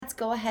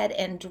go ahead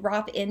and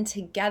drop in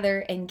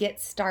together and get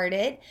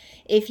started.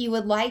 If you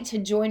would like to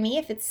join me,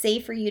 if it's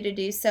safe for you to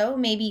do so,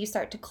 maybe you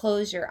start to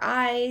close your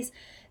eyes,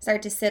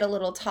 start to sit a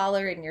little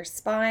taller in your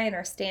spine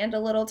or stand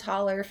a little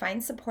taller,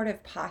 find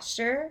supportive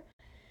posture.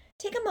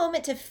 Take a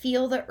moment to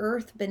feel the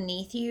earth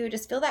beneath you.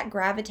 Just feel that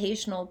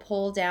gravitational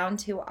pull down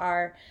to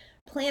our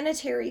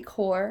planetary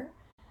core,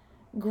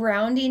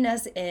 grounding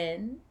us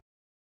in.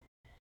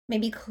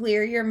 Maybe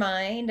clear your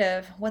mind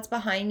of what's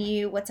behind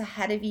you, what's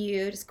ahead of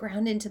you. Just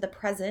ground into the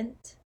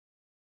present.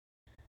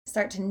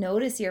 Start to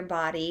notice your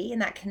body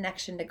and that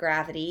connection to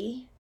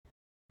gravity.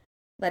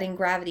 Letting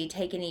gravity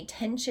take any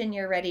tension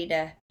you're ready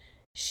to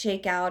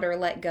shake out or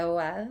let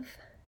go of.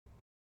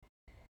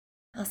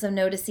 Also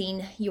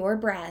noticing your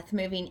breath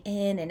moving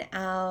in and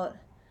out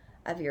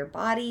of your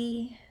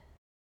body.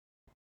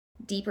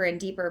 Deeper and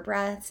deeper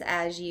breaths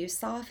as you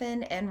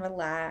soften and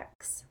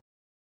relax.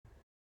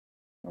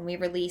 When we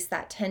release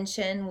that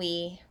tension,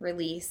 we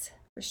release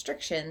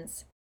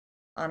restrictions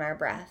on our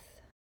breath.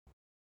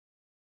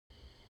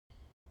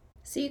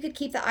 So you could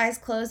keep the eyes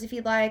closed if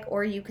you'd like,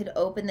 or you could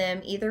open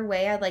them. Either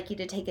way, I'd like you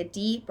to take a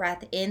deep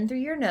breath in through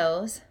your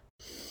nose,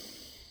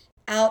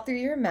 out through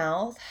your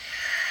mouth.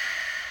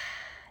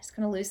 Just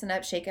going to loosen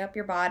up, shake up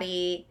your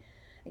body.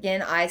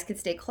 Again, eyes could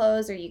stay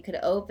closed or you could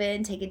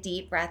open. Take a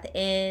deep breath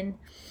in.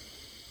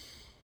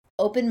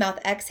 Open mouth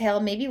exhale,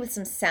 maybe with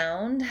some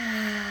sound.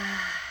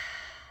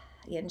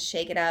 Again,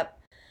 shake it up.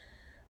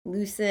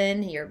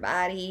 Loosen your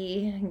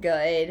body.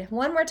 Good.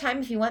 One more time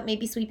if you want,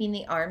 maybe sweeping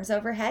the arms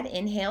overhead.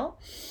 Inhale.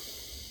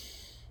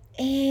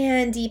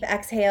 And deep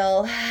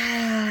exhale.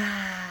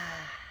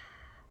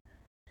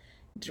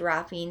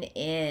 Dropping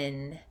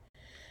in.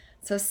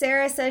 So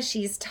Sarah says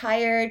she's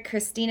tired.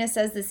 Christina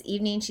says this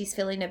evening she's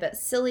feeling a bit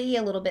silly,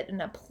 a little bit in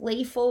a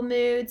playful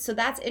mood. So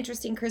that's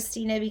interesting,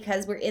 Christina,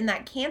 because we're in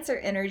that Cancer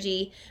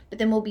energy, but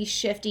then we'll be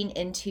shifting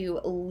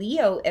into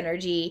Leo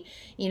energy,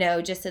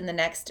 just in the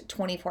next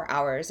 24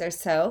 hours or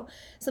so.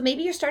 So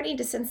maybe you're starting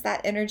to sense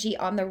that energy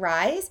on the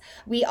rise.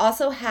 We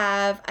also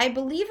have, I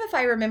believe if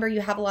I remember,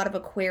 you have a lot of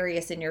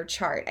Aquarius in your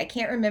chart. I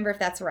can't remember if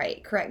that's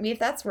right. Correct me if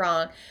that's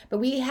wrong, but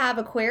we have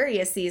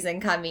Aquarius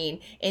season coming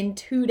in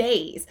 2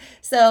 days.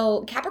 So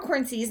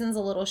Capricorn season's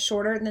a little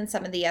shorter than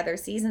some of the other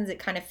seasons. It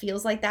kind of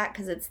feels like that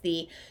because it's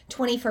the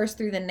 21st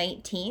through the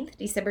 19th,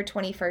 December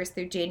 21st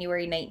through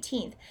January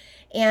 19th.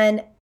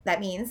 And that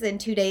means in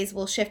 2 days,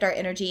 we'll shift our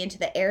energy into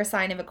the air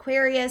sign of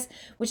Aquarius,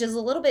 which is a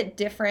little bit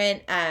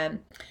different.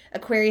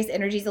 Aquarius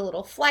energy is a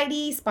little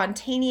flighty,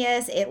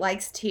 spontaneous. It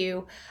likes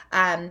to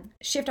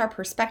shift our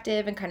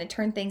perspective and kind of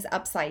turn things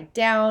upside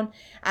down.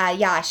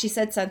 She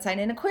said sun sign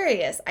in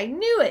Aquarius. I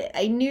knew it.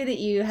 I knew that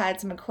you had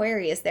some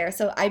Aquarius there.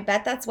 So I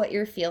bet that's what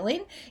you're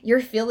feeling.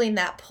 You're feeling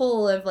that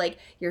pull of like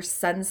your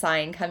sun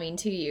sign coming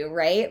to you,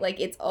 right?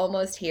 Like it's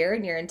almost here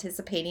and you're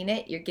anticipating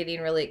it. You're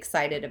getting really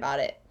excited about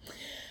it.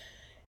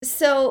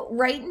 So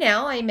right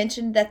now I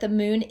mentioned that the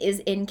moon is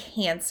in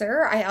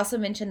Cancer. I also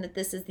mentioned that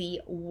this is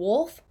the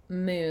wolf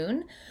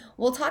moon.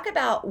 We'll talk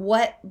about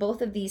what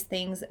both of these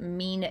things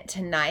mean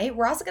tonight.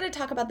 We're also going to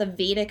talk about the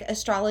Vedic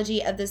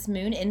astrology of this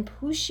moon in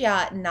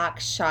Pushya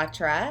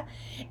Nakshatra.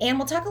 And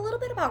we'll talk a little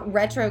bit about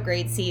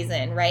retrograde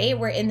season, right?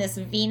 We're in this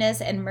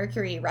Venus and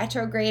Mercury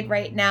retrograde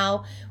right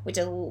now, which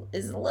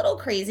is a little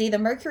crazy. The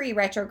Mercury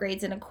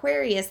retrogrades in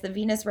Aquarius, the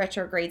Venus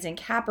retrogrades in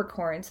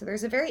Capricorn. So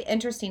there's a very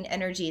interesting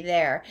energy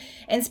there.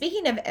 And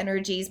speaking of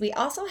energies, we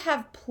also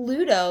have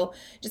Pluto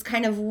just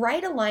kind of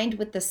right aligned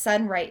with the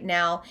sun right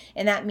now.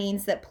 And that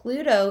means that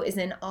Pluto is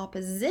in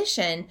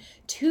opposition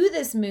to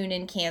this moon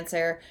in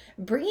Cancer,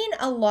 bringing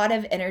a lot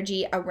of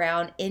energy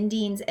around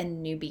endings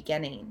and new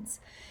beginnings.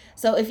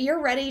 So if you're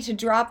ready to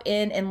drop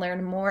in and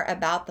learn more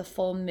about the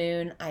full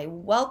moon, I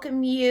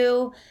welcome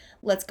you.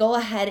 Let's go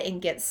ahead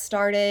and get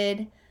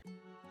started.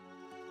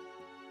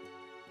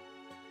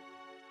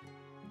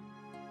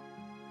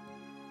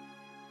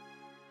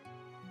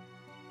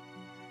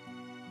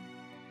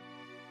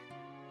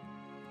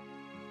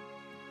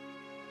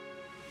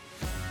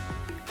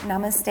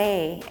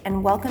 Namaste,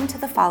 and welcome to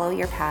the Follow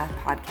Your Path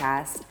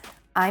podcast.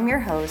 I'm your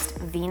host,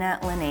 Vina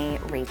Lene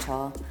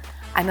Rachel.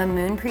 I'm a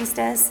moon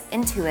priestess,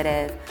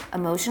 intuitive,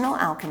 emotional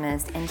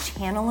alchemist, and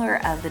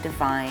channeler of the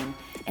divine,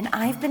 and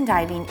I've been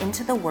diving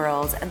into the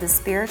worlds of the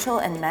spiritual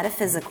and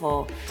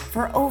metaphysical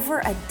for over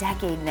a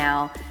decade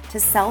now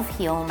to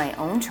self-heal my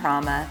own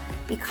trauma,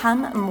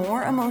 become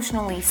more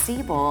emotionally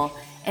stable,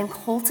 and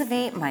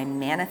cultivate my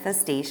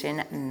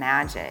manifestation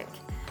magic.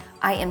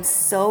 I am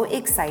so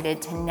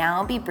excited to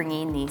now be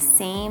bringing these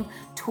same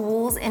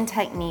tools and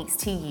techniques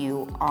to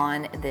you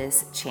on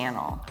this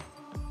channel.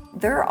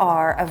 There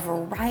are a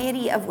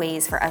variety of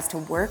ways for us to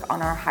work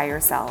on our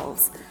higher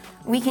selves.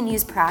 We can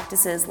use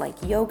practices like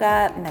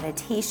yoga,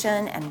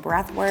 meditation, and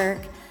breath work.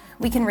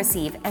 We can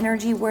receive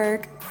energy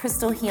work,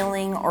 crystal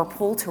healing, or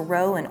pull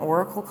tarot and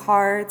oracle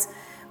cards.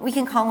 We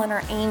can call in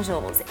our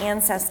angels,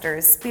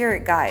 ancestors,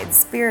 spirit guides,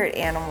 spirit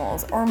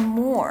animals, or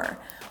more.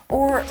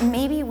 Or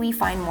maybe we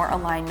find more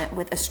alignment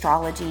with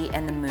astrology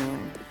and the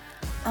moon.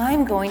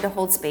 I'm going to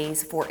hold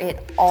space for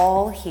it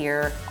all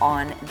here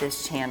on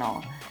this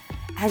channel.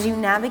 As you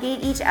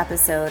navigate each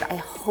episode, I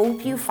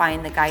hope you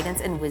find the guidance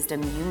and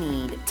wisdom you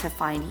need to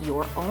find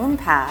your own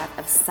path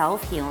of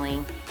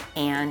self-healing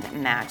and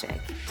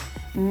magic.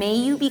 May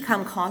you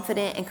become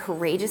confident and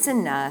courageous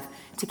enough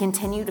to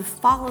continue to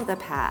follow the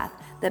path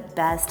that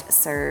best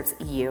serves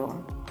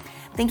you.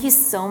 Thank you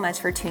so much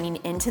for tuning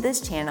into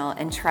this channel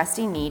and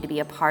trusting me to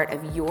be a part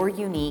of your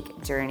unique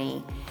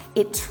journey.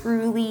 It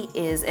truly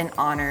is an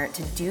honor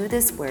to do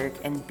this work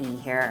and be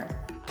here.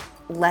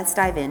 Let's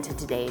dive into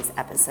today's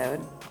episode.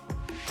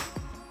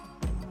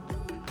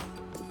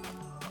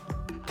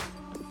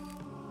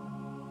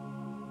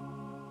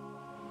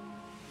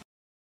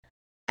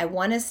 I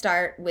want to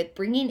start with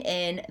bringing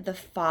in the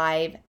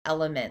 5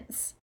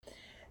 elements.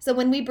 So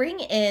when we bring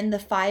in the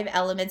 5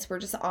 elements, we're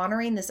just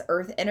honoring this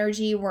earth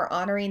energy. We're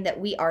honoring that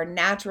we are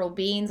natural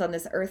beings on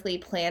this earthly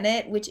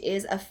planet, which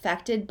is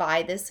affected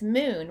by this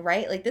moon,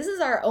 right? Like this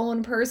is our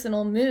own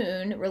personal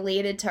moon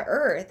related to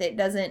Earth. It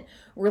doesn't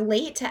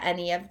relate to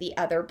any of the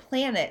other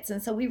planets.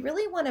 And so we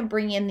really want to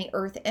bring in the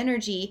earth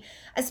energy,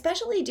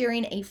 especially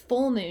during a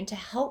full moon, to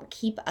help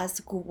keep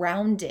us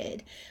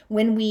grounded.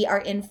 When we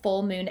are in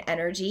full moon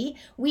energy,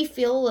 we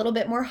feel a little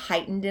bit more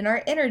heightened in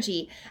our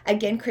energy.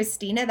 Again,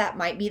 Christina, that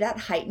might be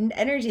that heightened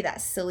energy,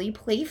 that silly,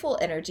 playful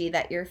energy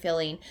that you're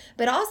feeling.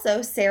 But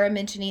also Sarah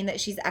mentioning that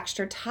she's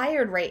extra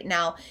tired right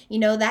now. You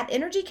know, that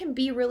energy can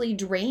be really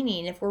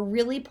draining if we're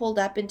really pulled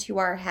up into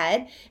our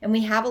head and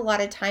we have a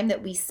lot of time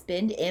that we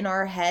spend in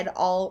our head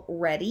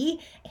already.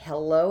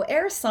 Hello,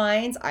 air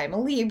signs. I'm a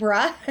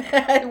Libra.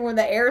 When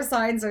the air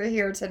signs are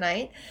here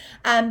tonight.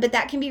 But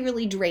that can be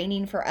really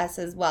draining for us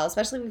as well,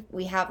 especially if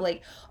we have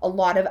like a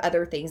lot of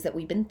other things that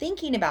we've been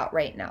thinking about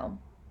right now.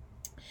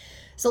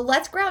 So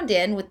let's ground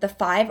in with the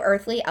 5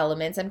 earthly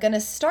elements. I'm going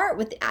to start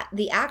with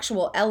the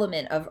actual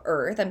element of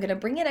earth. I'm going to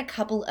bring in a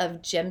couple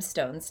of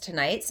gemstones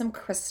tonight, some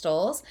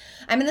crystals.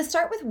 I'm going to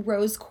start with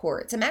rose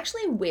quartz. I'm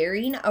actually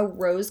wearing a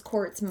rose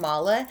quartz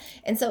mala.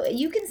 And so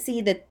you can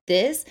see that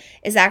this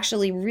is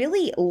actually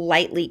really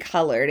lightly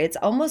colored. It's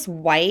almost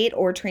white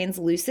or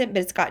translucent,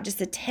 but it's got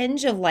just a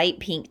tinge of light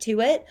pink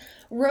to it.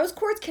 Rose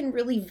quartz can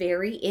really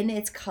vary in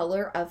its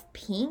color of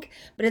pink,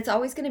 but it's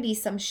always going to be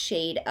some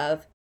shade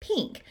of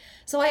pink.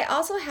 So I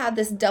also have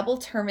this double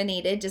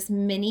terminated just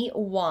mini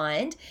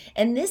wand,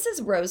 and this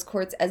is rose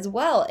quartz as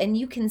well. And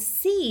you can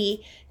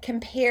see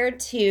compared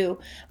to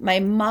my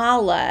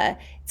mala,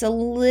 it's a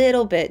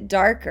little bit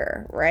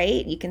darker,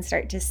 right? You can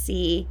start to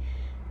see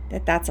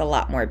that that's a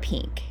lot more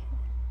pink.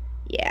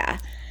 Yeah.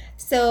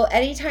 So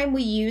anytime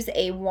we use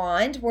a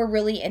wand, we're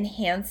really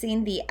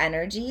enhancing the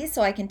energy.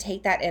 So I can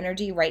take that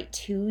energy right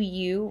to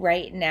you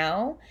right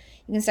now.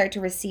 You can start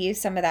to receive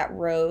some of that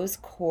rose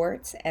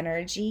quartz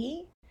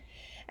energy.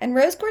 And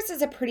rose quartz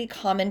is a pretty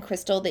common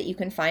crystal that you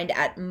can find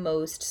at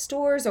most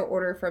stores or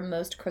order from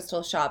most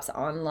crystal shops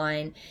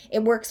online.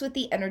 It works with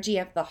the energy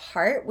of the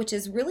heart, which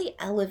is really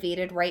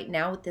elevated right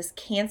now with this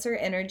Cancer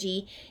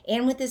energy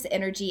and with this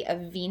energy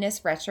of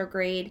Venus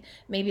retrograde,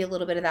 maybe a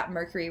little bit of that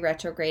Mercury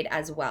retrograde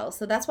as well.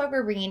 So that's why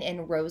we're bringing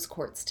in rose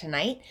quartz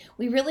tonight.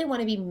 We really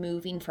want to be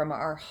moving from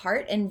our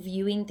heart and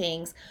viewing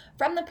things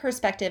from the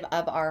perspective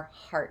of our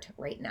heart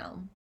right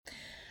now.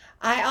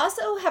 I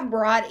also have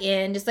brought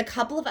in just a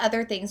couple of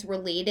other things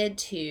related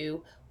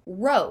to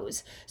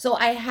rose. So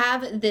I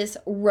have this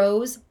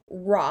rose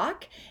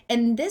rock,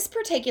 and this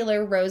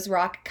particular rose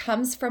rock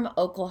comes from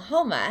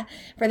Oklahoma.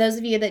 For those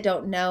of you that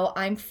don't know,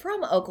 I'm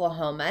from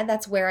Oklahoma.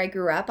 That's where I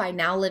grew up. I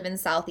now live in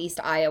southeast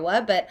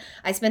Iowa, but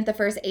I spent the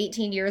first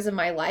 18 years of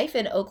my life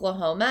in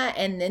Oklahoma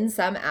and then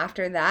some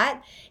after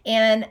that.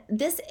 And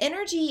this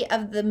energy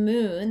of the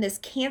moon, this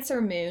Cancer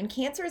moon,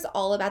 Cancer is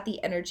all about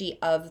the energy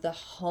of the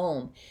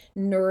home,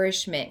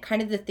 nourishment,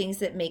 kind of the things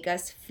that make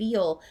us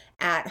feel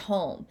at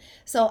home.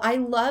 So I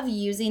love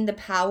using the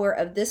power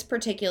of this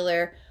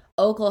particular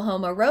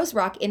Oklahoma rose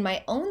rock in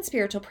my own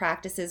spiritual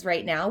practices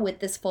right now with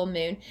this full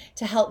moon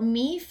to help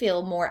me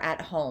feel more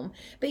at home.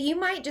 But you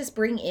might just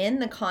bring in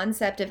the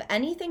concept of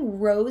anything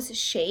rose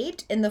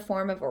shaped in the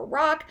form of a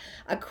rock,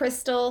 a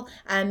crystal,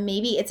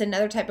 maybe it's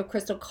another type of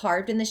crystal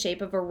carved in the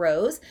shape of a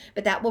rose,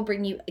 but that will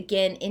bring you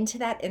again into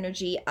that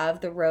energy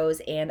of the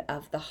rose and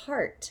of the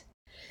heart.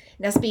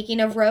 Now, speaking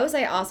of rose,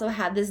 I also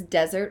have this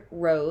desert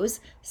rose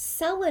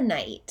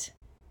selenite.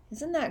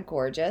 Isn't that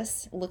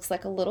gorgeous? It looks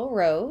like a little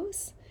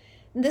rose.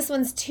 This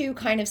one's two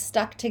kind of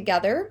stuck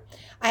together.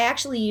 I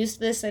actually used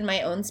this in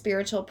my own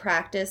spiritual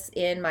practice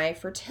in my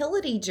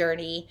fertility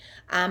journey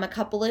a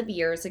couple of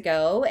years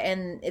ago,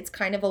 and it's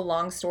kind of a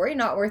long story,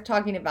 not worth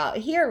talking about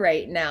here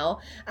right now,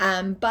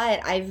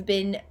 but I've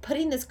been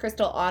putting this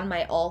crystal on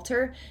my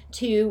altar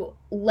to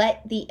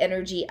let the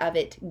energy of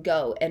it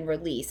go and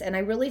release. And I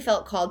really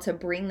felt called to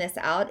bring this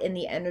out in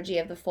the energy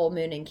of the full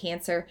moon in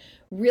Cancer,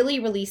 really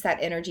release that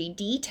energy,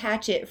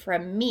 detach it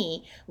from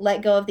me,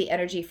 let go of the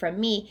energy from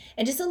me,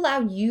 and just allow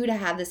you to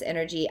have this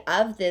energy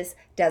of this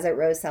desert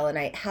rose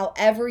selenite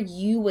however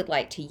you would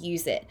like to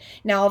use it.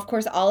 Now, of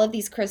course, all of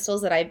these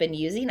crystals that I've been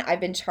using, I've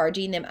been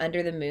charging them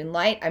under the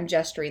moonlight. I'm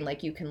gesturing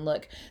like you can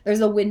look.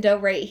 There's a window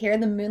right here.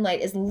 The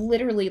moonlight is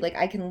literally like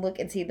I can look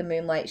and see the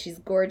moonlight. She's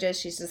gorgeous.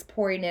 She's just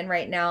pouring in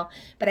right now.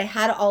 but I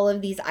had all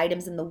of these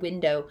items in the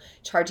window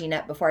charging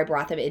up before I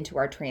brought them into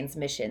our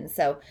transmission.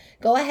 So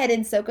go ahead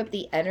and soak up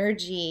the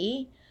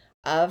energy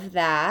of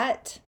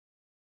that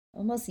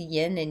almost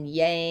yin and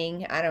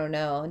yang, I don't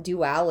know,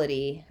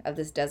 duality of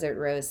this desert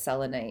rose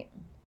selenite.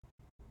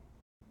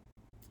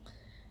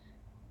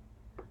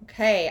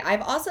 Okay,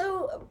 I've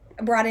also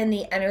brought in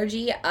the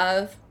energy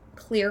of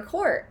clear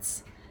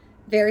quartz.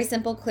 Very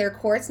simple clear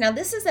quartz. Now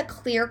this is a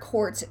clear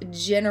quartz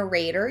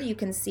generator. You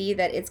can see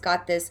that it's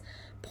got this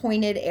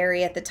pointed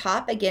area at the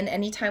top. Again,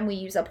 anytime we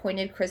use a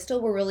pointed crystal,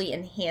 we're really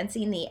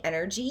enhancing the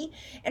energy.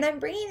 And I'm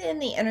bringing in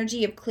the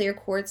energy of clear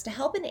quartz to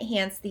help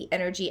enhance the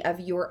energy of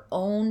your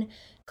own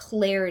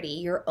clarity,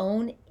 your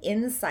own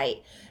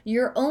insight,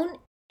 your own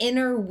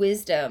inner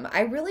wisdom. I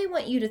really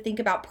want you to think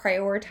about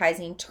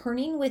prioritizing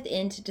turning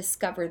within to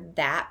discover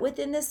that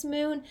within this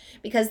moon,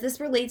 because this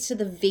relates to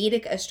the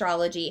Vedic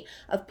astrology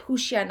of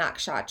Pushya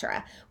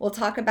Nakshatra. We'll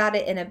talk about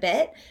it in a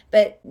bit,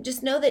 but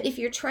just know that if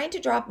you're trying to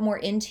drop more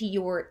into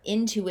your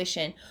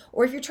intuition,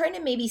 or if you're trying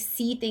to maybe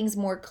see things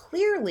more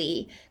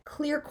clearly,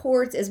 clear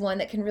quartz is one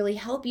that can really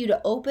help you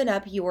to open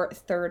up your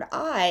third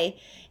eye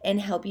and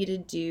help you to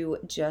do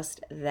just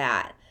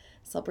that.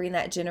 So I'll bring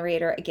that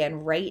generator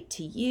again right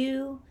to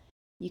you.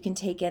 You can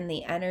take in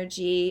the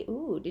energy.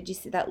 Ooh, did you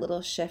see that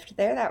little shift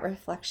there, that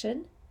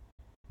reflection?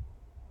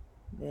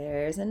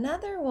 There's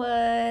another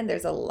one.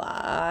 There's a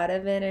lot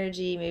of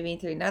energy moving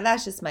through. Now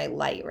that's just my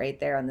light right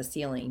there on the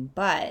ceiling,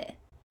 but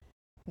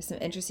there's some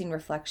interesting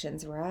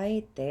reflections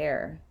right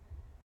there.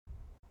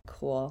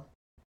 Cool.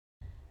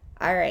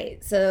 All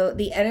right, so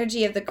the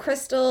energy of the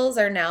crystals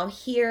are now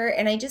here.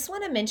 And I just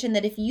want to mention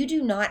that if you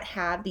do not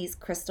have these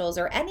crystals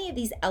or any of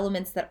these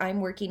elements that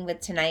I'm working with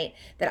tonight,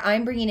 that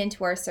I'm bringing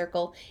into our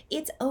circle,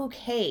 it's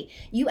okay.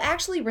 You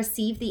actually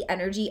receive the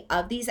energy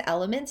of these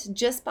elements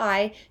just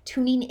by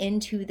tuning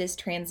into this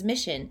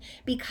transmission,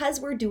 because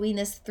we're doing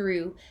this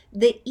through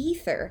the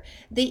ether.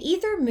 The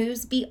ether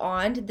moves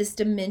beyond this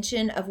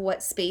dimension of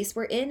what space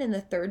we're in the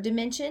third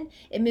dimension.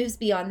 It moves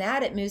beyond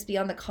that. It moves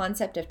beyond the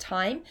concept of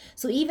time.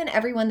 So even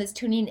everyone that's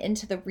tuning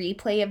into the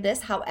replay of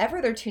this,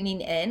 however they're tuning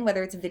in,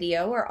 whether it's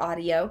video or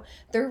audio,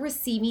 they're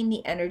receiving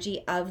the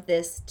energy of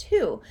this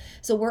too.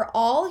 So we're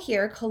all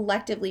here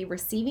collectively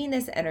receiving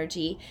this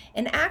energy.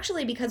 And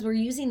actually, because we're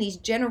using these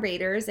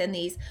generators and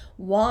these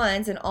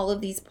wands and all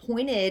of these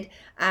pointed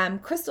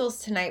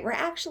crystals tonight, we're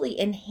actually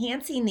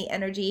enhancing the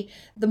energy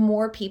the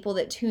more people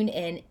that tune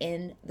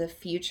in the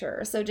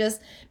future. So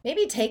just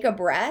maybe take a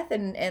breath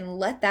and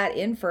let that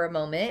in for a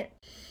moment.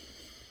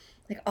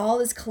 Like all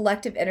this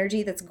collective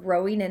energy that's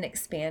growing and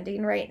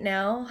expanding right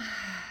now.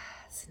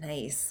 It's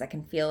nice. I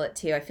can feel it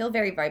too. I feel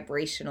very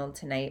vibrational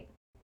tonight.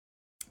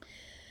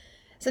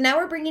 So now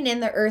we're bringing in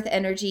the earth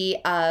energy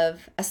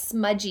of a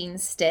smudging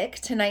stick.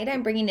 Tonight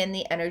I'm bringing in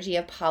the energy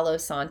of Palo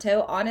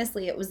Santo.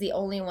 Honestly, it was the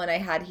only one I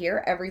had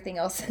here. Everything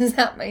else is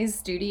at my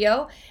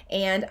studio,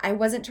 and I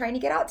wasn't trying to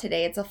get out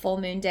today. It's a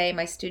full moon day.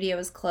 My studio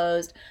is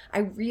closed. I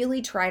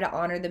really try to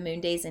honor the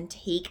moon days and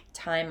take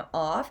time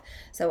off.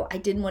 So I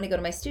didn't want to go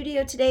to my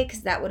studio today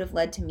because that would have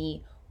led to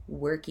me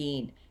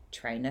working.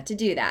 Try not to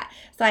do that.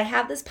 So I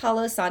have this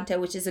Palo Santo,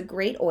 which is a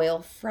great oil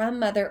from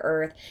Mother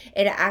Earth.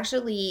 It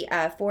actually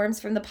forms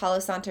from the Palo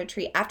Santo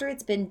tree after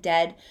it's been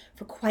dead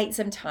for quite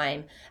some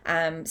time,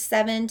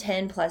 7,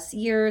 10 plus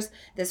years.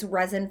 This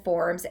resin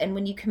forms, and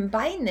when you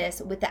combine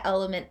this with the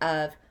element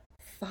of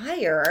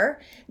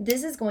fire,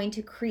 this is going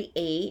to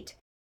create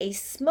a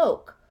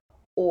smoke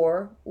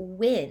or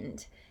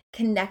wind,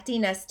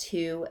 connecting us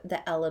to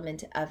the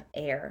element of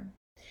air.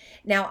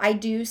 Now, I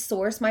do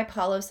source my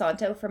Palo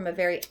Santo from a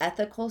very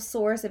ethical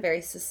source, a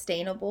very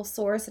sustainable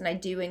source, and I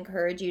do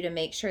encourage you to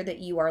make sure that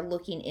you are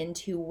looking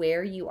into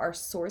where you are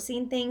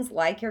sourcing things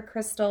like your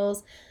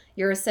crystals,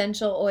 your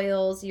essential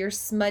oils, your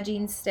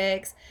smudging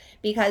sticks,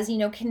 because,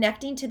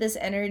 connecting to this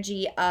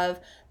energy of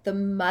the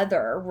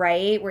mother,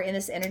 right? We're in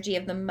this energy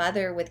of the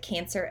mother with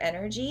Cancer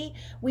energy.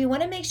 We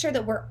want to make sure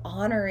that we're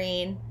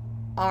honoring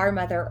our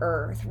Mother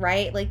Earth,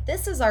 right? Like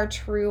this is our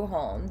true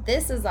home.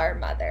 This is our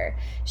mother.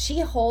 She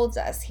holds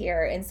us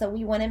here. And so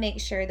we want to make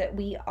sure that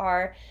we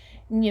are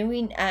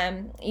doing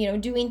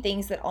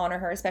things that honor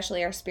her,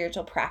 especially our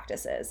spiritual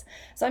practices.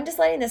 So I'm just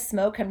letting this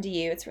smoke come to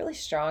you. It's really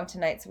strong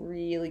tonight. It's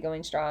really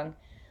going strong.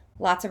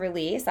 Lots of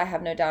release. I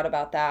have no doubt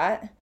about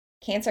that.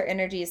 Cancer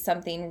energy is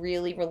something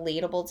really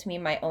relatable to me.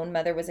 My own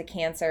mother was a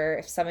Cancer.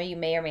 If some of you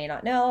may or may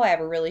not know, I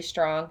have a really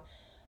strong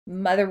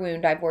mother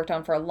wound I've worked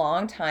on for a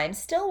long time,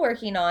 still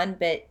working on,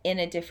 but in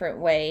a different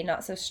way,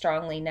 not so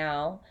strongly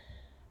now.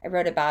 I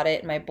wrote about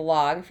it in my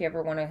blog if you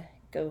ever want to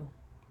go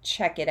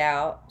check it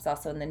out. It's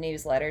also in the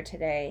newsletter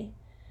today.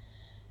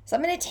 So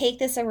I'm going to take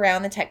this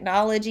around the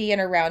technology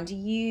and around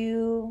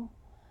you,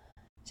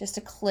 just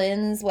to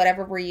cleanse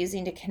whatever we're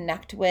using to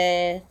connect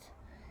with,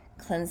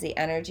 cleanse the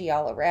energy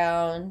all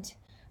around.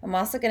 I'm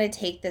also going to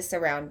take this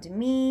around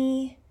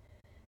me.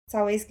 It's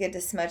always good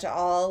to smudge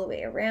all the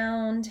way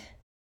around.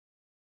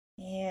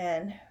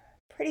 And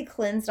pretty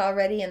cleansed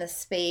already in the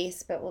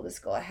space, but we'll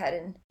just go ahead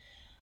and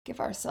give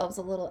ourselves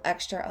a little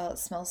extra. Oh, it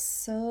smells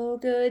so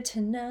good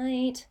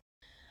tonight.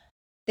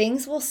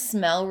 Things will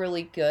smell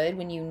really good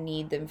when you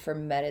need them for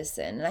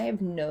medicine. And I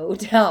have no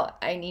doubt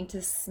I need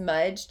to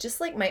smudge,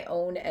 just like my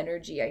own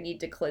energy. I need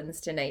to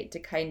cleanse tonight to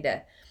kind of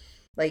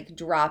like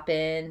drop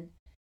in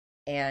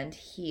and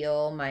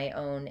heal my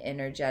own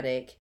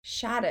energetic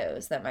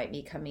shadows that might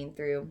be coming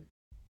through.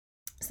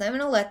 So I'm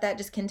going to let that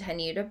just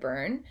continue to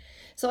burn.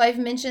 So I've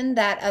mentioned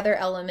that other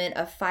element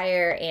of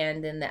fire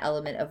and then the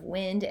element of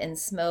wind and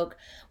smoke.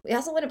 We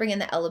also want to bring in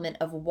the element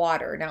of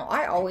water. Now,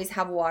 I always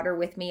have water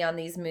with me on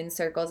these moon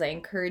circles. I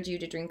encourage you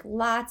to drink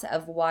lots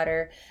of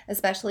water,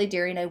 especially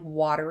during a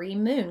watery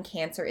moon.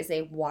 Cancer is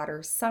a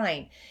water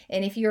sign.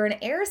 And if you're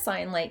an air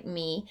sign like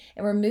me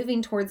and we're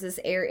moving towards this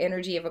air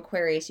energy of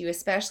Aquarius, you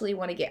especially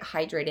want to get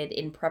hydrated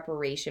in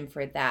preparation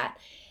for that.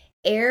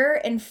 Air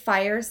and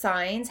fire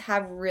signs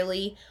have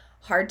really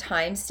hard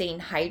time staying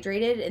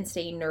hydrated and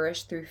staying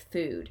nourished through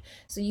food.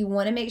 So you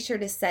want to make sure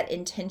to set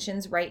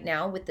intentions right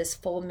now with this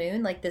full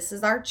moon. Like this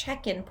is our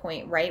check-in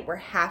point, right? We're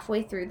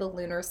halfway through the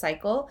lunar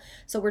cycle.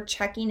 So we're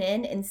checking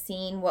in and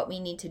seeing what we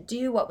need to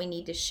do, what we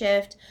need to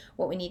shift,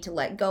 what we need to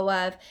let go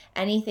of,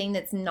 anything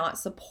that's not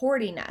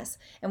supporting us.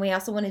 And we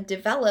also want to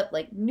develop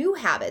like new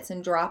habits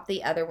and drop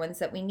the other ones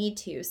that we need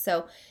to.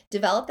 So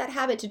develop that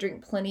habit to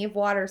drink plenty of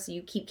water so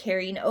you keep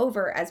carrying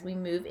over as we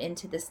move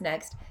into this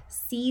next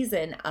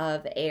season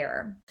of air.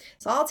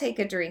 So I'll take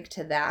a drink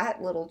to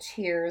that. Little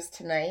cheers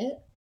tonight.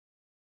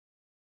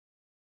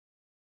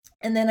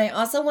 And then I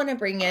also want to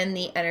bring in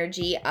the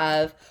energy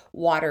of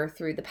water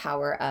through the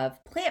power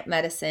of plant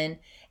medicine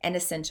and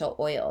essential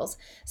oils.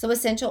 So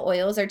essential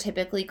oils are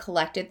typically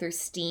collected through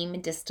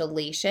steam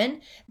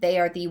distillation. They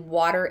are the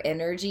water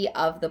energy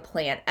of the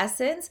plant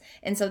essence.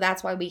 And so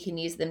that's why we can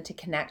use them to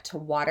connect to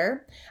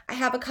water. I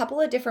have a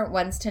couple of different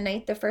ones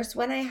tonight. The first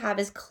one I have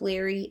is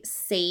clary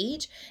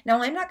sage.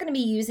 Now I'm not going to be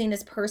using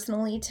this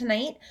personally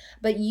tonight,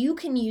 but you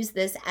can use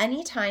this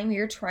anytime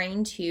you're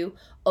trying to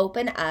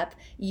open up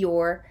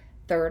your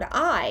third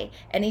eye.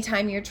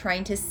 Anytime you're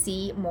trying to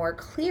see more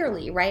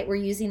clearly, right? We're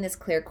using this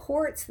clear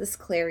quartz, this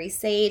clary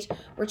sage.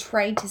 We're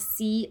trying to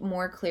see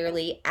more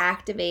clearly,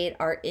 activate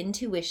our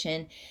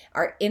intuition,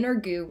 our inner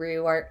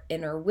guru, our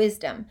inner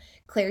wisdom.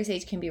 Clary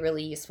sage can be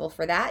really useful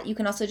for that. You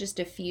can also just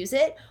diffuse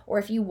it, or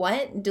if you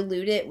want,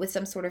 dilute it with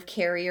some sort of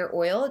carrier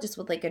oil, just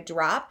with like a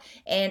drop,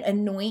 and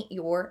anoint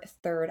your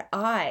third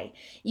eye.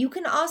 You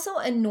can also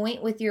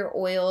anoint with your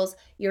oils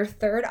your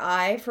third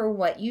eye for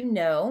what you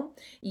know,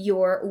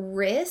 your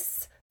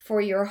wrists for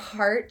your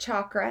heart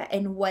chakra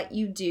and what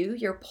you do,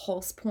 your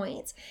pulse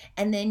points,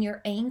 and then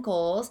your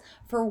ankles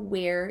for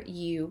where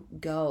you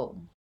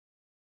go.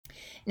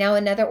 Now,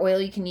 another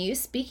oil you can use,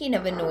 speaking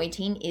of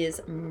anointing,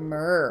 is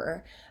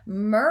myrrh.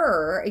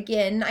 Myrrh,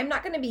 again, I'm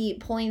not going to be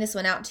pulling this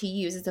one out to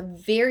use. It's a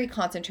very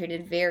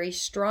concentrated, very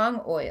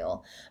strong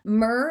oil.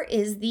 Myrrh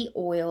is the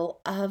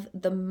oil of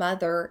the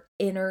mother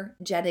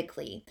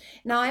energetically.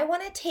 Now, I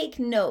want to take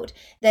note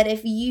that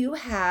if you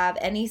have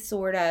any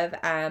sort of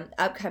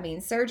upcoming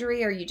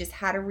surgery or you just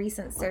had a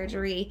recent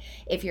surgery,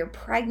 if you're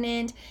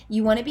pregnant,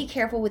 you want to be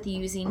careful with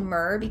using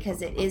myrrh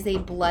because it is a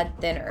blood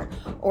thinner.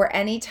 Or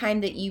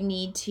anytime that you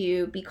need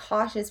to be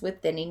cautious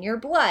with thinning your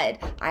blood.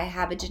 I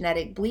have a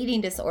genetic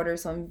bleeding disorder,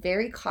 so I'm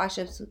very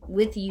cautious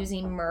with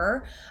using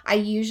myrrh. I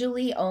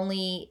usually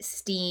only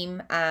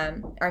I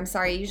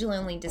usually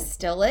only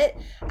distill it.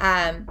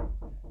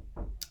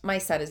 My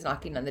son is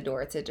knocking on the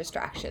door. It's a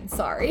distraction.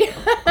 Sorry.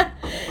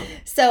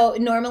 So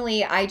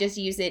normally I just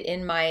use it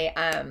in my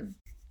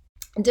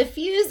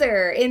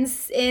diffuser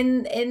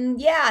in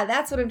yeah,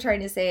 that's what I'm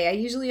trying to say. I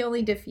usually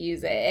only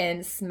diffuse it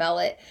and smell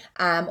it,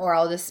 or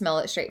I'll just smell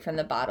it straight from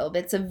the bottle.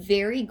 But it's a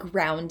very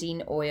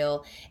grounding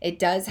oil. It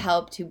does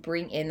help to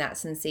bring in that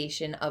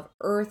sensation of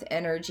earth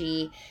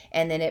energy,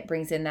 and then it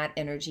brings in that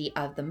energy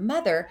of the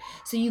mother.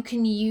 So you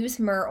can use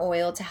myrrh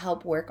oil to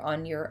help work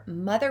on your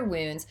mother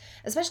wounds,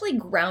 especially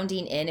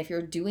grounding in if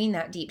you're doing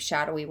that deep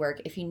shadowy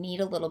work, if you need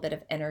a little bit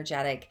of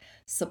energetic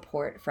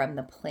support from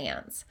the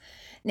plants.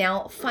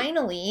 Now,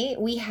 finally,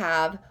 we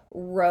have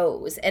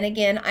rose. And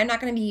again, I'm not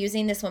going to be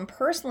using this one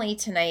personally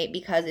tonight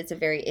because it's a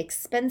very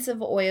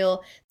expensive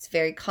oil. It's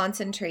very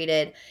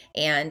concentrated,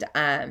 and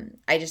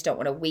I just don't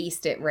want to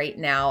waste it right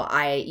now.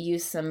 I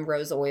used some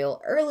rose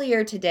oil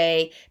earlier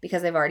today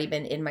because I've already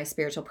been in my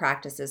spiritual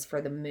practices for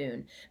the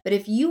moon. But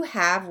if you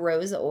have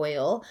rose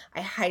oil,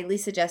 I highly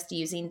suggest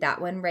using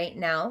that one right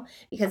now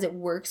because it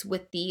works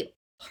with the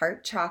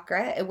heart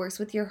chakra. It works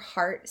with your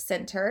heart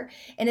center,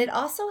 and it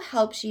also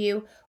helps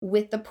you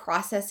with the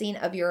processing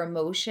of your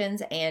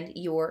emotions and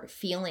your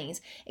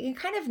feelings. It can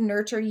kind of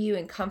nurture you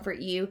and comfort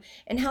you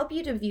and help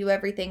you to view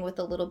everything with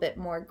a little bit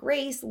more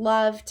grace,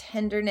 love,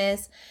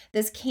 tenderness.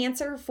 This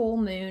Cancer full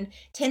moon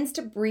tends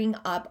to bring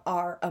up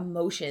our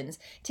emotions,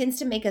 tends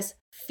to make us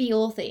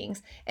feel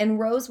things, and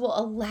rose will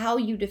allow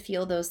you to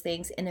feel those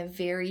things in a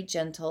very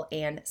gentle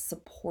and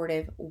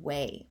supportive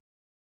way.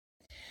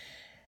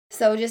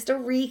 So just a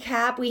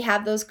recap, we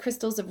have those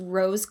crystals of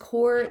rose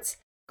quartz,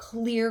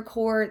 clear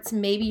quartz.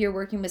 Maybe you're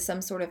working with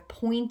some sort of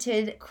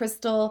pointed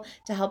crystal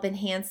to help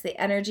enhance the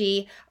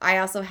energy. I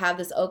also have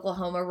this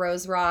Oklahoma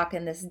rose rock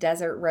and this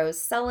desert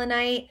rose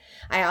selenite.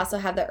 I also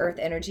have the earth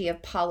energy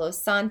of Palo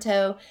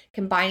Santo,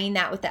 combining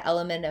that with the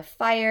element of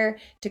fire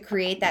to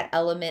create that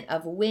element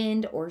of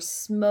wind or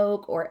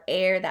smoke or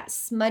air, that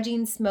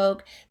smudging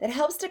smoke that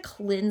helps to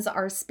cleanse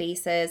our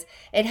spaces.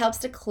 It helps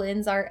to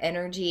cleanse our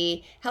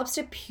energy, helps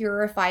to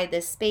purify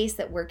this space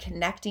that we're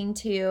connecting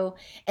to,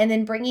 and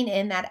then bringing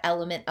in that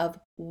element of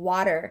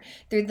water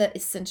through the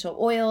essential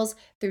oils,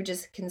 through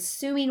just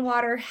consuming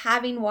water,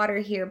 having water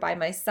here by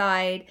my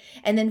side.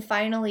 And then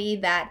finally,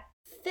 that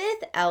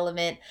fifth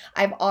element,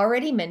 I've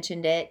already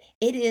mentioned it,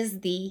 it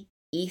is the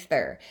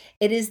ether.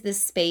 It is the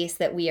space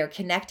that we are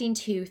connecting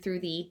to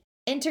through the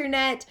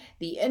internet,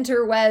 the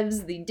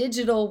interwebs, the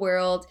digital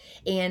world.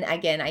 And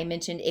again, I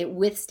mentioned it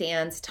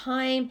withstands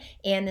time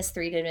and this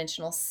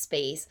three-dimensional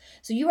space.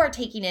 So you are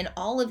taking in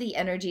all of the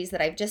energies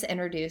that I've just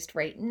introduced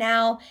right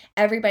now.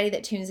 Everybody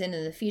that tunes in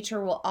the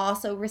future will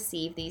also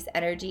receive these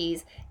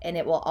energies, and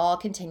it will all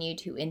continue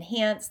to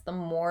enhance the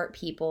more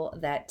people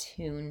that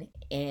tune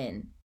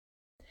in.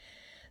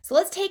 So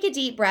let's take a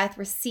deep breath,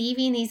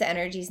 receiving these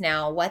energies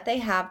now, what they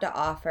have to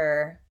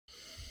offer.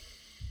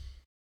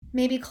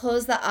 Maybe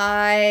close the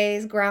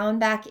eyes, ground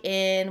back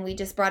in. We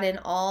just brought in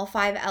all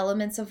 5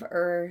 elements of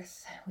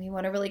earth. We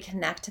want to really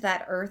connect to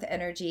that earth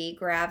energy,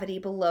 gravity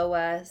below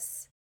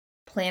us,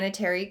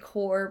 planetary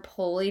core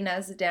pulling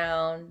us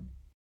down.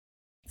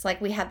 It's like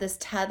we have this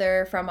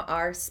tether from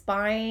our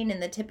spine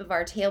and the tip of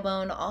our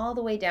tailbone all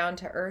the way down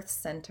to earth's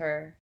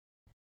center,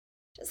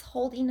 just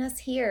holding us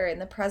here in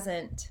the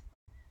present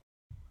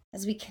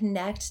as we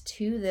connect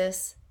to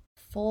this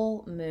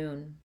full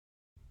moon.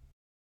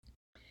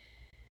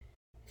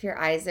 If your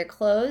eyes are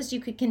closed, you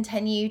could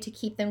continue to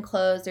keep them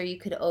closed or you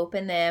could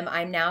open them.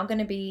 I'm now going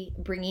to be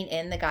bringing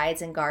in the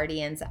guides and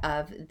guardians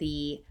of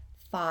the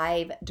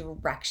 5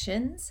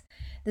 directions.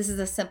 This is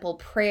a simple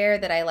prayer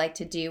that I like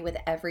to do with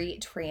every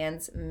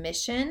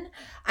transmission.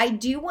 I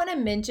do want to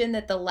mention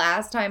that the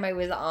last time I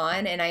was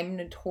on, and I'm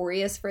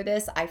notorious for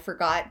this, I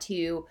forgot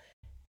to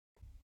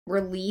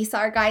release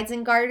our guides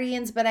and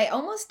guardians, but I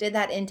almost did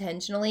that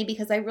intentionally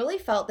because I really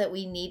felt that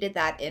we needed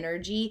that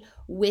energy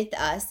with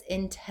us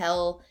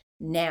until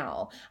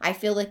now. I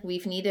feel like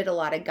we've needed a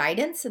lot of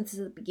guidance since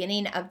the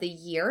beginning of the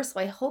year. So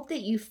I hope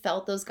that you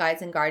felt those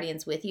guides and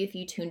guardians with you if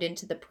you tuned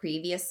into the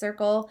previous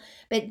circle.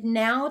 But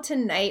now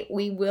tonight,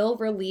 we will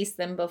release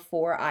them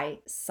before I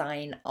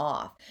sign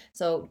off.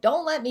 So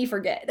don't let me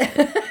forget.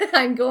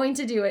 I'm going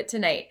to do it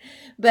tonight.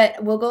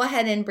 But we'll go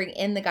ahead and bring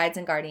in the guides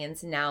and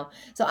guardians now.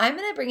 So I'm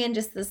going to bring in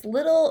just this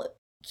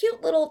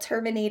cute little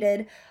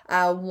terminated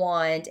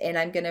wand, and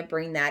I'm going to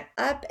bring that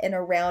up and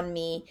around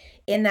me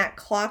in that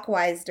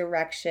clockwise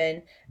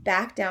direction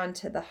back down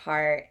to the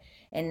heart.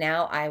 And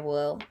now I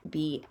will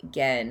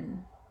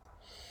begin.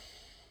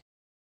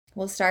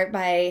 We'll start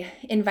by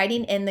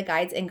inviting in the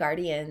guides and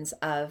guardians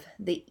of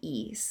the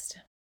East,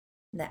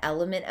 the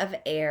element of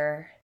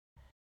air.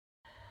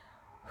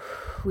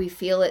 We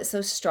feel it so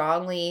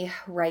strongly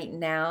right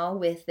now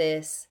with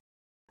this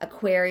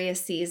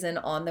Aquarius season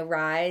on the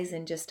rise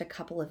in just a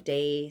couple of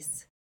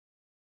days.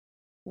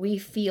 We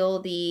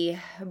feel the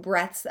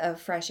breaths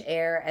of fresh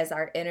air as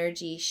our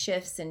energy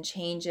shifts and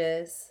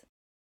changes.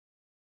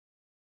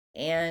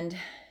 And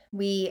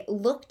we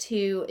look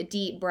to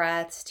deep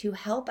breaths to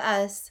help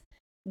us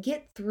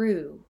get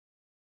through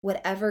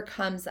whatever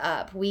comes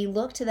up. We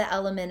look to the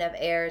element of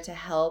air to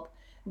help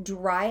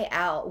dry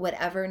out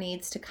whatever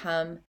needs to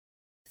come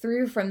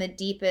through from the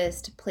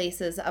deepest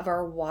places of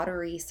our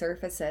watery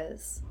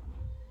surfaces.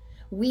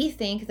 We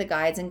thank the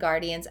guides and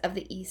guardians of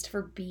the East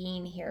for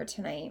being here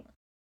tonight.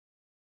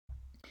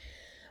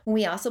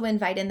 We also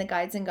invite in the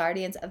guides and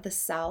guardians of the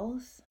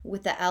South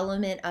with the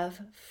element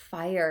of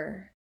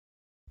fire,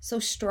 so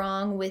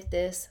strong with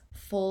this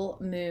full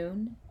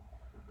moon,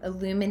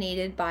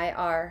 illuminated by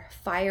our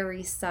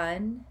fiery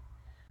sun,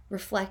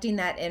 reflecting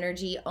that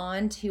energy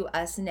onto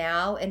us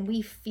now, and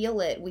we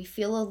feel it. We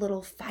feel a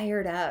little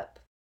fired up.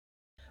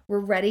 We're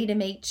ready to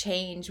make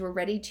change. We're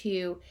ready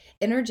to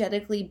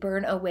energetically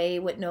burn away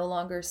what no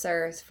longer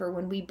serves. For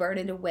when we burn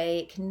it away,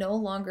 it can no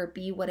longer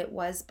be what it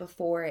was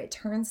before. It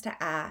turns to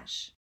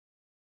ash.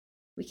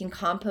 We can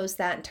compost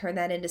that and turn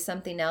that into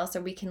something else,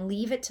 or we can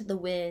leave it to the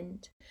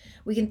wind.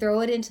 We can throw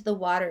it into the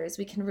waters.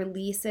 We can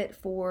release it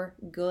for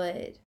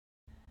good.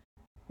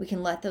 We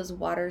can let those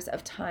waters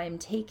of time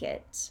take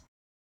it.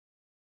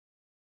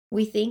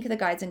 We thank the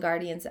guides and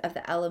guardians of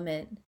the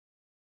element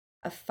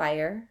of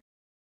fire,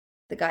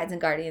 the guides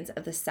and guardians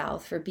of the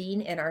South, for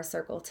being in our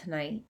circle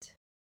tonight.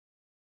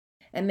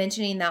 And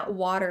mentioning that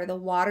water, the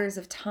waters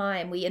of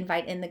time, we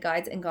invite in the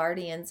guides and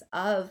guardians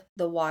of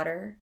the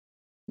water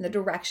in the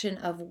direction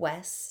of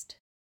west.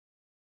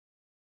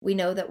 We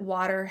know that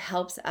water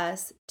helps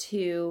us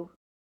to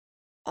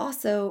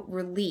also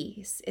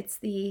release. It's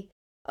the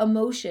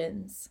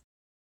emotions,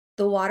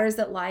 the waters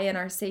that lie in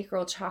our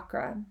sacral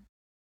chakra.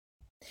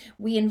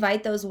 We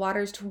invite those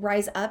waters to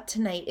rise up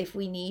tonight if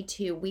we need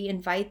to. We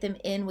invite them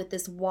in with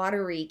this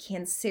watery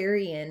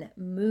Cancerian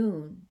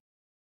moon,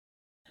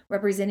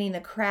 representing the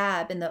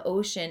crab in the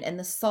ocean and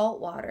the salt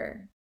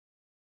water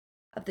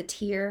of the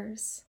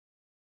tears.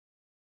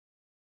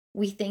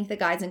 We thank the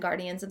guides and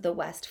guardians of the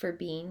West for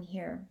being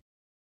here.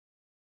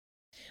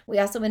 We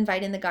also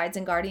invite in the guides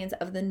and guardians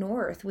of the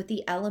North with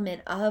the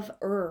element of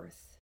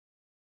earth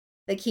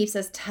that keeps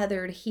us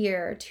tethered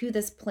here to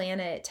this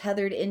planet,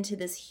 tethered into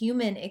this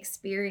human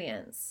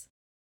experience,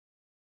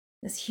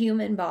 this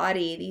human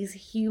body, these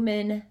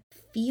human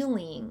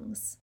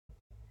feelings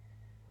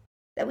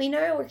that we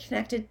know we're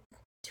connected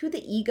to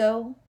the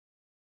ego,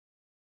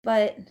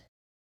 but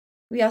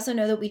we also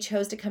know that we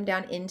chose to come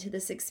down into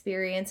this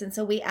experience. And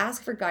so we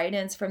ask for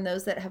guidance from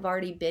those that have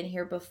already been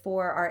here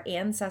before, our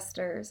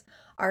ancestors,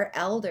 our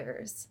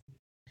elders,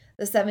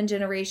 the 7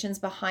 generations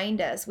behind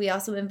us. We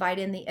also invite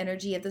in the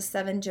energy of the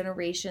 7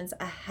 generations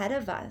ahead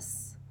of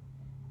us,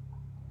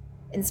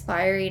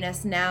 inspiring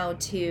us now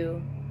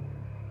to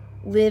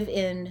live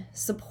in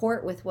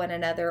support with one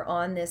another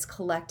on this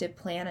collective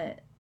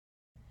planet.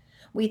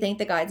 We thank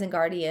the guides and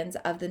guardians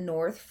of the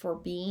North for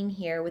being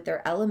here with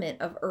their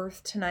element of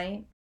earth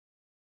tonight.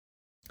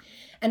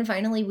 And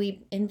finally,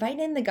 we invite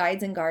in the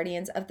guides and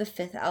guardians of the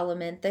 5th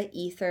element, the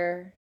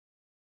ether,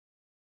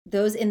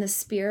 those in the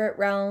spirit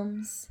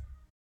realms,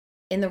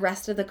 in the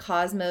rest of the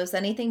cosmos,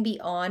 anything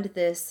beyond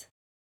this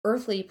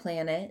earthly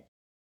planet,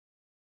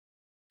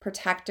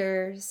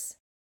 protectors,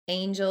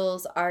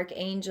 angels,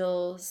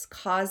 archangels,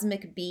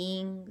 cosmic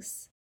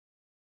beings,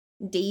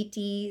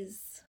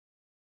 deities,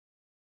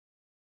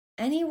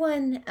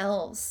 anyone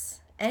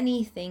else,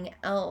 anything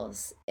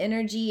else,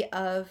 energy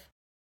of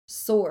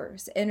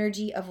source,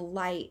 energy of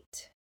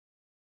light.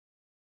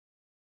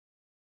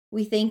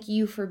 We thank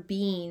you for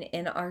being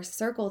in our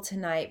circle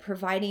tonight,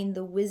 providing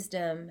the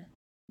wisdom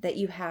that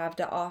you have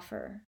to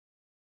offer.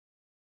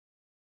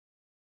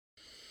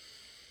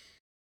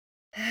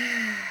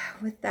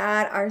 With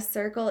that, our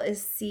circle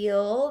is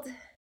sealed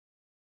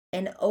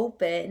and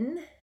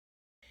open,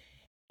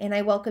 and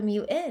I welcome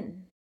you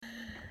in.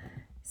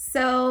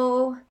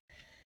 So,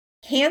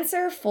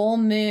 Cancer full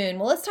moon.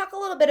 Well, let's talk a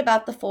little bit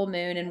about the full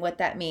moon and what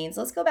that means.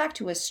 Let's go back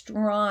to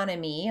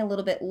astronomy, a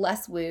little bit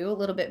less woo, a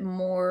little bit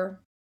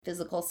more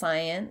physical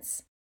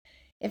science.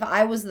 If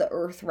I was the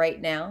Earth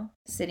right now,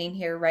 sitting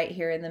here, right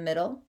here in the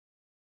middle,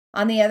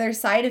 on the other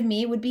side of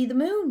me would be the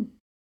moon.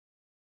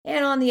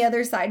 And on the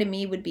other side of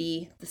me would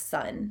be the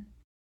sun.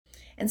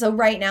 And so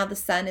right now the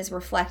sun is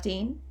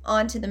reflecting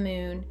onto the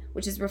moon,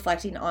 which is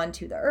reflecting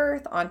onto the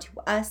Earth, onto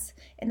us.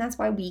 And that's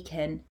why we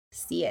can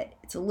see it.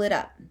 It's lit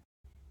up.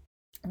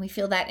 We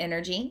feel that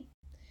energy.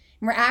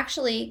 We're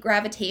actually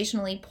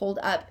gravitationally pulled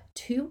up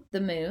to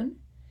the moon.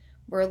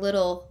 We're a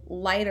little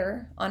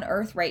lighter on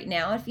Earth right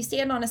now. If you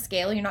stand on a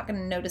scale, you're not going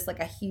to notice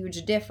like a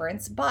huge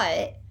difference,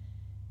 but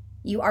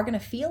you are going to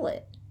feel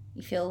it.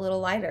 You feel a little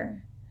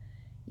lighter.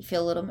 You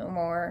feel a little bit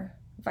more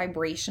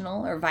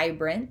vibrational or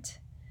vibrant.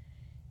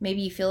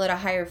 Maybe you feel at a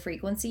higher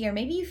frequency, or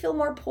maybe you feel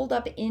more pulled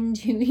up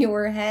into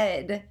your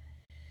head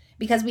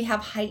because we have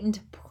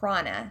heightened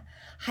prana,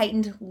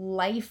 heightened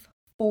life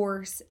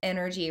force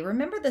energy.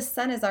 Remember, the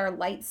sun is our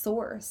light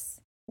source,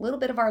 a little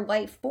bit of our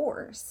light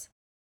force.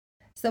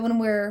 So when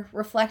we're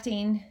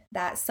reflecting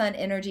that sun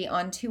energy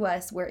onto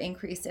us, we're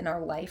increased in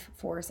our life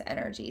force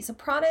energy. So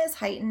prana is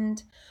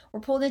heightened. We're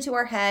pulled into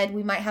our head.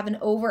 We might have an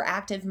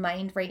overactive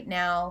mind right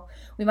now.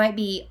 We might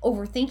be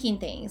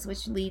overthinking things,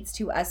 which leads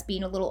to us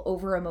being a little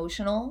over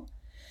emotional.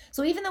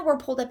 So even though we're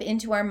pulled up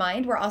into our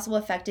mind, we're also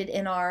affected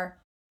in our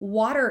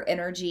water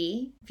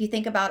energy. If you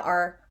think about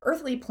our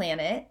earthly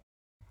planet,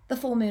 the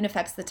full moon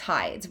affects the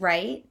tides,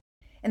 right?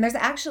 And there's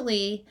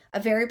actually a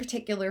very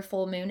particular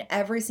full moon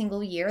every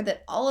single year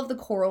that all of the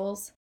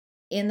corals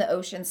in the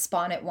ocean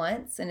spawn at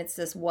once. And it's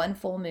this one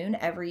full moon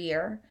every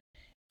year.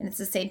 And it's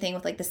the same thing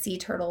with like the sea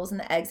turtles and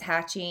the eggs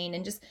hatching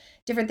and just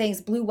different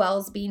things, blue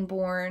whales being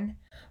born.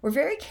 We're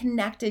very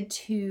connected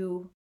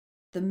to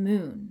the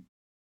moon.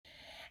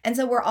 And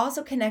so we're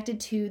also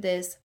connected to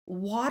this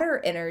water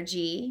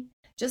energy,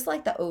 just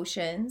like the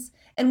oceans.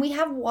 And we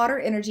have water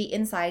energy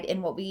inside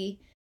in what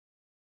we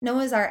know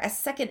as our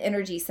second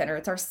energy center.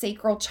 It's our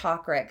sacral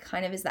chakra. It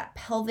kind of is that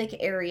pelvic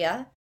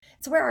area.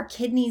 It's where our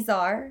kidneys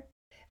are.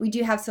 We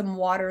do have some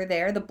water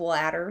there, the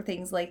bladder,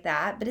 things like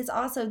that, but it's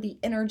also the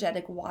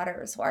energetic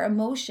water. So our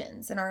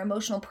emotions and our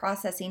emotional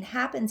processing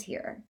happens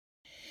here.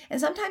 And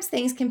sometimes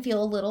things can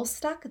feel a little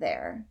stuck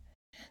there.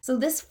 So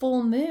this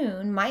full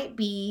moon might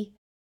be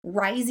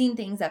rising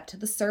things up to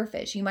the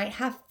surface. You might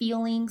have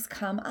feelings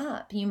come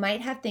up. You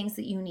might have things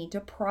that you need to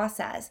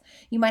process.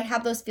 You might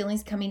have those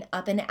feelings coming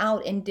up and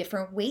out in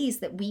different ways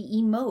that we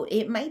emote.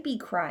 It might be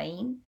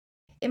crying.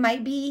 It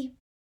might be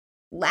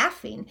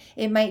laughing.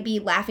 It might be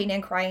laughing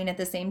and crying at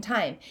the same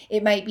time.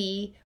 It might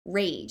be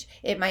rage.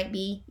 It might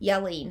be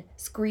yelling,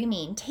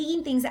 screaming,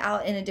 taking things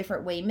out in a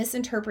different way,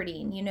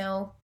 misinterpreting,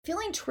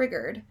 feeling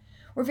triggered.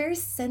 We're very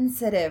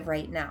sensitive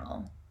right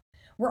now.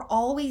 We're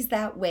always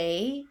that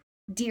way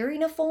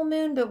during a full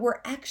moon, but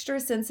we're extra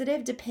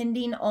sensitive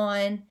depending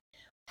on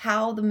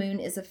how the moon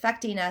is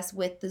affecting us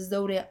with the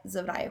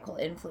zodiacal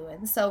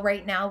influence. So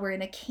right now we're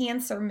in a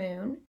Cancer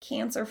moon,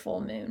 Cancer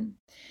full moon.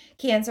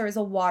 Cancer is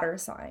a water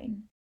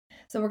sign.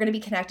 So we're going to be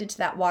connected to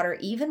that water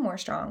even more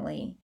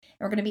strongly.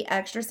 And we're going to be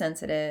extra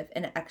sensitive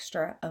and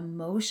extra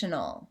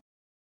emotional.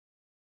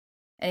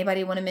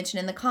 Anybody want to mention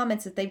in the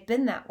comments if they've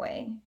been that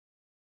way?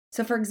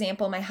 So for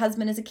example, my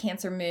husband is a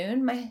Cancer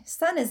moon. My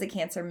son is a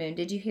Cancer moon.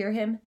 Did you hear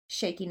him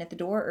shaking at the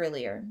door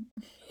earlier?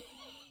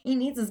 He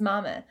needs his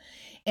mama.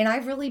 And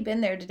I've really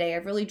been there today.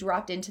 I've really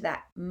dropped into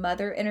that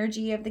mother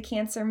energy of the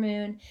Cancer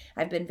moon.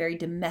 I've been very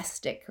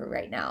domestic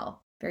right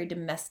now, very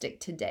domestic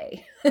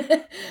today.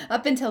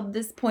 Up until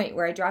this point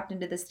where I dropped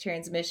into this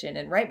transmission.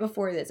 And right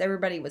before this,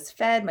 everybody was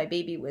fed. My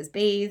baby was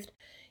bathed.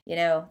 You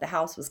know, the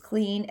house was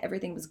clean.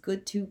 Everything was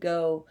good to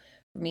go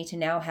for me to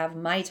now have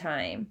my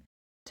time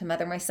to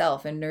mother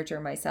myself and nurture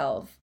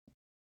myself.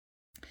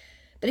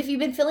 But if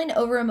you've been feeling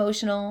over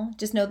emotional,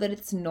 just know that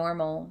it's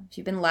normal. If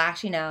you've been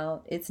lashing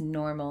out, it's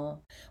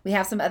normal. We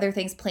have some other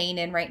things playing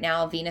in right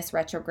now. Venus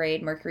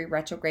retrograde, Mercury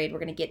retrograde. We're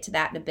going to get to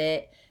that in a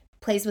bit.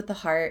 Plays with the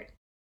heart,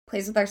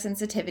 plays with our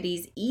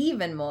sensitivities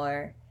even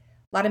more.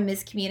 A lot of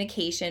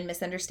miscommunication,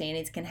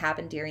 misunderstandings can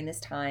happen during this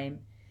time.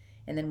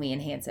 And then we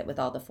enhance it with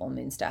all the full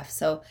moon stuff.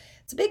 So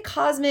it's a big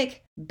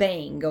cosmic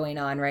bang going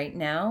on right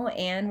now,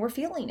 and we're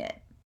feeling it.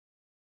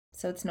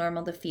 So it's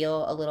normal to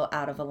feel a little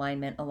out of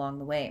alignment along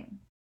the way.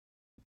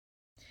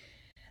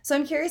 So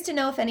I'm curious to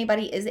know if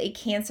anybody is a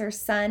Cancer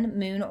sun,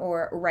 moon,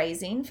 or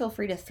rising. Feel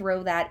free to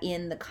throw that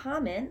in the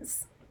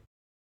comments.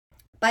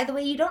 By the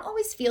way, you don't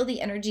always feel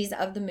the energies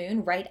of the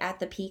moon right at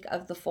the peak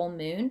of the full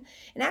moon.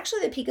 And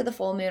actually, the peak of the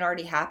full moon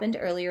already happened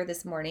earlier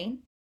this morning.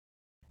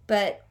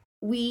 But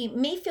we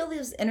may feel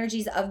those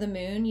energies of the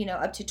moon, you know,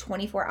 up to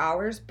 24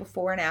 hours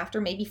before and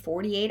after, maybe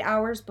 48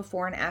 hours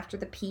before and after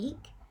the peak.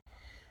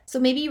 So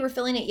maybe you were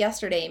feeling it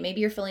yesterday. Maybe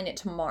you're feeling it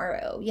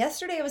tomorrow.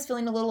 Yesterday, I was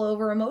feeling a little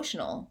over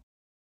emotional.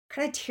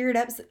 Kind of teared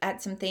up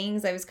at some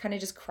things. I was kind of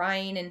just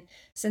crying and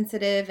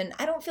sensitive, and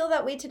I don't feel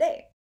that way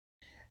today.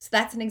 So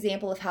that's an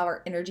example of how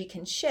our energy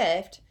can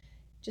shift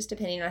just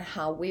depending on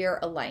how we're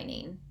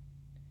aligning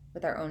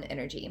with our own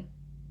energy.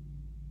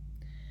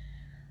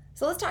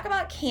 So let's talk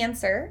about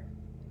Cancer.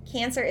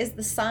 Cancer is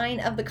the sign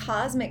of the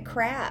cosmic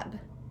crab.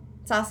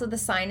 It's also the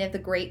sign of the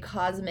great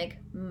cosmic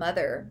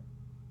mother.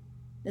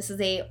 This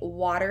is a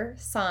water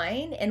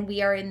sign, and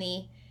we are in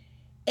the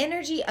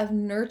energy of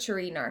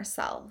nurturing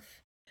ourselves.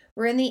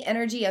 We're in the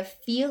energy of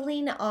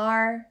feeling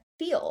our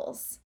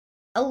feels,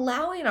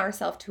 allowing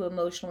ourselves to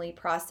emotionally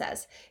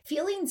process,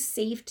 feeling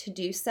safe to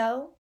do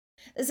so.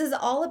 This is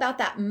all about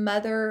that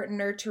mother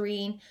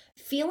nurturing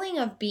feeling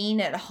of being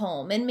at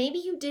home. And maybe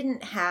you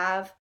didn't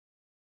have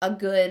a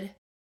good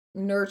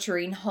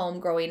nurturing home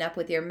growing up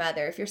with your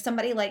mother. If you're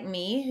somebody like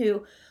me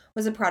who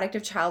was a product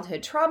of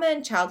childhood trauma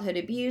and childhood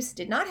abuse,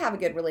 did not have a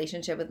good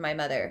relationship with my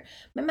mother.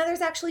 My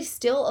mother's actually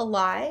still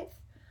alive.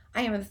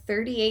 I am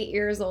 38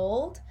 years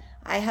old.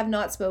 I have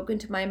not spoken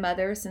to my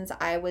mother since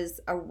I was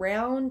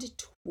around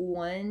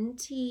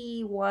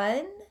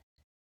 21.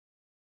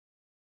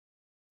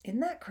 Isn't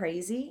that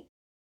crazy?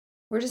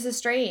 We're just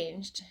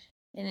estranged.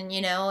 And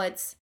you know,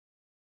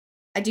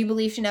 I do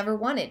believe she never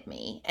wanted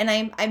me. And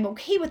I'm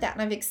okay with that,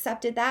 and I've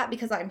accepted that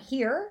because I'm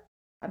here.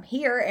 I'm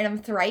here and I'm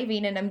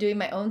thriving and I'm doing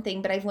my own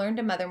thing, but I've learned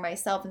to mother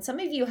myself. And some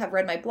of you have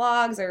read my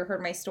blogs or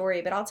heard my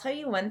story, but I'll tell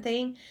you one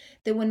thing,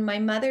 that when my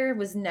mother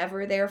was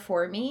never there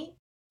for me,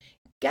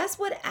 guess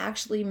what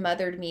actually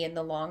mothered me in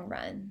the long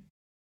run?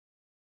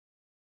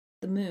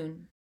 The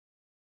moon.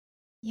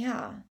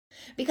 Yeah.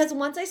 Because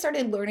once I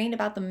started learning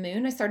about the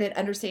moon, I started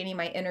understanding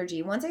my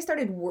energy. Once I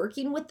started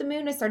working with the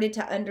moon, I started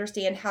to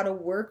understand how to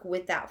work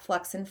with that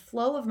flux and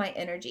flow of my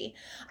energy.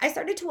 I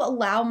started to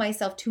allow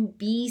myself to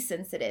be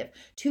sensitive,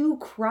 to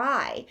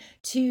cry,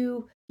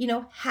 to,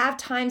 have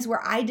times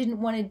where I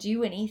didn't want to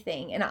do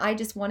anything and I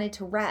just wanted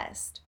to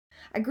rest.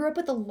 I grew up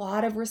with a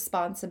lot of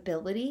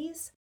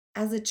responsibilities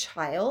as a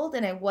child,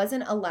 and I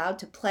wasn't allowed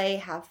to play,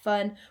 have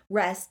fun,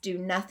 rest, do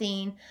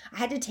nothing. I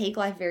had to take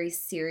life very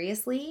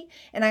seriously,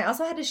 and I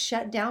also had to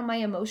shut down my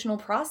emotional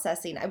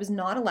processing. I was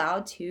not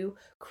allowed to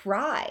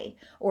cry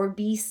or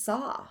be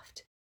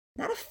soft.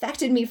 That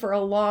affected me for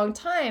a long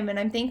time, and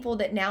I'm thankful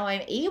that now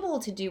I'm able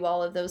to do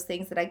all of those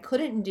things that I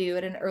couldn't do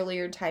at an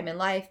earlier time in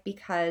life,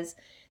 because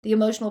the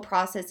emotional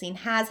processing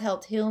has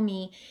helped heal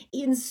me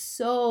in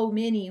so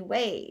many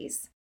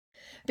ways.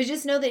 But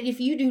just know that if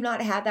you do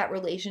not have that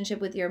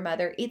relationship with your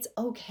mother, it's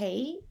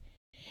okay.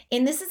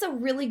 And this is a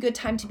really good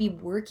time to be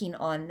working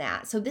on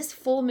that. So this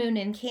full moon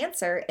in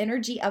Cancer,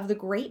 energy of the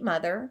great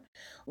mother,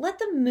 let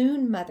the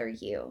moon mother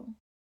you.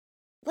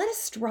 Let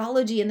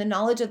astrology and the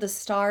knowledge of the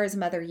stars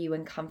mother you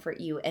and comfort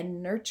you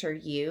and nurture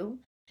you.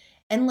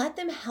 And let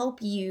them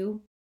help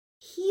you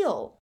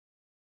heal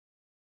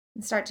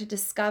and start to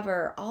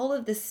discover all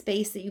of the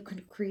space that you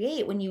can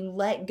create when you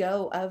let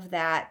go of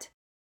that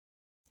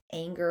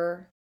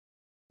anger,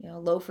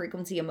 low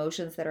frequency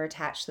emotions that are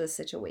attached to the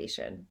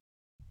situation.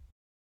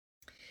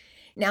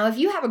 Now, if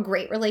you have a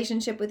great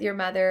relationship with your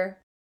mother,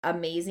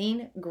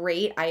 amazing.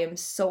 Great. I am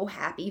so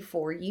happy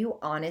for you,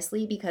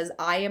 honestly, because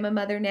I am a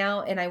mother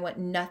now and I want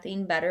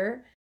nothing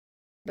better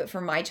but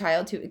for my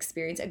child to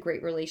experience a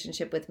great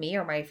relationship with me,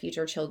 or my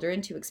future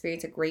children to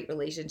experience a great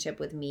relationship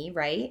with me,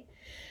 right?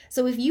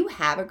 So if you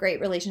have a great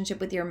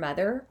relationship with your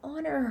mother,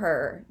 honor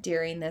her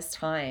during this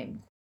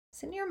time.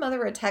 Send your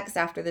mother a text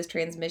after this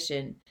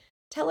transmission.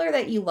 Tell her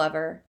that you love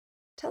her.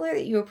 Tell her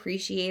that you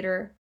appreciate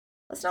her.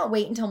 Let's not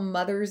wait until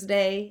Mother's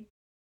Day.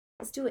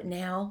 Let's do it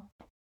now.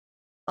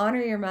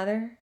 Honor your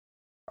mother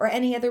or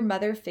any other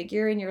mother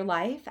figure in your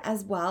life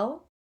as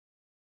well.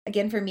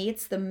 Again, for me,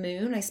 it's the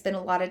moon. I spent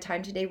a lot of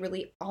time today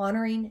really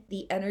honoring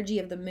the energy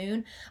of the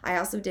moon. I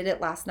also did it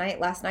last night.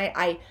 Last night,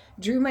 I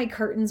drew my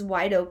curtains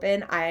wide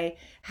open. I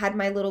had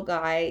my little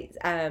guy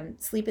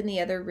sleep in the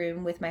other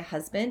room with my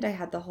husband. I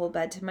had the whole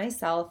bed to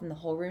myself and the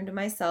whole room to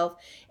myself.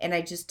 And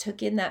I just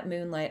took in that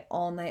moonlight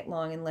all night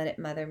long and let it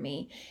mother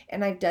me.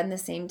 And I've done the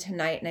same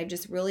tonight. And I've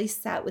just really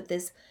sat with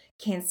this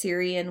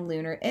Cancerian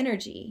lunar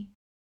energy.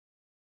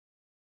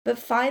 But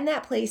find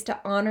that place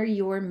to honor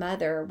your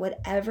mother,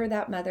 whatever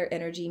that mother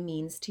energy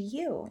means to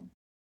you.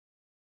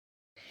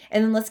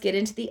 And then let's get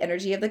into the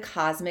energy of the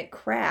cosmic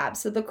crab.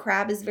 So the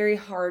crab is very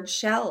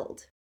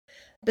hard-shelled,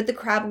 but the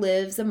crab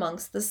lives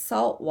amongst the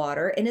salt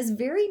water and is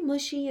very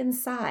mushy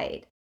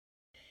inside.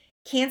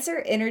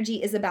 Cancer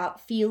energy is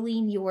about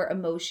feeling your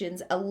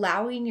emotions,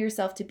 allowing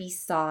yourself to be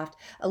soft,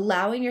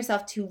 allowing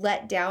yourself to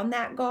let down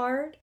that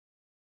guard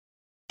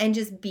and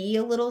just be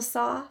a little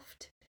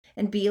soft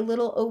and be a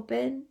little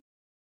open.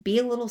 Be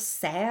a little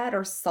sad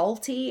or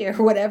salty or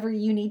whatever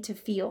you need to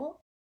feel.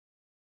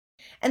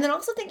 And then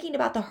also thinking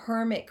about the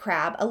hermit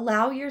crab,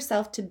 allow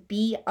yourself to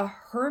be a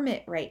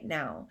hermit right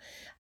now.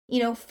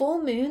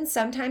 Full moon,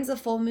 sometimes the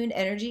full moon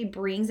energy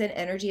brings an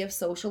energy of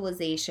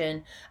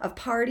socialization, of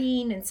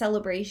partying and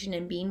celebration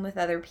and being with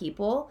other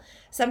people.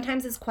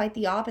 Sometimes it's quite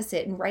the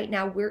opposite. And right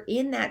now we're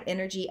in that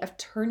energy of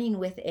turning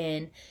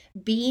within,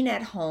 being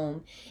at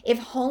home. If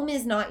home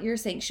is not your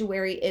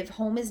sanctuary, if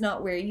home is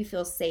not where you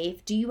feel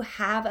safe, do you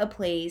have a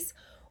place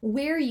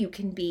where you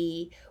can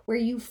be, where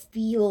you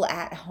feel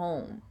at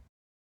home?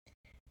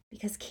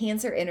 Because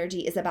Cancer energy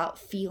is about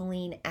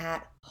feeling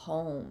at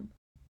home.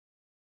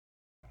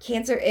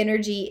 Cancer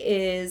energy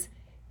is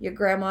your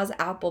grandma's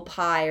apple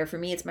pie, or for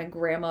me, it's my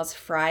grandma's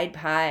fried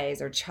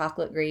pies or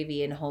chocolate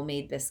gravy and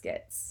homemade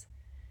biscuits.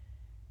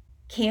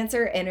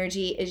 Cancer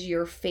energy is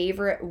your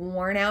favorite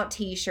worn out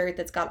t-shirt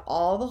that's got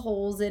all the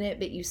holes in it,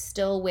 but you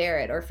still wear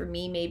it. Or for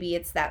me, maybe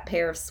it's that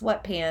pair of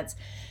sweatpants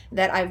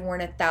that I've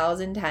worn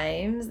 1,000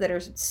 times that are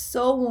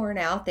so worn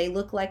out, they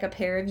look like a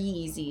pair of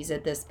Yeezys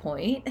at this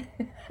point,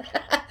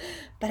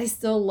 but I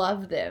still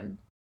love them.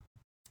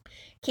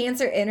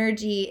 Cancer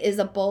energy is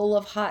a bowl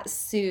of hot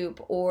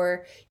soup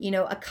or,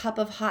 a cup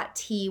of hot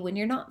tea when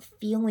you're not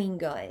feeling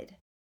good.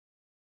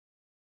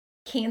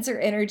 Cancer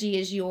energy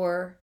is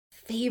your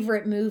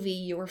favorite movie,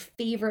 your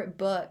favorite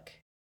book,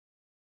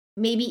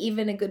 maybe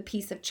even a good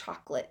piece of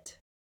chocolate.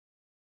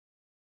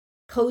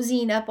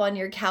 Cozying up on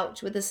your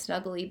couch with a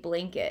snuggly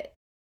blanket.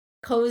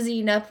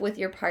 Cozying up with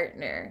your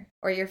partner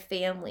or your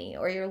family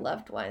or your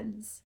loved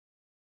ones.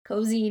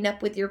 Cozying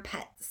up with your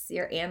pets,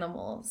 your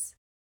animals.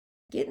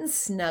 Getting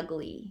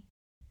snuggly.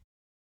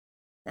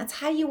 That's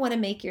how you want to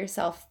make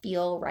yourself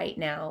feel right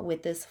now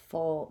with this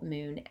full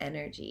moon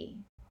energy.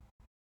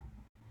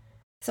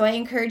 So I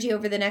encourage you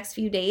over the next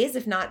few days,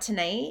 if not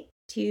tonight,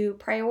 to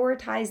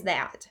prioritize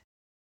that.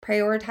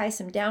 Prioritize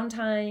some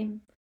downtime,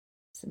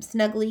 some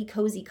snuggly,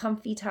 cozy,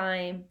 comfy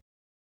time.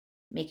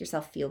 Make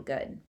yourself feel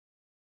good.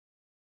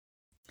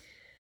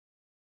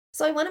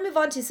 So I want to move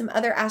on to some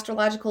other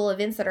astrological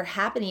events that are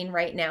happening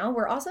right now.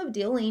 We're also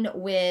dealing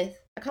with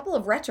a couple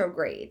of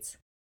retrogrades.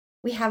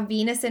 We have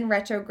Venus in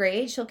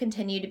retrograde. She'll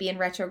continue to be in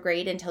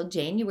retrograde until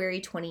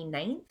January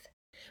 29th.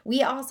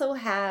 We also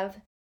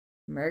have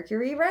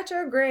Mercury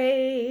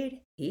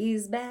retrograde.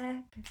 He's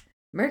back.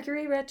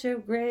 Mercury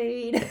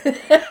retrograde.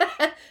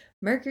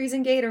 Mercury's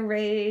in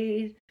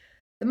Gatorade.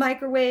 The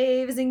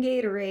microwave is in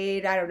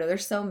Gatorade. I don't know.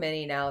 There's so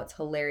many now. It's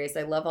hilarious.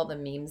 I love all the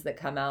memes that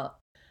come out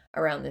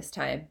around this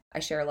time. I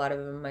share a lot of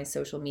them on my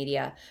social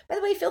media. By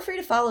the way, feel free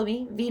to follow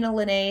me, Vina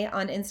Lene,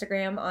 on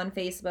Instagram, on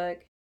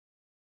Facebook.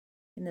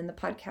 And then the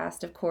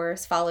podcast, of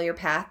course, Follow Your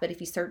Path. But if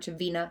you search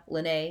Vina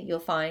Lene, you'll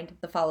find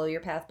the Follow Your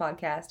Path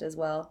podcast as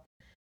well.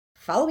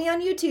 Follow me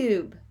on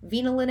YouTube,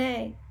 Vina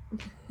Lene.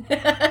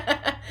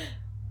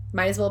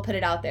 Might as well put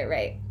it out there,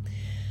 right?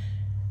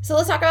 So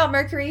let's talk about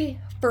Mercury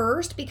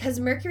first, because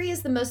Mercury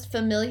is the most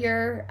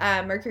familiar,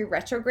 Mercury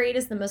retrograde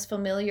is the most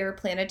familiar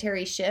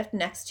planetary shift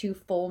next to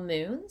full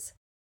moons.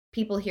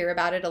 People hear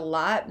about it a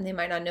lot, and they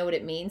might not know what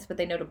it means, but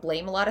they know to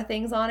blame a lot of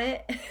things on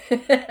it.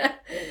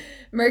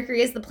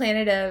 Mercury is the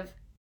planet of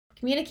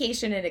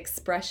communication and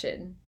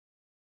expression.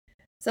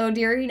 So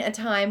during a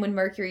time when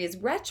Mercury is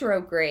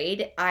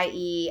retrograde,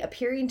 i.e.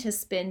 appearing to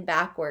spin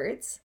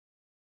backwards,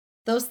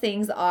 those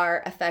things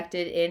are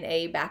affected in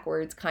a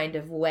backwards kind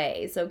of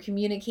way. So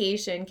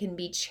communication can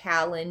be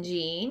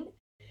challenging.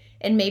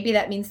 And maybe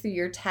that means through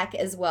your tech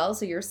as well.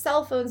 So your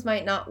cell phones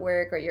might not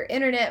work, or your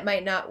internet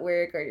might not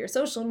work, or your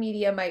social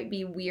media might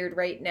be weird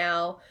right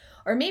now.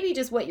 Or maybe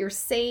just what you're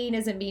saying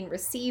isn't being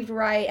received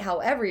right,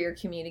 however you're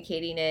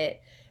communicating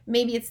it.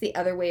 Maybe it's the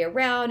other way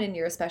around and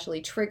you're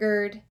especially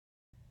triggered.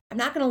 I'm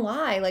not gonna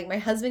lie, like my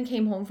husband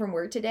came home from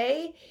work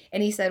today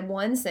and he said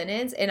one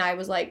sentence and I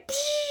was like,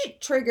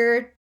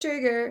 trigger,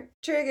 trigger,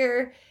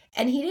 trigger.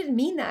 And he didn't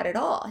mean that at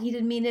all. He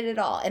didn't mean it at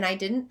all. And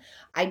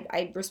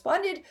I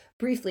responded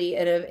briefly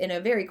in a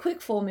very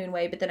quick full moon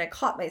way, but then I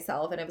caught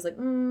myself and I was like,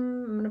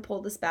 I'm gonna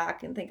pull this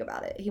back and think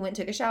about it. He went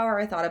and took a shower.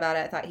 I thought about it.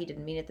 I thought he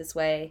didn't mean it this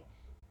way.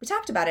 We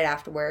talked about it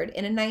afterward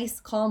in a nice,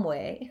 calm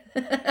way.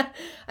 I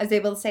was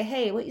able to say,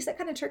 hey, what you said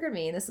kind of triggered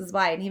me, and this is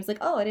why. And he was like,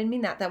 oh, I didn't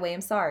mean that way.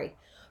 I'm sorry.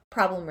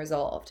 Problem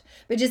resolved.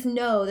 But just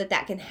know that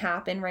that can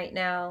happen right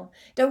now.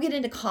 Don't get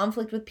into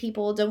conflict with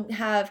people. Don't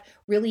have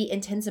really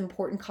intense,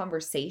 important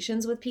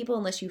conversations with people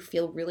unless you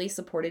feel really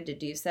supported to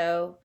do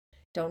so.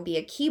 Don't be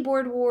a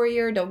keyboard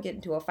warrior. Don't get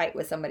into a fight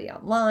with somebody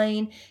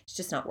online. It's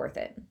just not worth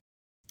it.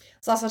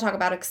 Let's also talk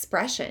about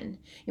expression.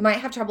 You might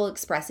have trouble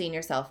expressing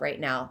yourself right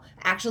now,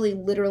 actually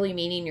literally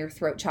meaning your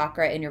throat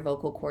chakra and your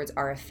vocal cords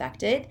are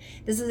affected.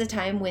 This is a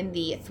time when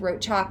the throat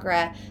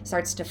chakra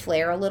starts to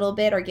flare a little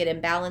bit or get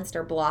imbalanced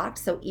or blocked.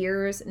 So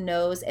ears,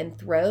 nose, and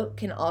throat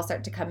can all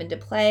start to come into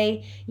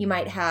play. You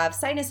might have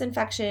sinus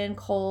infection,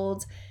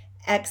 colds,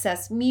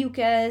 excess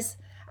mucus,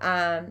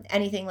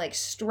 anything like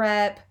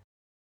strep,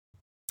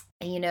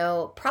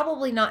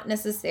 probably not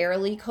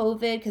necessarily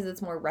COVID because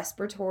it's more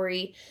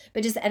respiratory,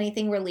 but just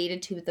anything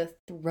related to the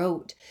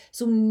throat.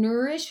 So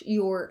nourish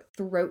your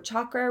throat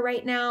chakra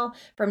right now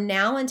from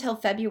now until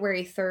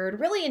February 3rd,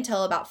 really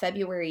until about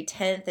February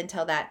 10th,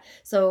 until that.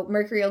 So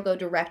Mercury will go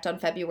direct on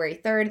February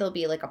 3rd. There'll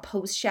be like a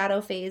post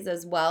shadow phase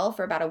as well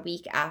for about a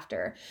week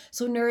after.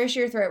 So nourish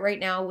your throat right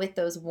now with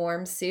those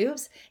warm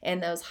soups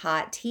and those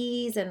hot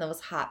teas and those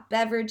hot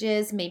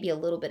beverages, maybe a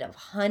little bit of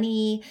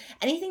honey,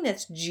 anything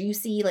that's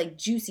juicy, like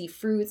juicy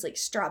fruits like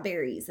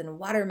strawberries and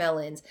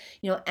watermelons,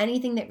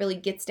 anything that really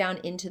gets down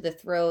into the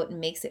throat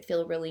and makes it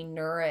feel really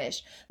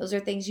nourished. Those are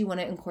things you want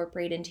to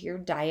incorporate into your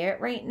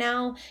diet right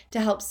now to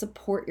help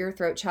support your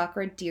throat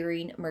chakra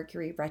during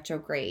Mercury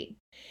retrograde.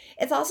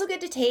 It's also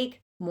good to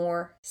take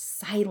more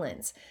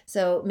silence.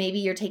 So maybe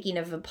you're taking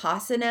a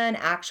Vipassana, an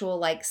actual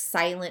like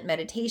silent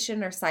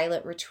meditation or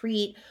silent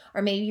retreat,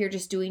 or maybe you're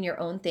just doing your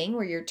own thing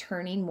where you're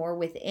turning more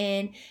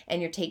within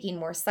and you're taking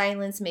more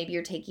silence. Maybe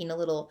you're taking a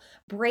little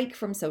break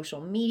from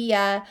social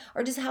media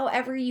or just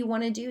however you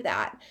want to do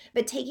that.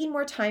 But taking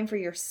more time for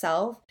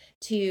yourself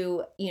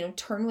to,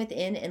 turn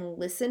within and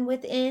listen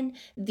within.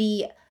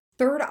 The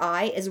third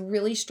eye is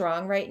really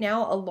strong right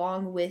now,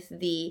 along with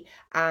the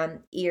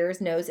ears,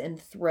 nose, and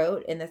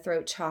throat, and the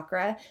throat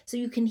chakra. So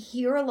you can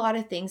hear a lot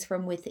of things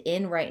from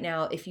within right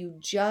now if you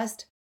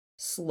just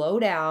slow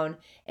down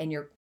and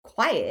you're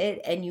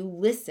quiet and you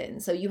listen.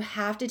 So you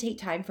have to take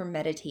time for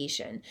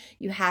meditation.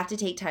 You have to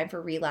take time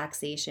for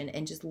relaxation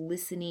and just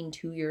listening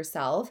to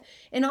yourself.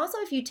 And also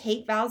if you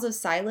take vows of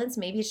silence,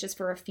 maybe it's just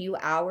for a few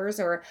hours,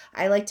 or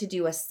I like to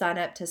do a sun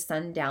up to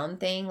sundown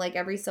thing like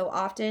every so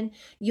often,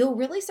 you'll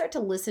really start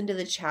to listen to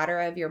the chatter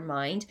of your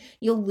mind.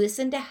 You'll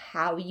listen to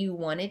how you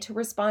wanted to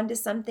respond to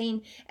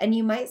something, and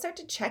you might start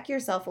to check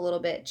yourself a little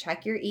bit,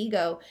 check your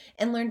ego,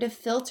 and learn to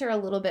filter a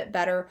little bit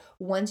better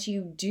once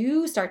you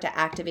do start to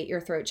activate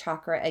your throat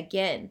chakra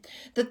again.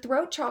 The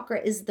throat chakra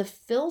is the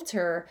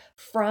filter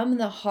from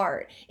the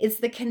heart. It's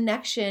the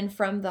connection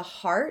from the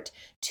heart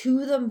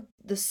to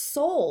the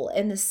soul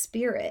and the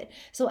spirit.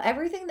 So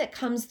everything that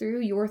comes through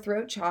your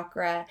throat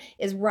chakra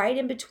is right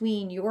in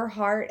between your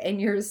heart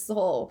and your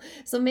soul.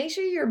 So make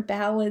sure you're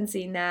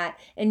balancing that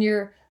and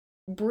you're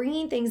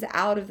bringing things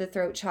out of the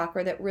throat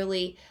chakra that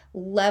really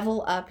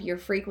level up your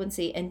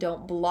frequency and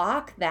don't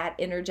block that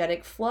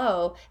energetic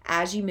flow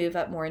as you move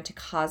up more into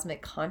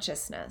cosmic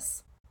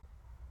consciousness.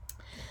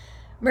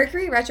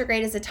 Mercury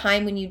retrograde is a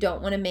time when you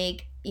don't want to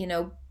make,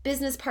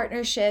 business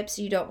partnerships,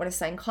 you don't want to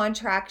sign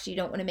contracts, you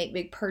don't want to make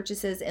big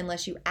purchases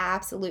unless you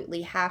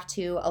absolutely have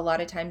to. A lot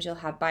of times you'll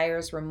have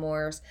buyer's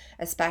remorse,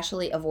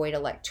 especially avoid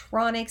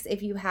electronics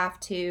if you have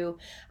to.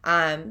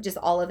 Just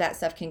all of that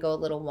stuff can go a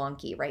little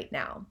wonky right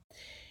now.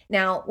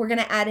 Now, we're going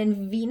to add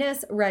in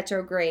Venus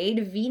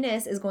retrograde.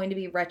 Venus is going to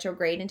be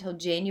retrograde until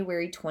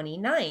January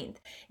 29th.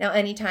 Now,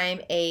 anytime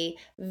a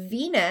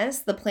Venus,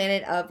 the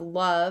planet of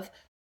love,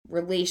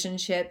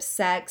 relationships,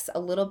 sex, a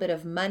little bit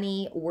of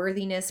money,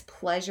 worthiness,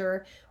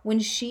 pleasure. When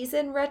she's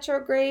in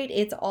retrograde,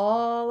 it's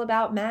all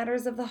about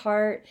matters of the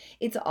heart.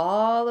 It's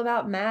all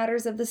about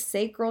matters of the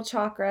sacral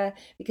chakra,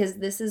 because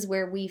this is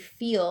where we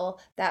feel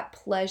that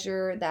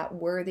pleasure, that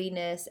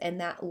worthiness, and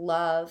that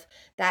love,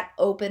 that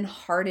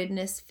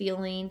open-heartedness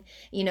feeling.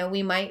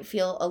 We might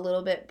feel a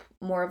little bit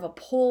more of a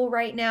pull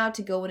right now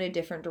to go in a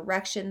different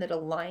direction that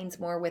aligns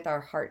more with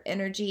our heart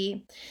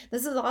energy.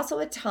 This is also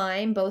a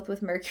time, both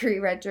with Mercury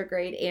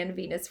retrograde and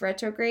Venus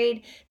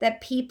retrograde,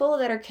 that people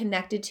that are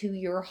connected to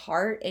your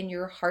heart and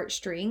your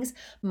heartstrings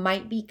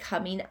might be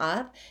coming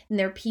up, and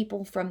they're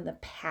people from the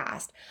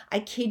past. I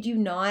kid you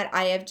not,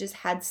 I have just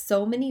had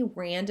so many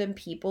random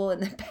people in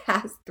the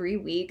past 3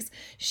 weeks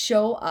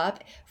show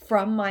up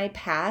from my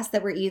past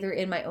that were either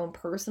in my own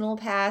personal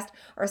past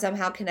or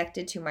somehow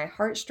connected to my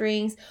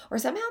heartstrings or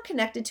somehow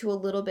connected to a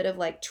little bit of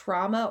like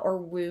trauma or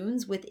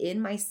wounds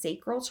within my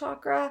sacral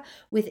chakra,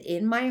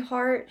 within my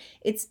heart.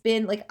 It's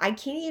been like, I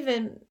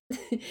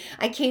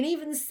can't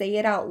even say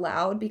it out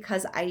loud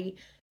because I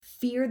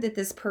fear that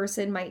this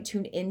person might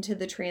tune into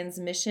the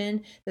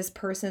transmission, this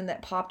person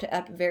that popped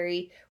up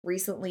very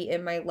recently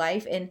in my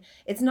life. And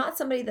it's not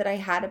somebody that I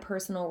had a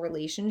personal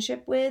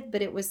relationship with,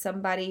 but it was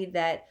somebody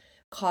that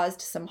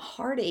caused some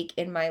heartache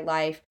in my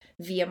life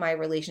via my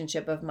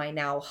relationship of my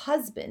now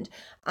husband.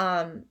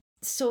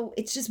 So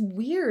it's just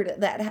weird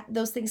that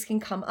those things can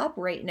come up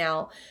right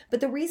now.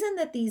 But the reason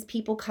that these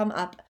people come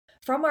up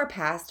from our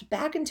past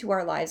back into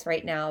our lives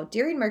right now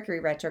during Mercury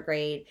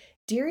retrograde,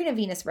 during a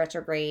Venus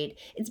retrograde,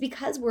 it's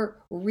because we're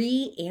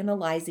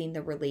reanalyzing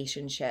the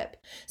relationship.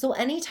 So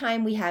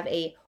anytime we have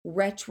a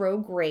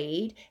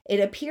retrograde, it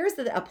appears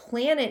that a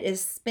planet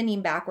is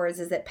spinning backwards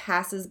as it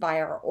passes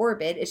by our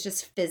orbit. It's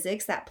just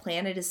physics. That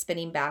planet is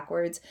spinning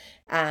backwards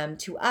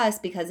to us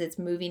because it's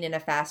moving in a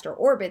faster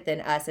orbit than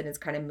us, and it's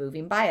kind of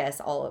moving by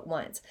us all at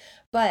once.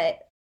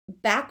 But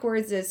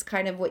backwards is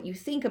kind of what you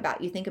think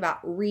about. You think about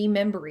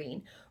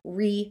remembering,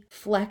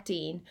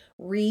 reflecting,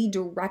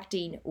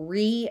 redirecting,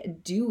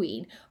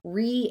 redoing,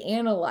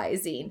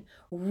 reanalyzing,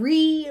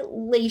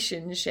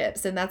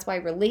 relationships. And that's why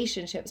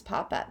relationships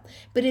pop up.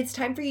 But it's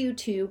time for you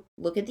to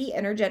look at the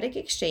energetic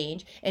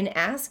exchange and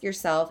ask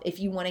yourself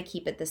if you want to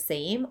keep it the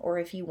same or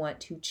if you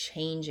want to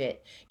change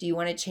it. Do you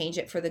want to change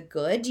it for the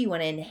good? Do you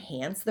want to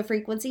enhance the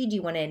frequency? Do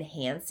you want to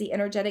enhance the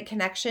energetic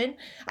connection?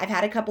 I've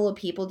had a couple of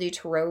people do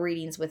tarot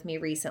readings with me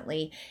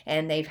recently,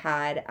 and they've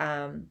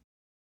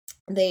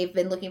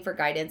been looking for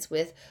guidance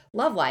with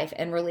love life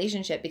and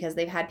relationship because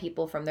they've had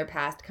people from their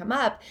past come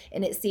up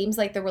and it seems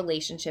like the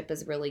relationship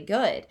is really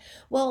good.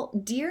 Well,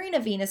 during a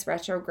Venus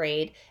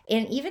retrograde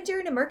and even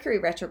during a Mercury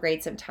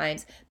retrograde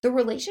sometimes, the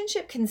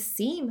relationship can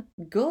seem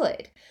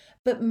good.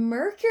 But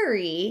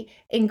Mercury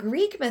in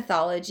Greek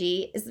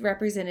mythology is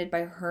represented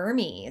by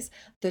Hermes,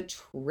 the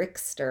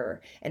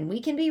trickster, and we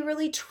can be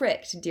really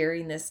tricked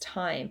during this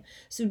time.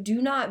 So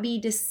do not be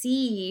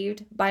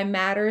deceived by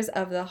matters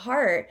of the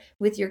heart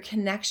with your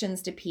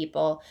connections to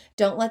people.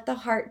 Don't let the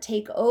heart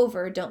take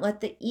over. Don't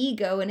let the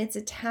ego and its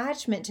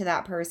attachment to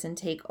that person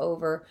take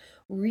over.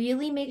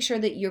 Really make sure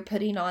that you're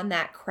putting on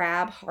that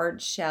crab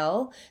hard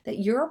shell, that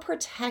you're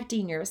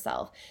protecting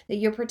yourself, that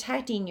you're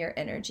protecting your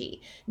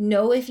energy.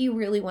 Know if you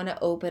really want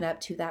to open up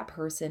to that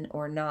person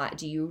or not.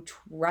 Do you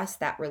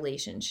trust that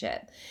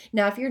relationship?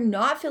 Now, if you're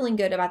not feeling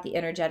good about the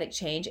energetic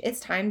change,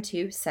 it's time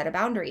to set a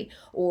boundary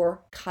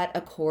or cut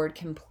a cord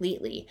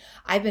completely.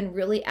 I've been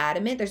really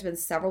adamant. There's been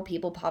several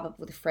people pop up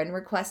with friend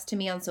requests to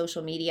me on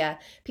social media,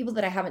 people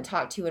that I haven't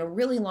talked to in a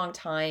really long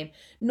time.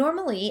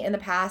 Normally, in the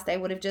past, I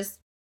would have just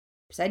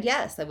said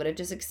yes. I would have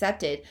just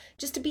accepted,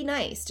 just to be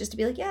nice, just to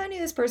be like, yeah, I knew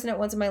this person at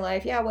once in my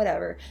life. Yeah,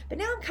 whatever. But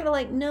now I'm kind of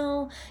like,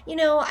 no,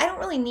 I don't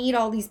really need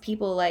all these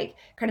people like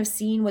kind of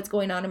seeing what's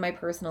going on in my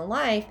personal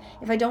life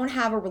if I don't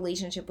have a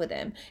relationship with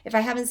them, if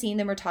I haven't seen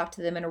them or talked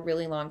to them in a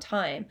really long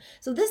time.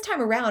 So this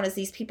time around, as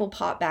these people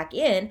pop back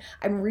in,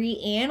 I'm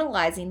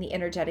reanalyzing the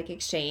energetic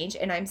exchange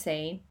and I'm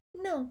saying,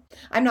 no,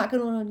 I'm not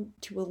going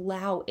to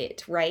allow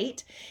it,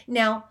 right?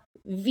 Now,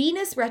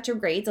 Venus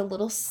retrograde's a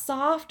little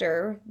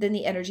softer than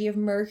the energy of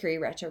Mercury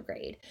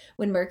retrograde.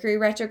 When Mercury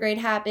retrograde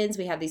happens,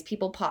 we have these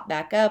people pop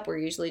back up. We're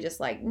usually just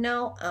like,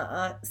 no,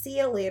 see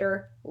you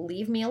later,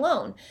 leave me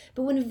alone.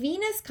 But when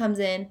Venus comes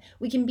in,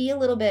 we can be a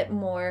little bit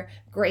more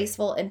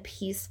graceful and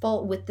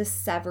peaceful with the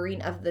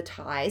severing of the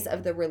ties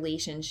of the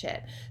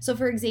relationship. So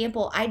for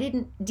example, I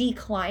didn't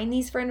decline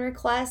these friend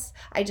requests.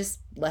 I just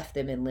left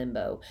them in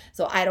limbo.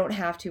 So I don't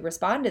have to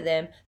respond to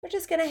them. They're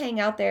just going to hang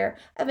out there.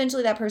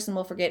 Eventually that person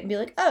will forget and be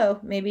like, oh,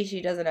 maybe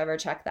she doesn't ever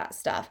check that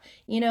stuff.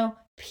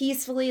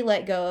 Peacefully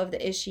let go of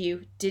the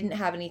issue, didn't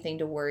have anything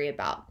to worry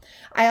about.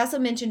 I also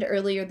mentioned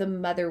earlier the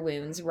mother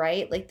wounds,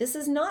 right? Like this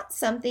is not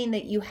something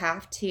that you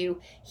have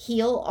to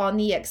heal on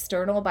the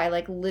external by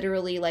like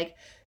literally like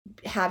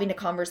having a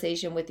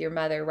conversation with your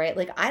mother, right?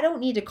 Like I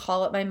don't need to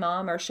call up my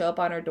mom or show up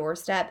on her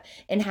doorstep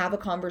and have a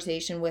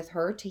conversation with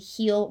her to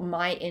heal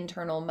my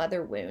internal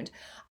mother wound.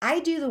 I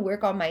do the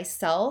work on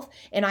myself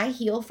and I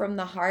heal from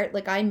the heart.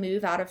 Like I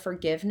move out of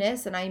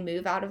forgiveness and I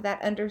move out of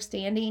that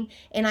understanding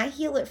and I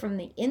heal it from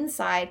the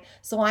inside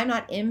so I'm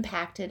not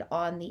impacted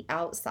on the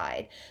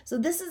outside. So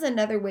this is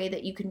another way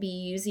that you can be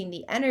using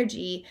the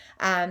energy,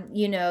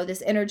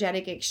 this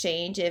energetic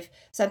exchange. If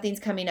something's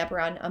coming up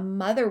around a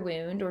mother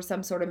wound or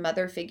some sort of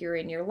mother figure figure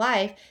in your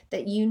life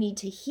that you need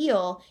to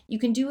heal, you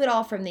can do it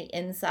all from the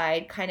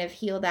inside, kind of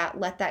heal that,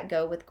 let that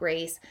go with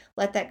grace,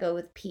 let that go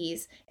with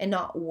peace, and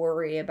not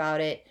worry about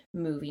it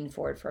moving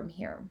forward from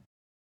here.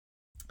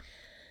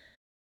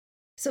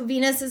 So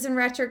Venus is in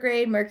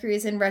retrograde, Mercury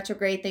is in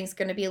retrograde. Things are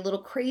going to be a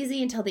little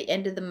crazy until the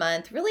end of the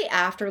month, really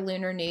after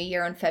Lunar New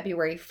Year on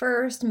February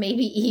 1st,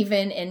 maybe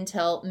even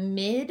until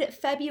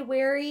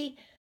mid-February.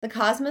 The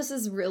cosmos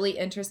is really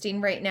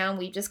interesting right now.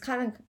 We just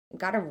kind of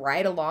got to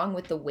ride along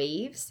with the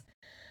waves.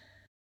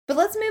 But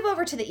let's move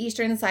over to the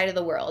eastern side of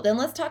the world and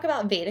let's talk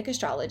about Vedic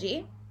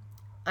astrology.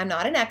 I'm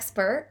not an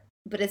expert,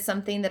 but it's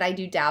something that I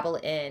do dabble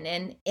in.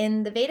 And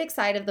in the Vedic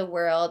side of the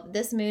world,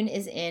 this moon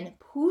is in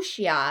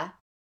Pushya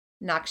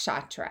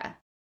Nakshatra.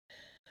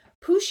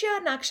 Pushya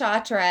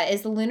Nakshatra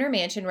is the lunar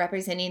mansion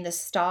representing the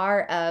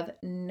star of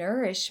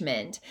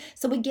nourishment.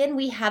 So again,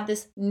 we have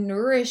this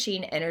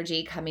nourishing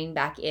energy coming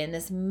back in,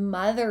 this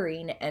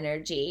mothering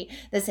energy,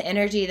 this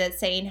energy that's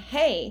saying,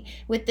 hey,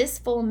 with this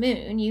full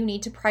moon, you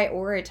need to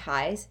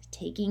prioritize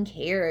taking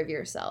care of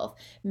yourself,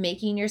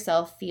 making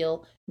yourself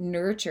feel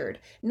nurtured,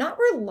 not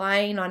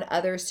relying on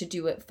others to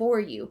do it for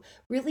you,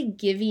 really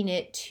giving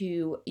it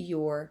to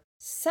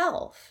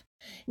yourself.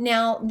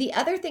 Now, the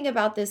other thing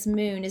about this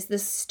moon is the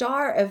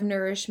star of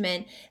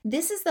nourishment.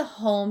 This is the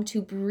home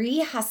to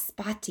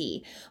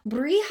Brihaspati.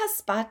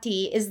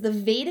 Brihaspati is the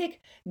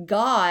Vedic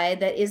god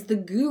that is the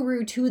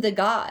guru to the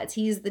gods.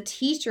 He's the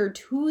teacher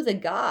to the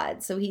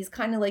gods. So he's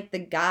kind of like the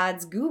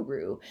god's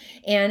guru.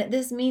 And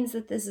this means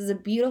that this is a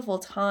beautiful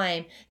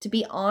time to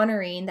be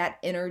honoring that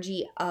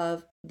energy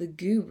of the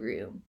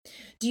guru.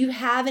 Do you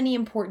have any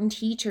important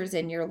teachers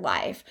in your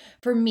life?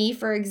 For me,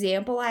 for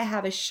example, I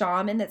have a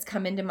shaman that's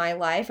come into my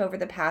life over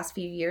the past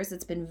few years.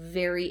 It's been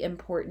very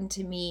important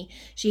to me.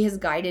 She has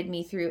guided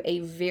me through a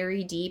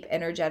very deep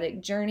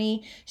energetic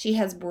journey. She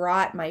has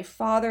brought my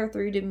father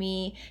through to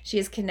me. She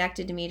has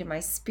connected to me to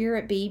my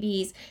spirit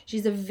babies.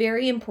 She's a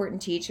very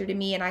important teacher to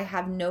me, and I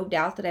have no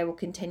doubt that I will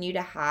continue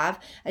to have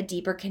a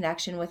deeper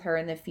connection with her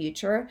in the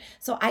future.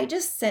 So I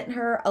just sent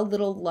her a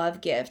little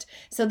love gift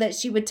so that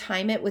she would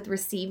time it with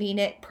receiving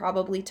it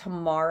probably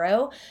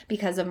tomorrow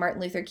because of Martin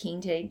Luther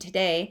King Day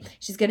today.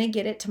 She's going to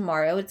get it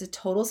tomorrow. It's a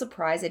total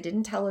surprise. I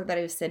didn't tell her that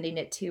I was sending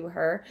it to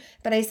her,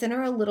 but I sent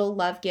her a little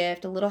love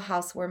gift, a little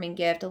housewarming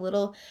gift, a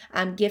little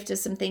gift of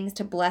some things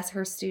to bless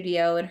her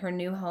studio and her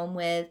new home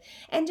with,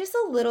 and just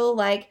a little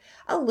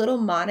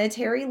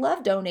monetary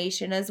love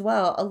donation as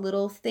well, a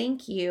little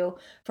thank you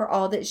for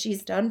all that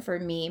she's done for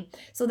me.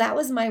 So that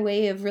was my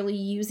way of really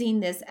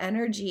using this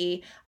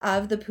energy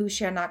of the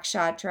Pushya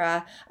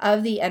Nakshatra,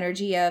 of the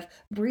energy of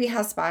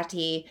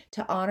Brihaspati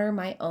to honor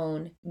my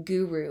own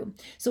guru.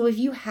 So if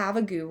you have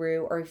a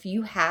guru or if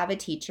you have a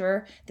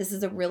teacher, this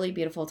is a really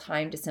beautiful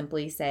time to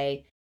simply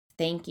say,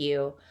 thank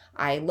you.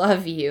 I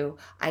love you.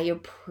 I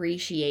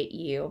appreciate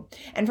you.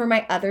 And for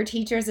my other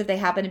teachers, if they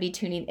happen to be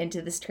tuning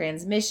into this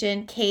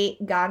transmission,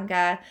 Kate,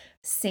 Ganga,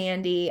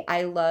 Sandy,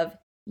 I love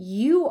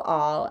you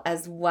all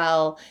as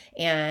well.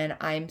 And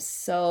I'm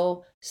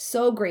so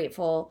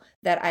grateful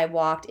that I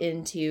walked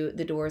into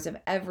the doors of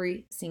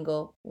every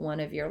single one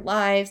of your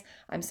lives.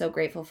 I'm so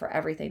grateful for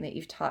everything that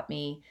you've taught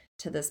me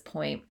to this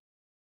point.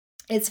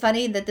 It's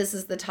funny that this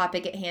is the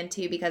topic at hand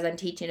too, because I'm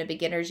teaching a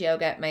beginner's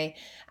yoga at my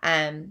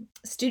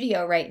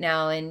studio right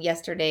now. And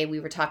yesterday we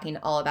were talking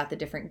all about the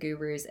different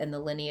gurus and the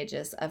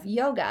lineages of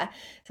yoga.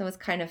 So it's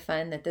kind of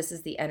fun that this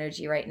is the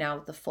energy right now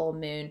with the full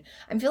moon.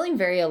 I'm feeling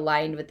very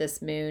aligned with this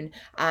moon.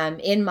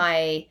 In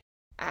my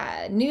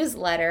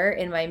newsletter,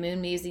 in my Moon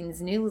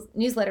Musings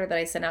newsletter that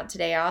I sent out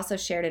today, I also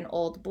shared an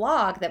old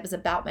blog that was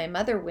about my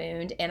mother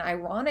wound. And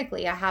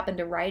ironically, I happened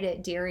to write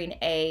it during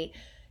a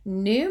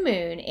new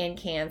moon in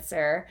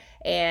Cancer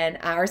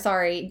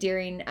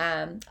during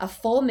a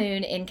full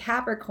moon in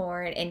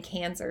Capricorn and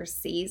Cancer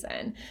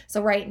season. So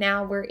right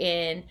now we're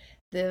in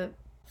the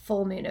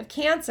full moon of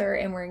Cancer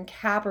and we're in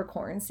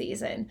Capricorn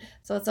season.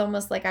 So it's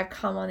almost like I've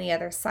come on the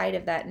other side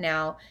of that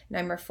now and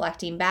I'm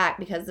reflecting back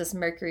because this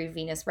Mercury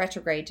Venus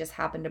retrograde just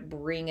happened to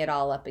bring it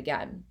all up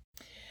again.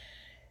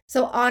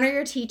 So honor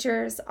your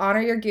teachers,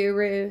 honor your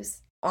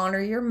gurus,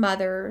 honor your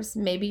mothers.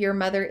 Maybe your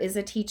mother is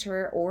a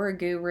teacher or a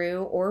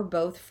guru or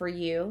both for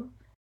you.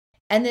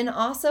 And then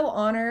also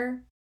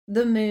honor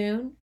the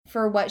moon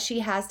for what she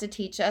has to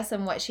teach us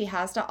and what she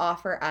has to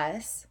offer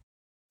us.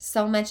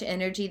 So much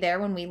energy there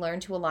when we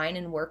learn to align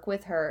and work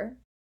with her.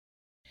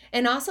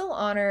 And also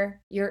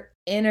honor your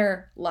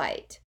inner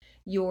light,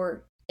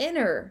 your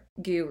inner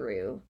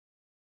guru,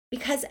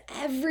 because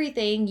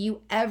everything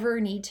you ever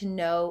need to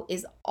know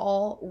is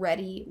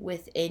already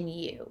within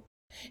you.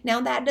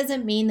 Now, that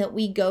doesn't mean that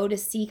we go to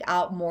seek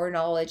out more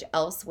knowledge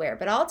elsewhere,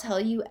 but I'll tell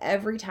you,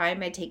 every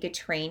time I take a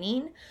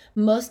training,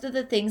 most of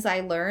the things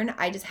I learn,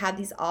 I just have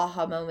these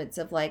aha moments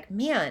of like,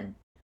 man,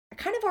 I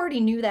kind of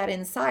already knew that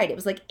inside. It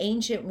was like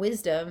ancient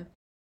wisdom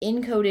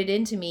encoded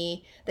into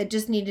me that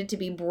just needed to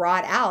be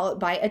brought out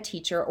by a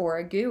teacher or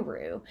a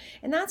guru.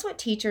 And that's what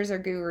teachers or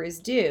gurus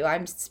do.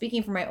 I'm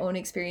speaking from my own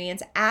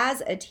experience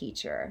as a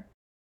teacher,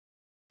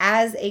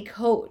 as a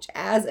coach,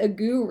 as a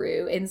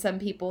guru in some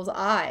people's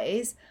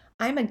eyes.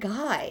 I'm a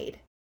guide.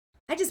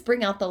 I just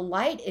bring out the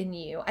light in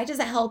you. I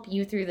just help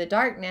you through the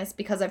darkness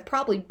because I've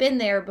probably been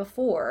there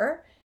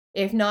before,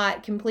 if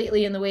not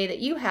completely in the way that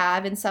you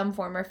have, in some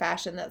form or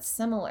fashion that's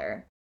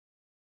similar.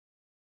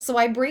 So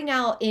I bring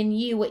out in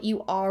you what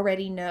you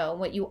already know,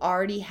 what you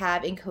already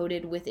have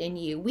encoded within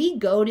you. We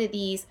go to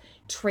these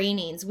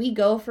trainings, we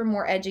go for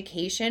more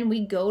education,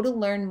 we go to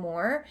learn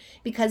more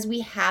because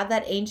we have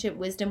that ancient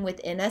wisdom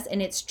within us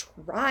and it's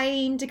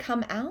trying to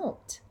come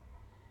out.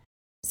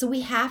 So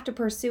we have to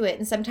pursue it.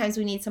 And sometimes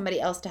we need somebody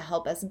else to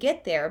help us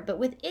get there. But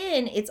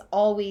within, it's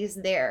always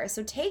there.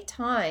 So take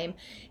time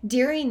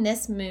during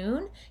this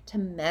moon to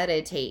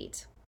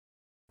meditate,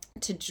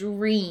 to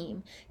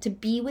dream, to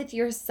be with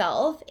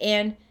yourself,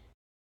 and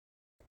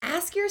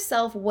ask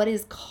yourself what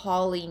is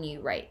calling you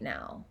right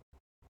now.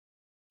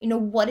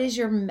 What is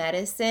your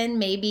medicine?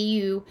 Maybe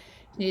you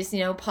just,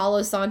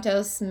 Palo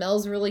Santo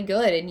smells really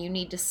good and you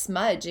need to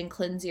smudge and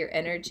cleanse your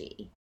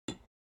energy.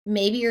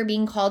 Maybe you're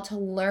being called to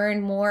learn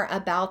more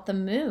about the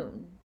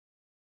moon.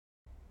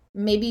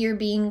 Maybe you're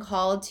being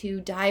called to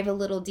dive a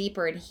little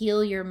deeper and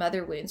heal your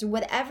mother wounds, or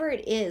whatever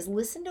it is.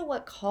 Listen to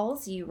what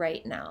calls you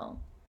right now.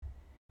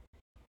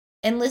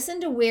 And listen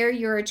to where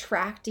you're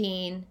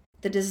attracting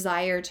the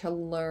desire to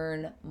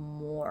learn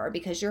more,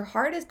 because your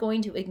heart is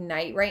going to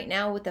ignite right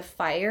now with the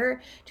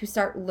fire to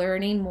start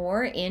learning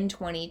more in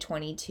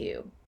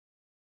 2022.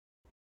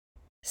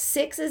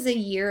 6 is a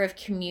year of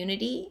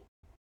community.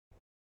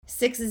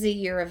 6 is a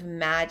year of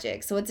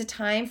magic. So it's a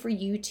time for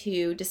you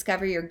to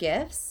discover your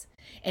gifts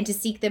and to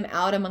seek them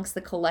out amongst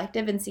the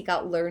collective and seek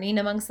out learning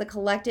amongst the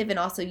collective, and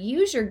also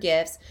use your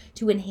gifts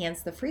to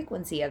enhance the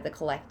frequency of the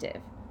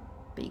collective.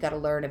 But you got to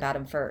learn about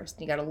them first.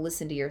 You got to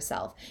listen to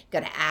yourself. You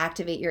got to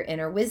activate your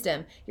inner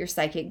wisdom, your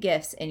psychic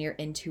gifts, and your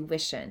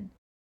intuition.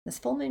 This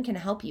full moon can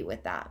help you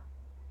with that.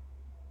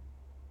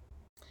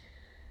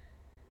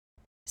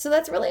 So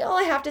that's really all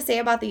I have to say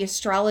about the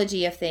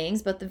astrology of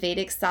things, both the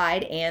Vedic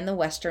side and the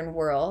Western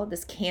world.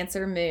 This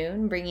Cancer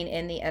moon bringing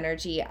in the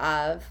energy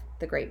of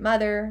the Great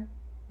Mother,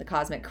 the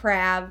cosmic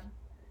crab,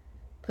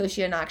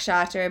 Pushya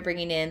Nakshatra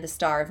bringing in the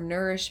star of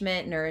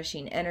nourishment,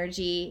 nourishing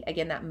energy.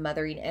 Again, that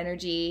mothering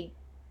energy.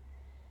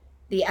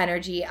 The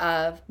energy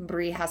of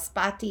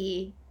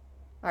Brihaspati,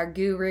 our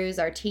gurus,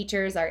 our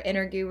teachers, our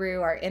inner guru,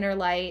 our inner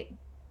light.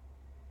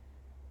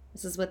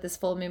 This is what this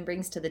full moon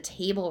brings to the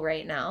table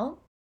right now.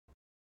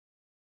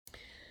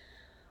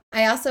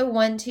 I also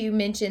want to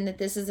mention that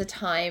this is a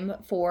time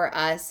for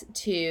us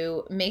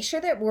to make sure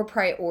that we're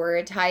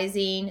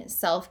prioritizing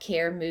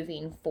self-care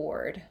moving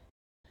forward.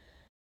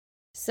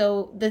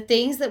 So the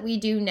things that we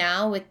do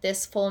now with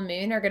this full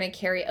moon are going to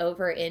carry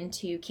over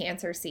into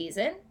Cancer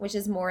season, which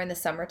is more in the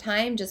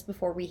summertime, just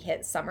before we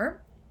hit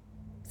summer.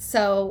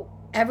 So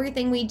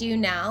everything we do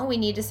now, we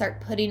need to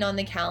start putting on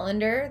the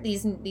calendar,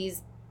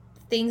 these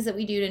things that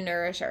we do to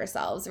nourish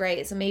ourselves,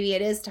 right? So maybe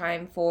it is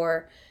time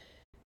for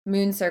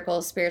moon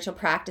circles, spiritual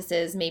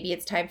practices. Maybe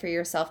it's time for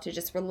yourself to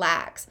just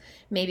relax.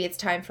 Maybe it's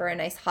time for a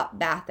nice hot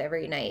bath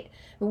every night.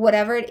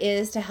 Whatever it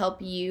is to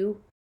help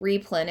you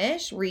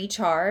replenish,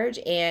 recharge,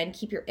 and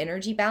keep your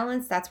energy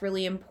balanced, that's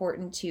really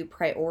important to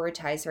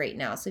prioritize right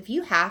now. So if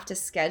you have to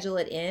schedule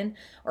it in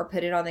or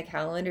put it on the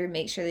calendar,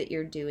 make sure that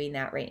you're doing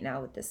that right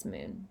now with this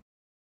moon.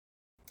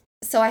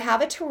 So I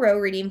have a tarot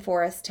reading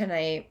for us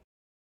tonight.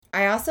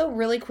 I also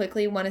really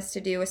quickly want us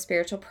to do a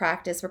spiritual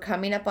practice. We're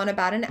coming up on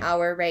about an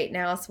hour right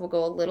now, so we'll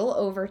go a little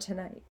over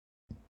tonight.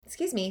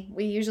 Excuse me,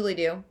 we usually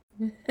do.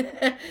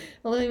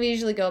 Well, we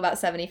usually go about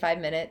 75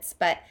 minutes,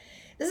 but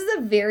this is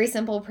a very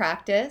simple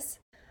practice.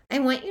 I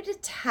want you to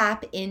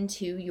tap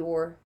into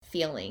your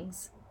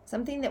feelings,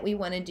 something that we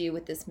want to do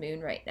with this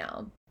moon right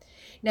now.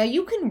 Now,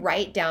 you can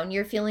write down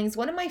your feelings.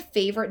 One of my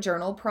favorite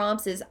journal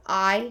prompts is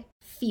I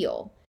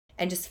feel,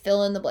 and just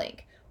fill in the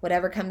blank.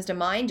 Whatever comes to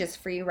mind,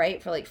 just free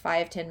write for like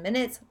 5-10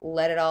 minutes,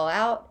 let it all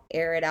out,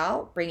 air it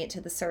out, bring it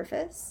to the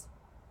surface.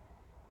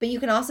 But you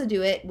can also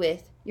do it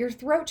with your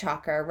throat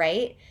chakra,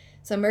 right?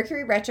 So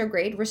Mercury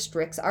retrograde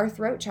restricts our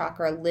throat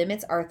chakra,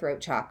 limits our throat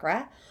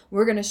chakra.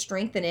 We're going to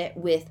strengthen it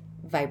with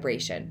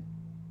vibration,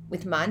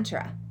 with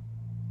mantra.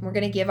 We're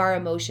going to give our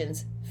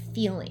emotions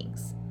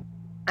feelings.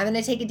 I'm going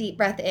to take a deep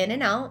breath in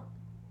and out,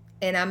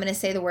 and I'm going to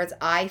say the words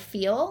I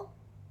feel,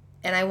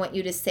 and I want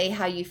you to say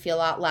how you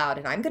feel out loud.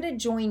 And I'm going to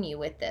join you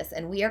with this,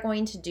 and we are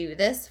going to do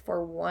this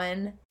for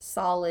 1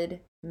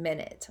 solid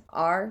minute.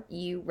 Are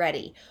you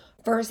ready?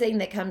 First thing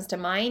that comes to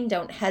mind,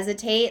 don't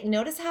hesitate.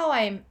 Notice how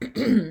I'm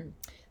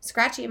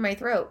scratchy in my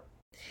throat.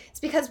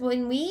 It's because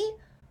when we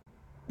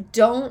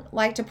don't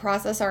like to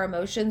process our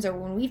emotions, or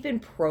when we've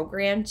been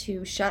programmed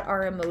to shut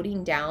our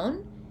emoting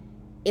down,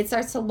 it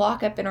starts to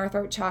lock up in our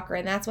throat chakra.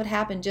 And that's what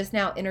happened just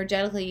now.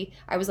 Energetically,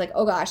 I was like,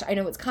 oh gosh, I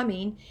know what's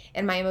coming.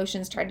 And my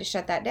emotions tried to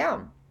shut that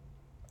down.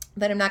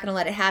 But I'm not going to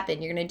let it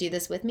happen. You're going to do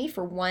this with me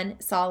for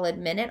 1 solid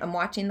minute. I'm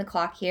watching the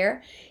clock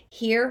here.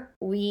 Here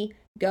we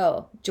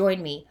go.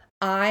 Join me.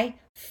 I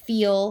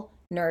feel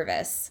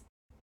nervous.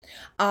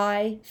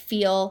 I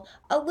feel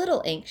a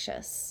little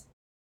anxious.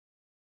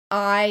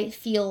 I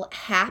feel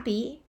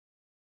happy.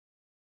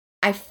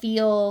 I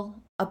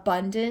feel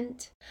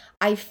abundant.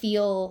 I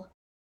feel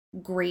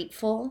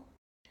grateful.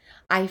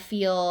 I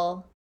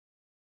feel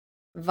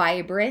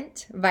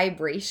vibrant,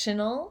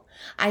 vibrational.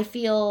 I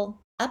feel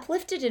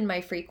uplifted in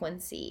my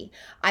frequency.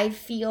 I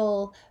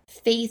feel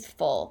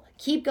faithful.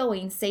 Keep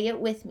going, say it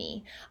with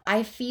me.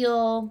 I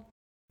feel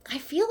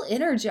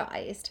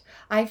energized.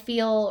 I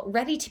feel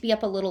ready to be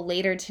up a little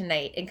later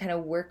tonight and kind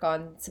of work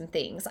on some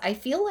things. I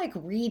feel like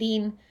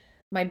reading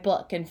my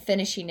book and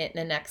finishing it in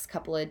the next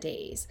couple of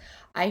days.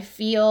 I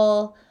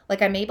feel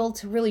like I'm able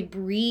to really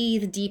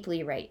breathe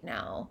deeply right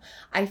now.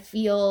 I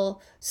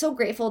feel so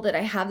grateful that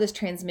I have this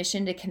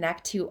transmission to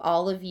connect to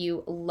all of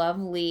you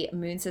lovely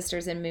moon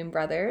sisters and moon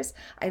brothers.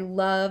 I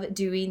love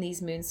doing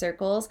these moon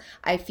circles.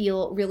 I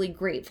feel really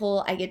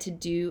grateful I get to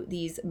do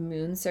these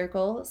moon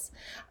circles.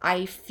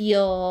 I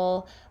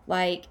feel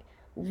like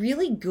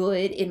really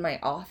good in my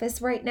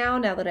office right now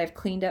that I've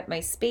cleaned up my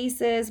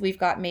spaces. We've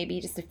got maybe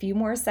just a few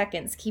more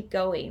seconds. Keep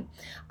going.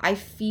 I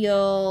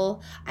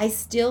still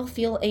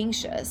feel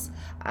anxious.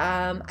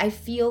 I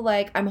feel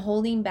like I'm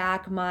holding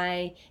back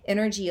my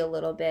energy a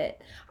little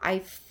bit. I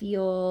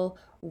feel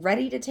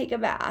ready to take a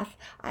bath.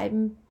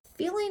 I'm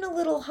feeling a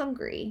little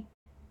hungry.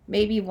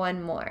 Maybe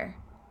one more.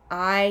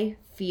 I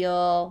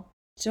feel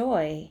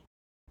joy.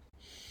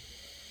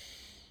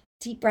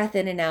 Deep breath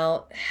in and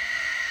out.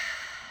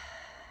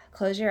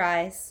 Close your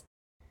eyes.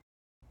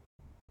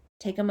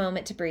 Take a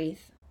moment to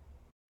breathe.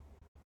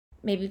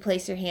 Maybe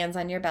place your hands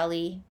on your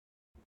belly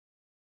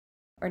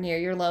or near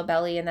your low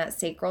belly in that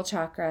sacral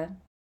chakra.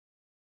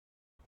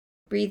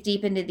 Breathe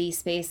deep into these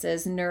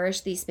spaces.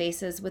 Nourish these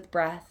spaces with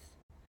breath,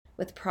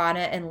 with prana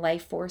and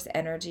life force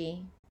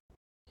energy.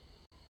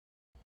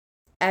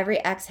 Every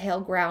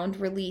exhale, ground,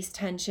 release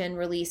tension,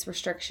 release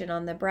restriction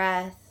on the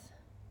breath.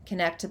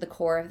 Connect to the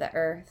core of the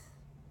earth.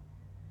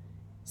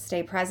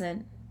 Stay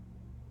present.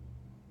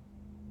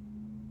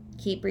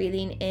 Keep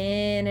breathing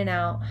in and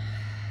out.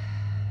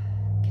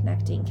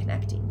 Connecting,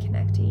 connecting,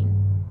 connecting.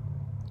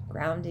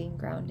 Grounding,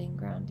 grounding,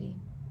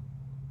 grounding.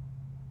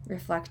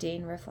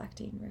 Reflecting,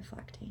 reflecting,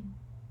 reflecting.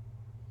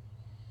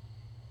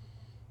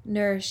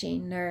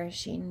 Nourishing,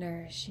 nourishing,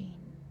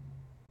 nourishing.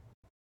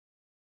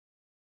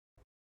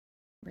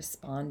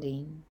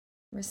 Responding,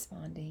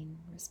 responding,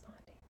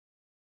 responding.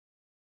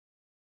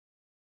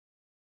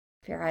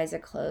 If your eyes are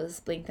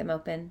closed, blink them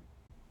open.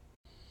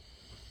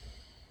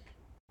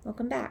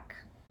 Welcome back.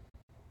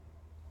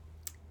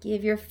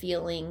 Give your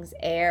feelings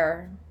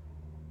air.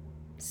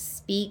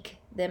 Speak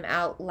them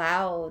out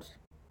loud.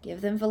 Give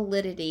them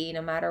validity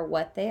no matter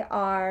what they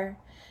are,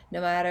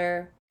 no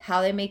matter how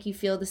they make you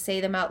feel to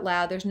say them out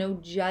loud. There's no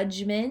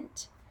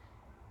judgment.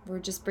 We're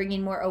just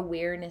bringing more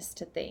awareness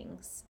to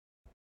things.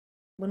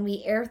 When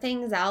we air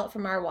things out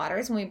from our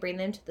waters, when we bring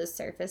them to the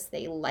surface,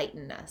 they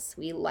lighten us.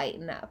 We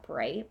lighten up,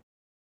 right?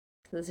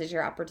 So this is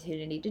your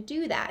opportunity to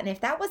do that. And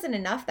if that wasn't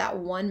enough, that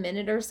 1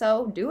 minute or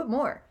so, do it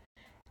more.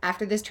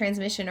 After this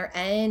transmission or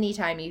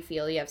anytime you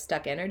feel you have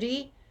stuck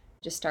energy,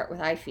 just start with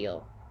I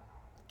feel.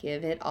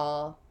 Give it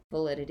all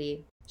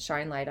validity.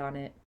 Shine light on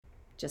it.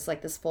 Just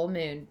like this full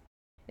moon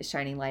is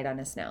shining light on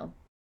us now.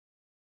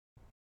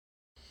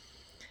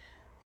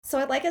 So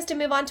I'd like us to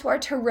move on to our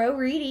tarot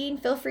reading.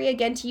 Feel free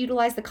again to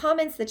utilize the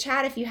comments, the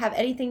chat, if you have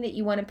anything that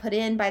you want to put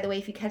in. By the way,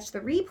 if you catch the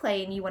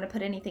replay and you want to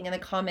put anything in the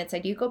comments, I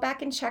do go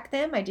back and check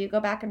them. I do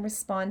go back and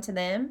respond to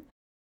them.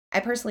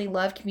 I personally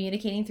love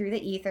communicating through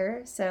the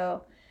ether,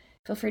 so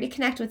feel free to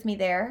connect with me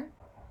there.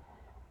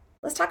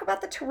 Let's talk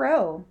about the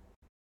tarot.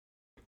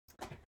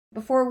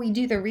 Before we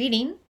do the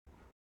reading,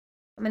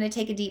 I'm going to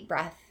take a deep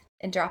breath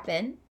and drop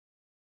in.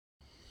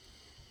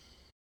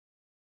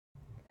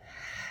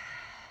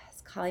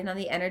 It's calling on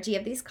the energy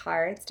of these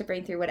cards to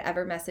bring through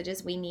whatever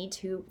messages we need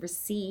to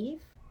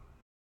receive.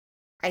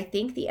 I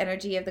thank the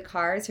energy of the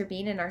cards for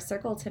being in our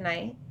circle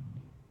tonight.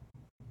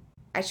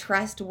 I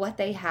trust what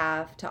they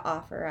have to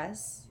offer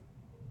us.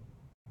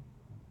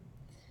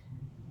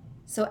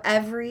 So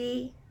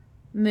every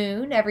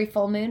moon, every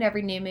full moon,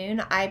 every new moon,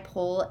 I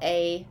pull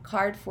a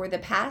card for the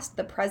past,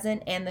 the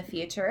present, and the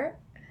future.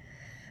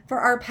 For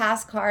our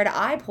past card,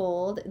 I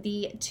pulled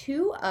the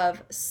Two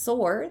of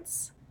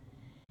Swords.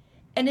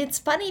 And it's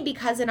funny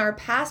because in our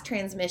past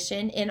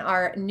transmission, in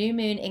our new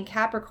moon in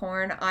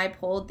Capricorn, I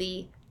pulled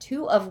the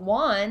Two of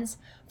Wands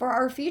for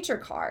our future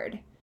card.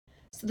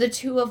 So the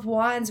Two of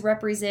Wands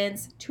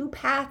represents two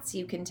paths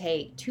you can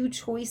take, two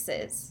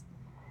choices.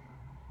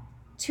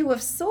 Two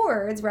of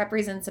Swords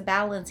represents a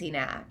balancing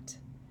act.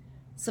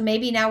 So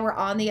maybe now we're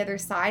on the other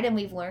side and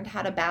we've learned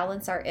how to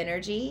balance our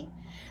energy.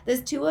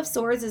 This Two of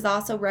Swords is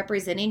also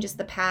representing just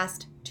the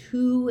past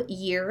 2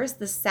 years,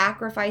 the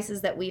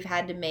sacrifices that we've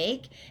had to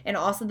make, and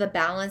also the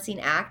balancing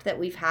act that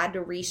we've had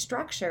to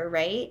restructure,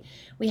 right?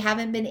 We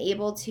haven't been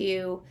able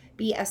to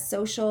be as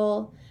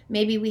social.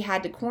 Maybe we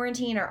had to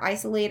quarantine or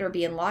isolate or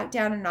be in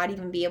lockdown and not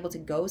even be able to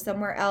go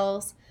somewhere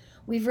else.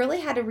 We've really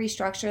had to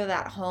restructure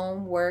that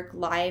home, work,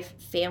 life,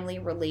 family,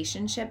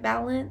 relationship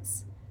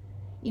balance.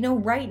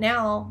 Right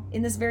now,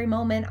 in this very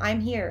moment,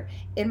 I'm here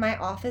in my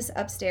office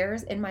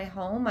upstairs in my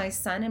home. My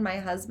son and my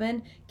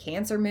husband,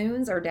 Cancer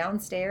Moons, are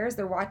downstairs.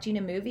 They're watching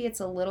a movie. It's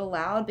a little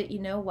loud, but you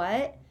know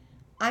what?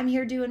 I'm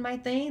here doing my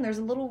thing. There's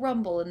a little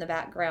rumble in the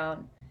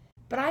background,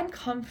 but I'm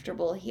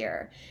comfortable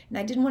here. And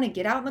I didn't want to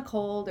get out in the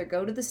cold or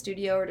go to the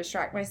studio or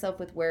distract myself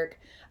with work.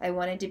 I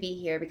wanted to be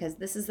here because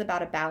this is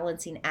about a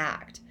balancing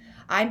act.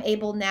 I'm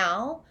able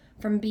now,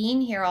 from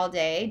being here all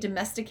day,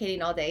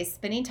 domesticating all day,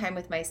 spending time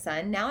with my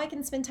son, now I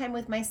can spend time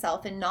with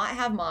myself and not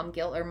have mom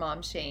guilt or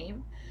mom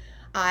shame.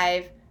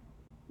 I've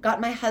got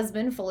my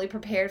husband fully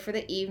prepared for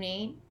the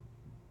evening.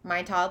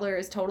 My toddler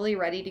is totally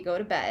ready to go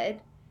to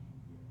bed.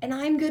 And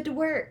I'm good to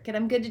work and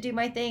I'm good to do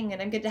my thing and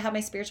I'm good to have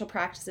my spiritual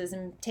practices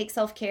and take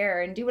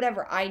self-care and do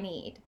whatever I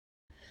need.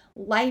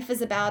 Life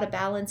is about a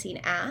balancing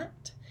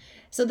act.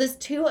 So this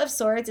Two of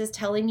Swords is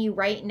telling you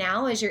right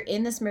now, as you're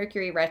in this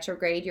Mercury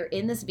retrograde, you're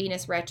in this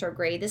Venus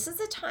retrograde, this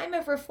is a time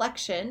of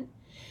reflection.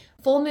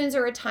 Full moons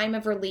are a time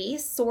of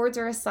release. Swords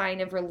are a sign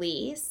of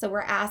release. So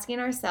we're asking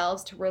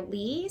ourselves to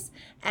release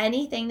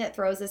anything that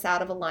throws us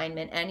out of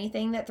alignment,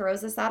 anything that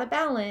throws us out of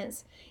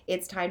balance.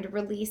 It's time to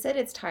release it.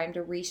 It's time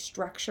to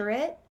restructure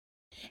it.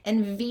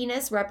 And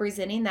Venus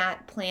representing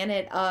that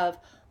planet of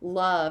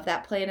love,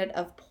 that planet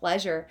of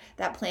pleasure,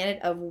 that planet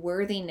of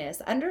worthiness.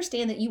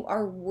 Understand that you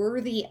are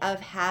worthy of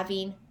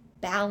having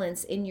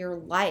balance in your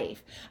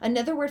life.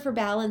 Another word for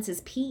balance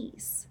is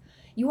peace.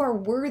 You are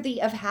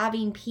worthy of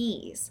having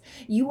peace.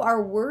 You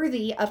are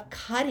worthy of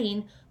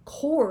cutting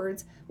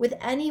cords with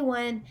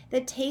anyone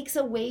that takes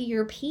away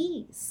your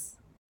peace.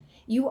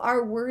 You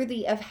are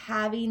worthy of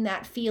having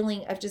that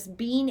feeling of just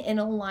being in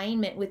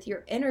alignment with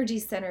your energy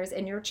centers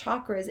and your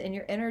chakras and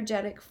your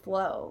energetic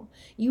flow.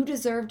 You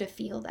deserve to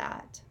feel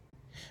that.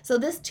 So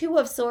this Two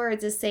of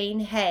Swords is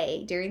saying,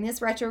 hey, during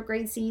this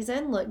retrograde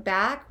season, look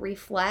back,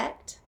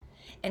 reflect,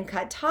 and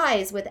cut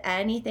ties with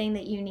anything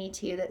that you need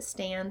to that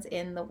stands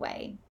in the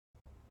way.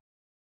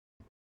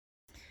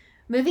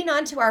 Moving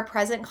on to our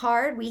present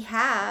card, we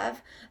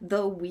have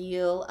the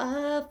Wheel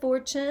of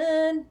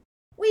Fortune.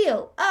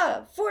 Wheel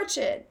of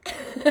Fortune.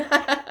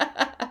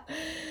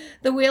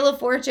 The Wheel of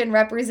Fortune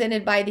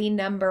represented by the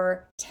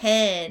number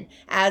 10,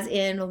 as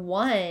in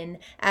one,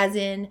 as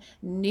in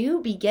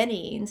new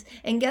beginnings.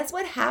 And guess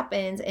what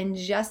happens in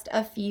just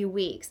a few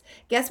weeks?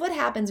 Guess what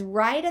happens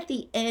right at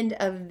the end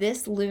of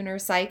this lunar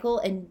cycle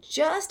and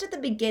just at the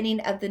beginning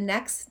of the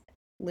next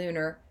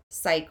lunar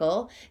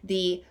cycle,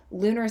 the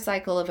lunar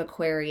cycle of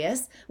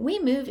Aquarius? We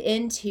move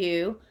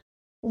into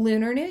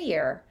Lunar New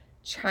Year.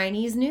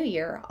 Chinese New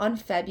Year on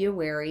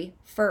February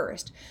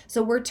 1st.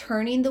 So we're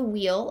turning the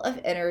wheel of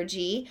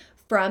energy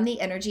from the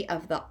energy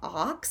of the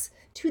ox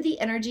to the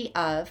energy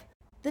of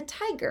the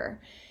tiger.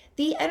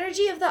 The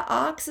energy of the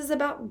ox is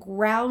about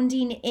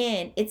grounding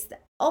in. It's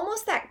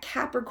almost that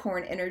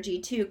Capricorn energy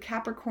too.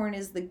 Capricorn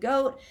is the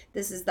goat.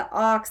 This is the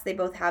ox. They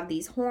both have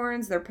these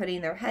horns. They're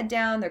putting their head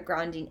down. They're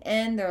grounding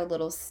in. They're a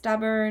little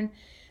stubborn.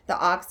 The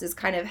ox is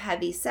kind of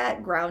heavy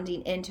set,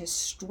 grounding into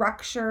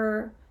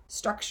structure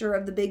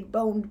of the big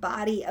boned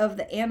body of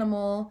the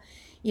animal,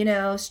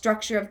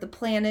 structure of the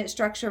planet,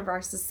 structure of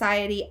our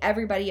society,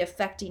 everybody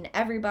affecting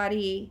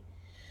everybody.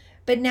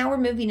 But now we're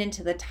moving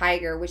into the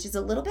tiger, which is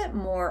a little bit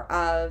more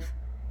of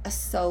a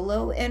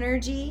solo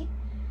energy.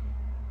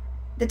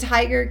 The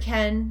tiger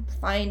can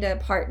find a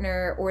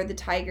partner or the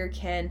tiger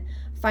can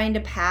find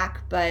a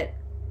pack, but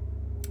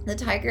the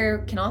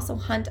tiger can also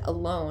hunt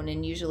alone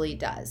and usually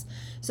does.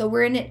 So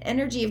we're in an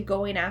energy of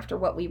going after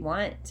what we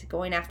want,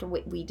 going after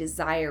what we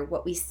desire,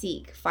 what we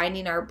seek,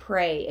 finding our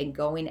prey and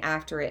going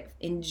after it,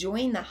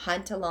 enjoying the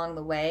hunt along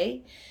the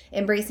way,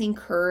 embracing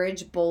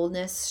courage,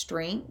 boldness,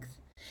 strength,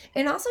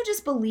 and also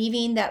just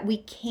believing that we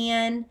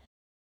can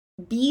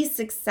be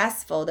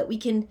successful, that we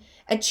can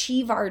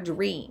achieve our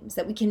dreams,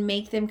 that we can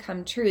make them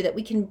come true, that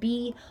we can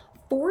be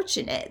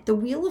fortunate. The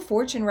Wheel of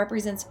Fortune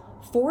represents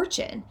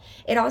fortune.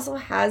 It also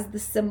has the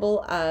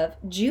symbol of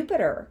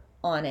Jupiter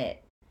on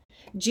it.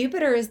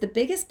 Jupiter is the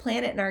biggest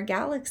planet in our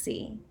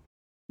galaxy.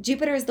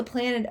 Jupiter is the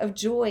planet of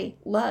joy,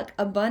 luck,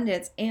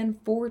 abundance,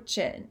 and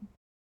fortune.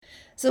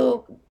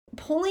 So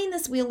pulling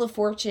this Wheel of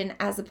Fortune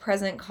as a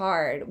present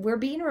card, we're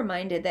being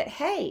reminded that,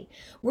 hey,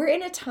 we're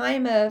in a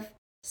time of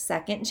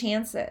second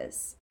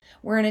chances.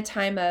 We're in a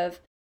time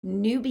of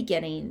new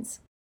beginnings.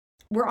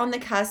 We're on the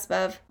cusp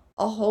of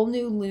a whole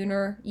new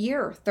lunar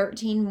year,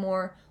 13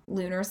 more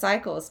lunar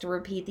cycles to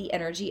repeat the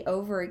energy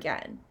over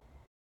again.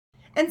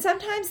 And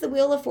sometimes the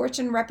Wheel of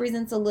Fortune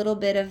represents a little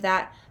bit of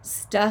that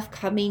stuff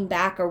coming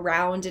back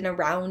around and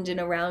around and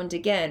around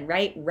again,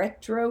 right?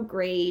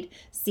 Retrograde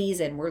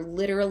season. We're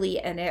literally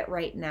in it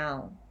right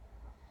now.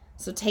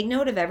 So take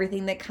note of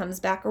everything that comes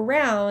back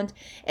around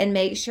and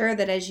make sure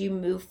that as you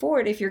move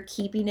forward, if you're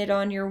keeping it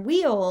on your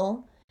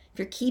wheel, if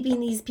you're keeping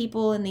these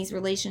people and these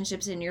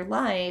relationships in your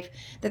life,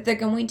 that they're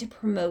going to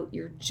promote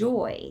your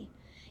joy,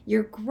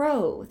 your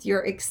growth,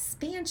 your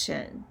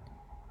expansion,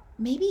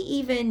 maybe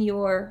even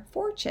your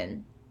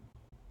fortune.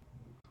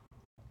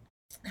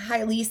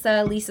 Hi,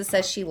 Lisa. Lisa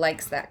says she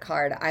likes that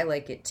card. I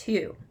like it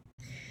too.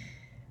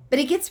 But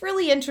it gets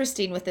really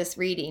interesting with this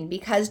reading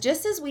because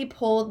just as we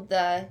pulled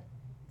the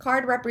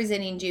card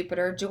representing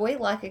Jupiter, joy,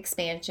 luck,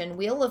 expansion,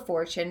 wheel of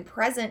fortune,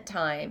 present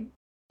time,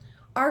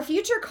 our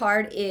future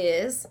card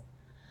is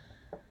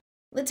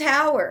the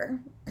Tower,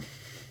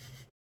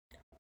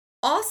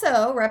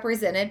 also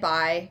represented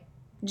by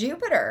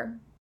Jupiter.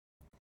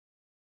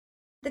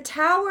 The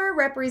Tower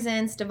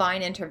represents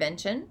divine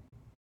intervention,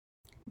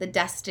 the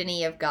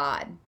destiny of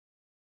God.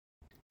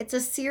 It's a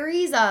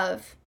series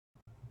of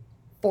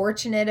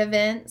fortunate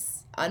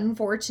events,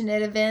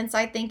 unfortunate events.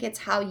 I think it's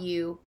how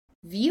you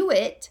view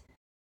it.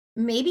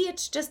 Maybe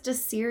it's just a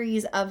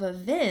series of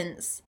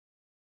events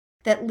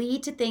that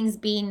lead to things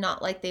being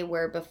not like they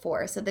were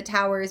before. So the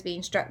Tower is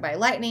being struck by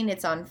lightning.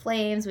 It's on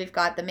flames. We've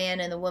got the man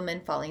and the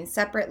woman falling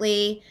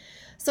separately.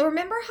 So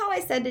remember how I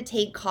said to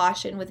take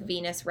caution with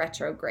Venus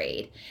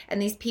retrograde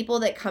and these people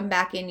that come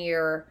back in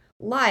your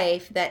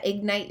life that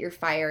ignite your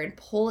fire and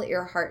pull at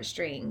your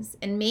heartstrings.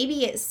 And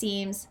maybe it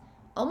seems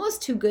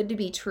almost too good to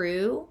be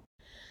true.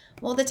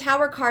 Well, the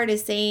Tower card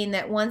is saying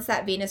that once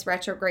that Venus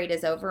retrograde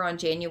is over on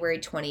January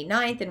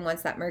 29th, and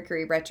once that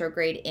Mercury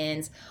retrograde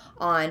ends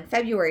on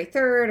February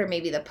 3rd, or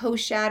maybe the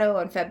post shadow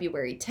on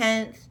February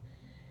 10th,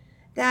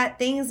 that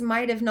things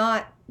might have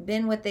not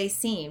been what they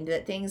seemed,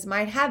 that things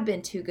might have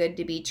been too good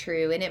to be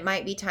true, and it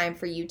might be time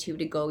for you two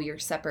to go your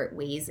separate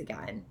ways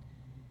again.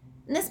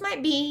 And this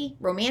might be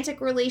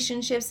romantic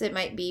relationships, it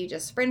might be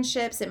just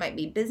friendships, it might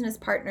be business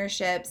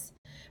partnerships,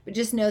 but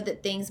just know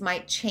that things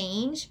might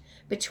change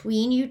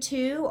between you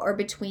two or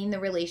between the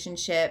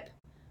relationship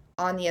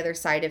on the other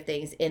side of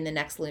things in the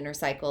next lunar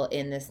cycle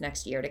in this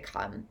next year to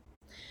come.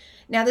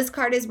 Now, this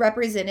card is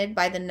represented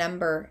by the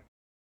number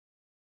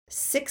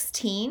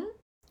 16.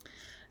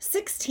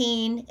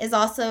 16 is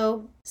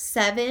also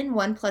 7.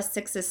 1 plus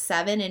 6 is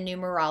 7 in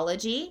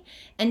numerology.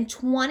 And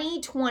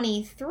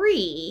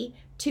 2023,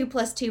 2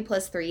 plus 2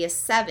 plus 3 is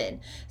 7.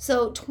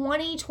 So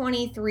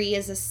 2023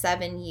 is a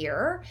 7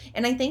 year.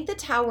 And I think the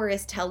Tower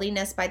is telling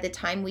us by the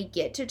time we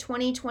get to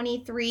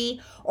 2023,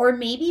 or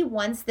maybe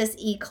once this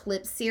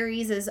eclipse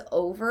series is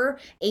over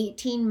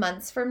 18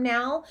 months from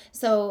now.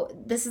 So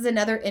this is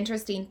another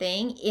interesting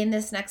thing in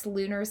this next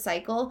lunar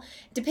cycle.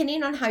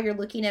 Depending on how you're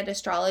looking at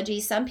astrology,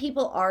 some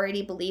people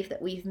already believe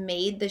that we've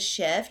made the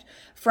shift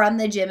from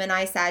the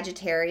Gemini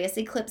Sagittarius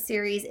eclipse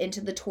series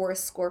into the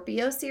Taurus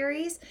Scorpio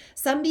series.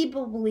 Some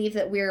people believe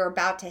that we're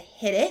about to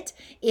hit it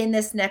in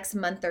this next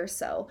month or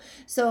so.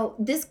 So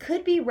this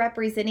could be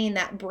representing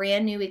that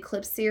brand new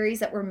eclipse series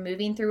that we're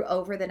moving through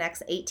over the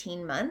next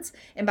 18 months.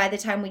 And by the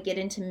time we get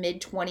into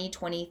mid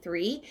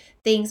 2023,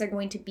 things are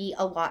going to be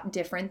a lot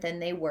different than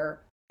they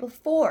were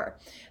before.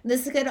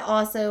 This could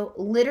also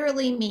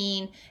literally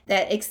mean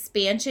that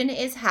expansion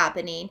is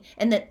happening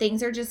and that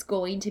things are just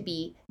going to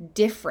be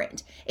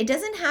different. It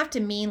doesn't have to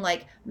mean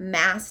like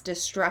mass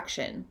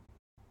destruction.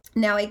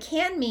 Now, it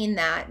can mean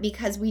that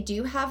because we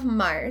do have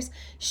Mars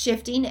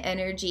shifting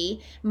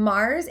energy.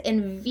 Mars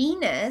and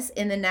Venus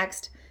in the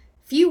next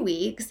few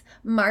weeks,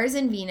 Mars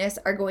and Venus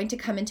are going to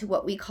come into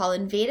what we call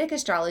in Vedic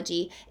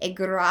astrology a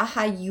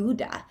Graha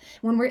Yuddha.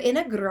 When we're in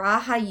a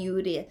Graha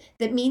Yuddha,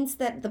 that means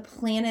that the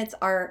planets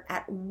are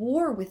at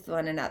war with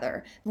one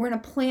another. We're in a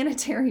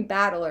planetary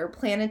battle or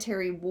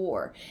planetary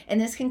war. And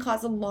this can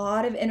cause a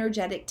lot of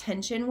energetic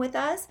tension with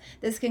us.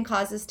 This can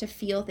cause us to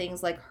feel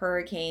things like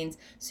hurricanes,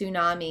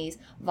 tsunamis,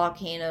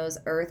 volcanoes,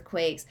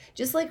 earthquakes,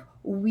 just like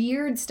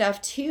weird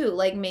stuff too.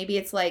 Like maybe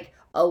it's like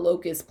a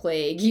locust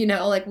plague,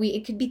 like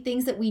it could be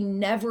things that we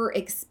never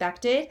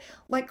expected,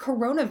 like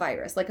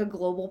coronavirus, like a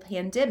global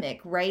pandemic,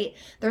 right?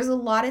 There's a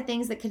lot of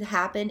things that could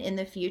happen in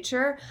the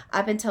future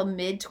up until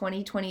mid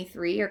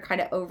 2023 or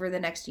kind of over the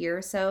next year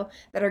or so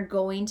that are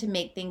going to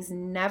make things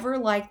never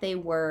like they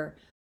were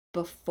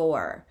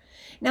before.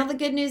 Now, the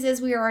good news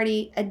is we are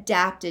already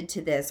adapted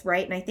to this,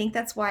 right? And I think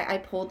that's why I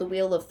pulled the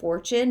Wheel of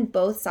Fortune,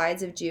 both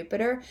sides of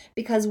Jupiter,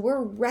 because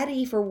we're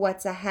ready for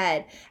what's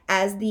ahead.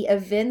 As the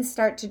events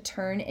start to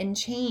turn and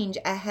change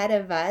ahead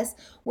of us,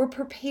 we're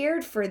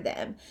prepared for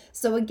them.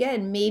 So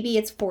again, maybe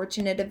it's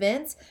fortunate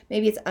events,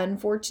 maybe it's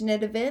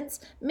unfortunate events,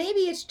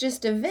 maybe it's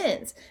just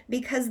events,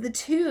 because the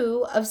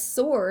Two of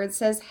Swords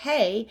says,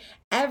 hey,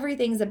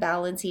 everything's a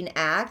balancing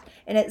act.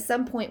 And at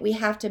some point, we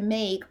have to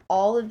make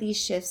all of these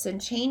shifts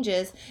and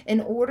changes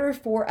in order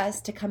for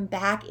us to come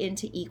back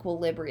into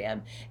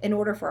equilibrium, in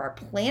order for our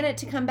planet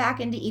to come back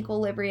into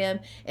equilibrium,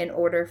 in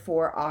order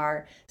for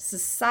our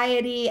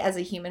society as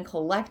a human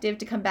collective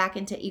to come back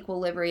into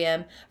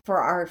equilibrium, for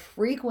our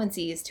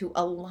frequencies to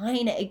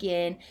align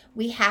again.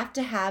 We have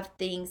to have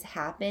things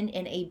happen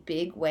in a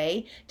big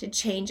way to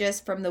change us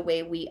from the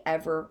way we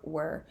ever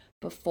were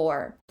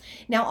before.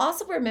 Now,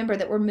 also remember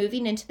that we're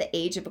moving into the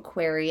age of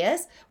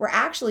Aquarius. We're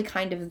actually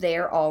kind of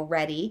there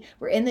already.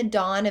 We're in the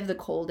dawn of the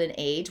golden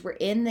age. We're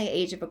in the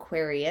age of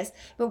Aquarius,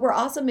 but we're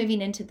also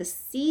moving into the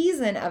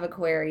season of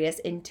Aquarius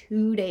in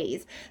 2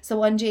 days.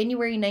 So on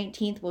January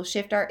 19th, we'll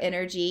shift our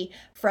energy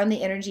from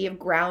the energy of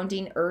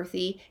grounding,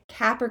 earthy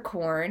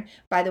Capricorn.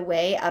 By the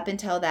way, up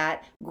until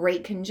that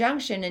great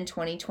conjunction in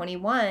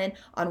 2021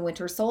 on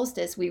winter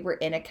solstice, we were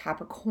in a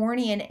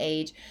Capricornian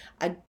age,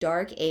 a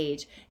dark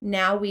age.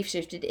 Now we've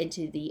shifted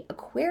into the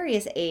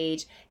Aquarius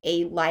age,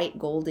 a light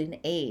golden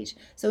age.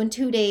 So in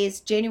 2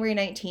 days, January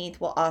 19th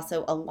will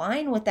also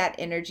align with that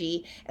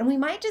energy, and we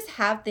might just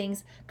have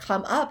things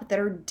come up that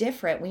are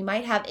different. We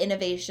might have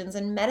innovations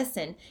in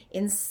medicine,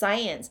 in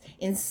science,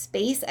 in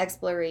space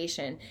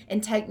exploration,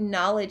 in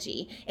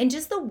technology, and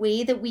just the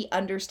way that we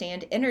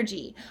understand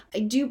energy.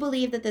 I do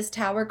believe that this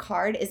Tower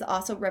card is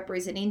also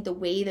representing the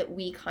way that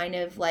we kind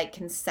of like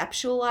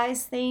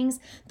conceptualize things,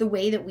 the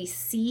way that we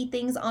see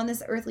things on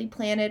this earthly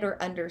planet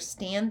or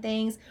understand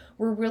things.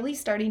 We're really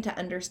starting to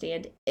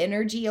understand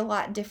energy a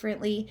lot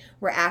differently.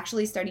 We're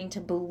actually starting to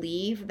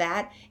believe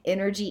that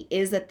energy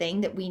is a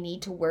thing that we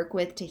need to work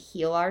with to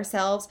heal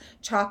ourselves.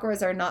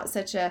 Chakras are not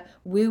such a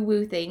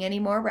woo-woo thing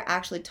anymore. We're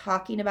actually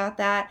talking about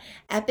that.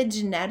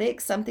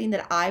 Epigenetics, something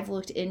that I've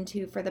looked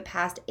into for the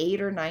past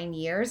 8 or 9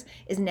 years,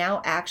 is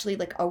now actually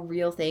like a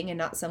real thing and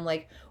not some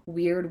like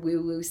weird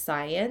woo-woo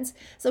science.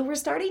 So we're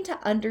starting to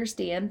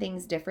understand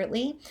things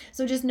differently.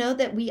 So just know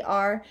that we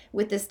are,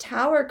 with this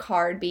Tower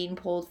card being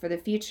pulled for the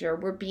future,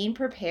 we're being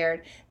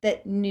prepared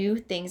that new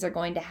things are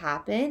going to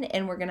happen,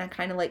 and we're going to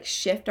kind of like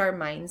shift our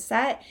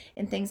mindset,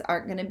 and things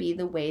aren't going to be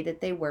the way that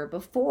they were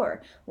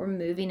before. We're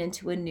moving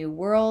into a new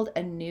world,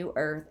 a new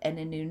earth, and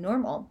a new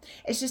normal.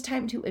 It's just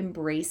time to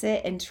embrace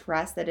it and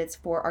trust that it's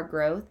for our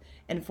growth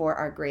and for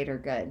our greater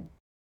good.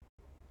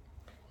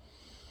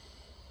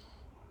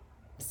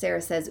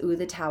 Sarah says, ooh,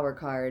 the Tower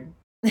card.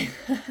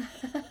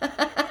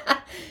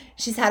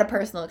 She's had a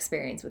personal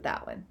experience with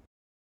that one.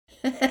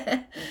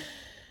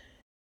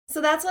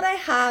 So that's what I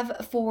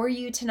have for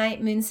you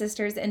tonight, Moon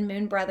Sisters and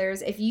Moon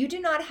Brothers. If you do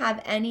not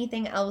have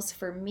anything else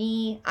for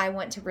me, I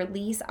want to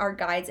release our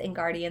guides and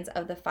guardians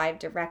of the 5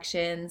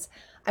 directions.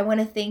 I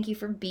want to thank you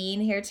for being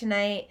here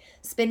tonight,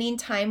 spending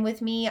time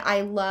with me.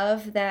 I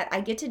love that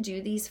I get to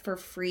do these for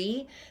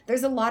free.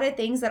 There's a lot of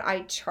things that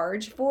I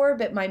charge for,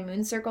 but my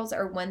moon circles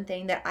are one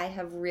thing that I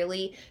have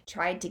really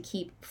tried to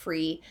keep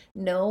free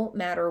no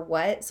matter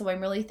what. So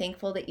I'm really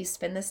thankful that you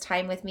spend this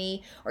time with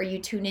me, or you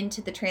tune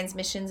into the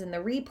transmissions and the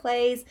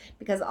replays,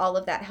 because all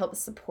of that helps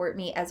support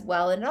me as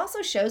well. And it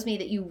also shows me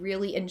that you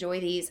really enjoy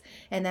these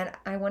and that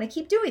I want to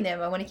keep doing them.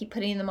 I want to keep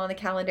putting them on the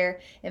calendar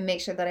and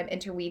make sure that I'm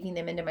interweaving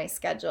them into my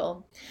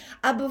schedule.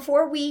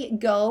 Before we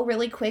go,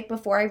 really quick,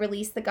 before I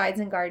release the guides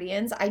and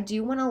guardians, I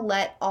do want to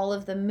let all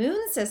of the Moon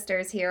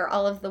Sisters here,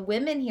 all of the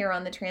women here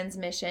on the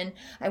transmission,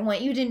 I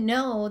want you to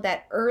know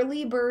that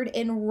early bird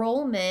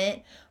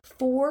enrollment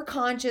for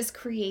Conscious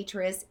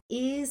Creatress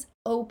is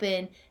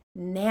open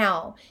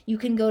now. You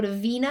can go to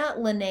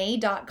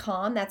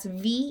VeenaLenae.com. That's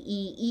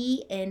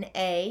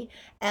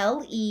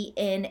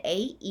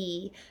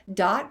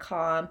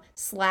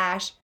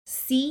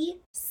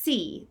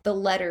VeenaLenae.com/CC, the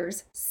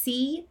letters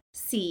CC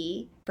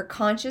for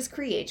Conscious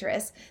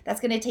Creatress. That's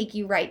going to take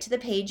you right to the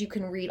page. You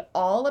can read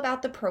all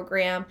about the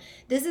program.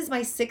 This is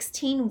my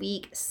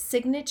 16-week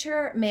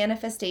signature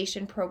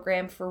manifestation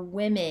program for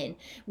women.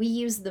 We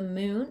use the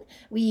moon,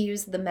 we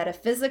use the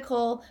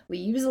metaphysical, we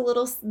use a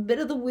little bit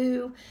of the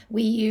woo,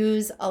 we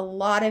use a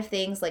lot of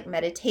things like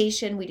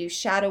meditation, we do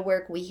shadow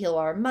work, we heal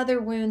our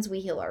mother wounds, we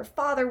heal our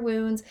father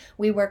wounds,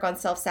 we work on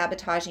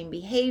self-sabotaging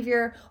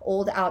behavior,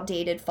 old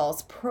outdated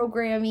false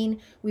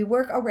programming. We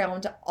work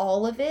around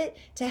all of it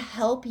to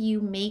help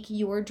you make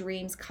your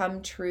dreams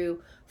come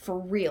true for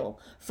real,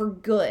 for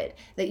good,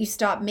 that you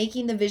stop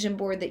making the vision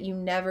board that you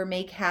never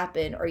make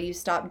happen, or you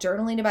stop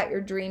journaling about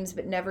your dreams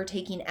but never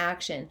taking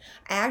action.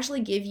 I actually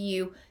give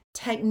you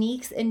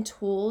techniques and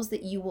tools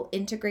that you will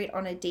integrate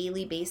on a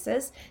daily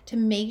basis to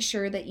make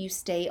sure that you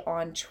stay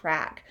on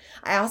track.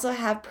 I also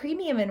have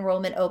premium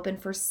enrollment open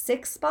for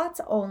 6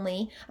 spots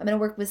only. I'm going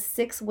to work with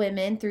 6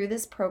 women through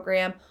this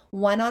program,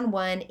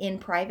 one-on-one in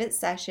private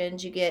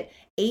sessions. You get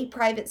 8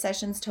 private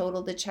sessions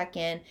total to check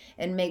in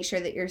and make sure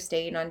that you're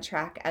staying on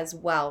track as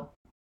well.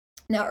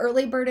 Now,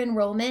 early bird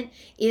enrollment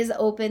is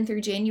open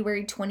through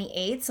January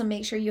 28th, so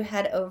make sure you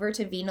head over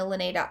to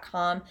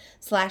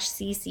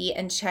VeenaLenae.com/CC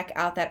and check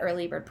out that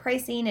early bird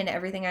pricing and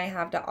everything I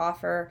have to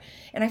offer.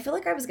 And I feel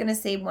like I was going to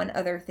say one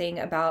other thing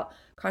about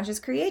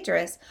Conscious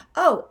Creatress.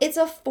 Oh, it's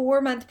a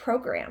 4-month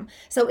program.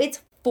 So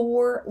it's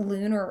 4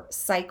 lunar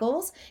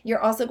cycles.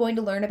 You're also going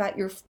to learn about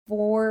your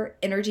 4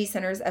 energy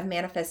centers of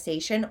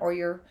manifestation, or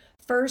your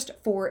first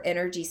 4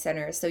 energy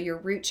centers. So your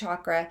root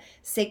chakra,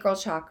 sacral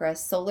chakra,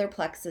 solar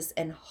plexus,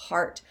 and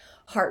heart.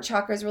 Heart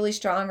chakra is really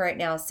strong right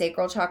now.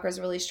 Sacral chakra is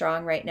really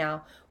strong right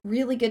now.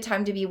 Really good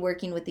time to be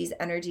working with these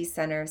energy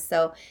centers.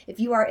 So if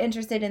you are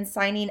interested in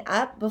signing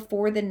up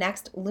before the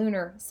next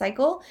lunar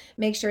cycle,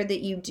 make sure that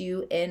you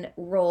do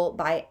enroll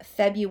by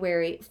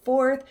February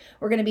 4th.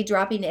 We're going to be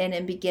dropping in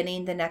and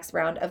beginning the next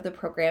round of the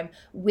program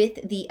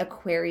with the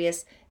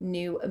Aquarius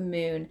new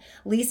moon.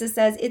 Lisa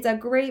says, it's a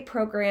great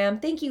program.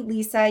 Thank you,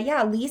 Lisa.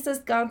 Yeah, Lisa's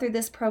gone through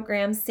this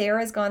program.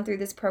 Sarah's gone through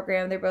this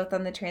program. They're both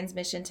on the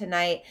transmission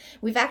tonight.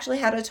 We've actually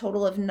had a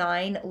total of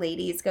 9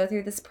 ladies go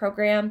through this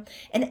program,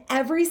 and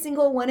every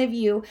single one of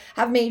you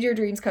have made your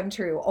dreams come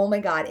true. Oh my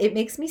God, it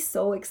makes me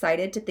so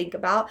excited to think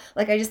about.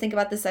 Like, I just think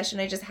about the session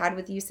I just had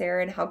with you,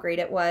 Sarah, and how great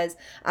it was.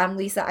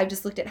 Lisa, I've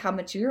just looked at how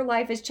much your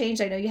life has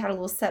changed. I know you had a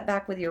little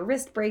setback with your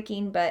wrist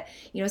breaking, but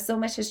you know, so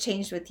much has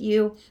changed with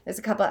you. There's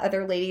a couple of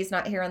other ladies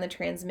not here on the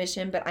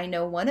transmission, but I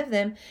know one of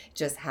them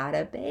just had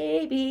a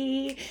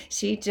baby.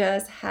 She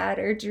just had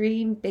her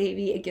dream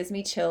baby. It gives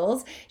me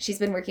chills. She's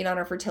been working on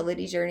her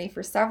fertility journey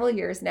for several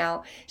years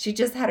now. She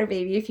just had her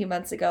baby a few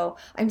months ago.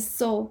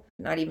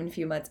 Not even a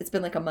few months. It's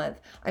been like a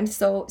month. I'm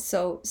so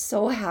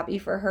happy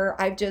for her.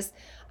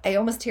 I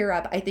almost tear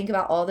up. I think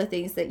about all the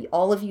things that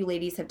all of you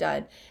ladies have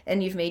done,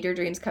 and you've made your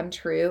dreams come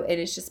true. And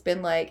it's just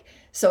been like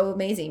so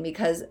amazing,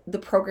 because the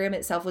program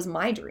itself was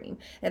my dream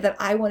and that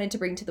I wanted to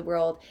bring to the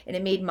world, and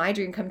it made my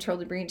dream come true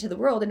to bring it to the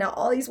world. And now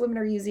all these women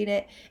are using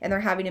it and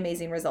they're having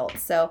amazing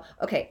results. So,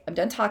 okay, I'm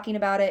done talking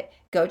about it.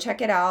 Go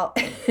check it out.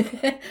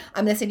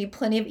 I'm going to send you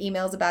plenty of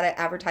emails about it,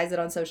 advertise it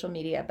on social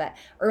media, but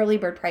early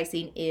bird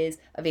pricing is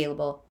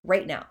available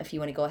right now if you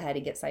want to go ahead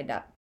and get signed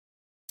up.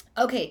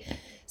 Okay,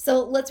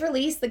 so let's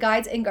release the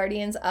guides and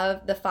guardians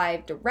of the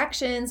 5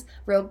 directions.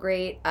 Real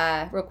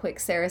quick,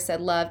 Sarah said,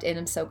 loved, and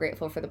I'm so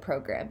grateful for the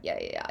program.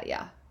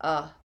 Yeah.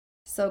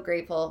 So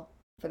grateful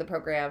for the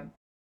program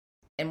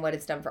and what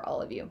it's done for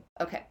all of you.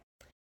 Okay,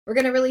 we're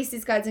going to release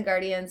these guides and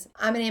guardians.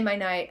 I'm going to end my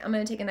night. I'm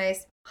going to take a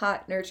nice,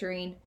 hot,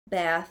 nurturing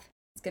bath.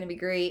 It's going to be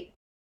great.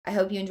 I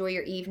hope you enjoy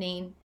your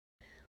evening.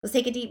 Let's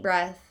take a deep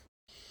breath.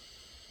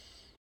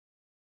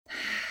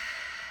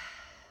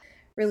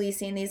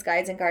 Releasing these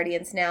guides and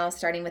guardians now,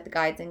 starting with the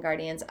guides and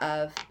guardians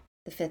of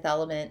the 5th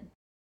element,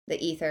 the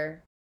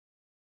ether,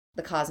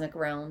 the cosmic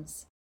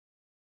realms,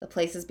 the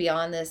places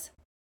beyond this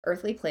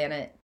earthly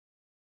planet,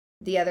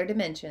 the other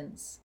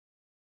dimensions,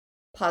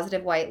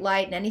 positive white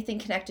light, and anything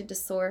connected to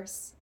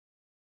source.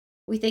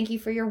 We thank you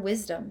for your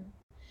wisdom.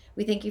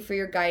 We thank you for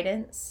your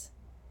guidance.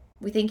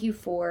 We thank you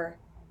for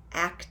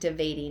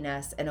activating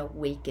us and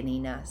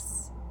awakening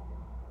us.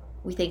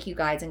 We thank you,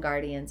 guides and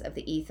guardians of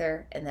the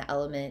ether and the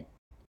element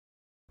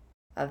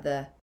of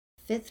the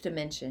 5th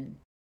dimension,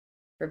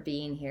 for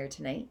being here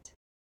tonight.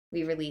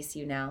 We release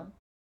you now.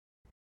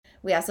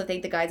 We also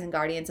thank the guides and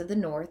guardians of the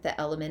north, the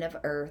element of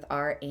earth,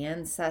 our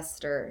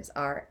ancestors,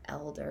 our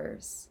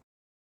elders.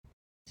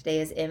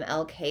 Today is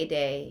MLK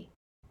Day.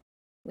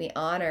 We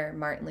honor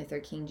Martin Luther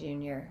King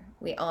Jr.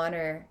 We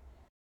honor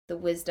the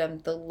wisdom,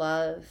 the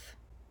love,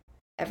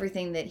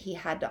 everything that he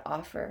had to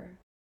offer.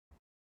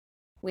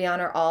 We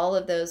honor all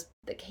of those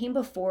that came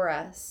before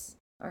us,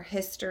 our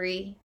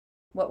history,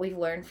 what we've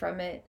learned from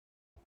it.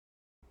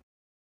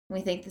 We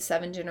thank the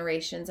 7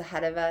 generations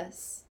ahead of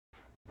us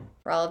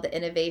for all of the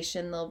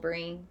innovation they'll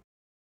bring,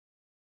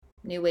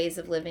 new ways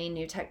of living,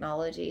 new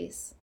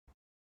technologies.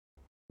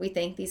 We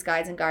thank these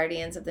guides and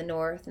guardians of the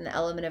north and the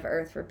element of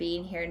earth for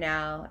being here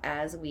now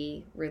as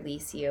we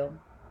release you.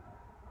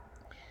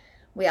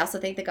 We also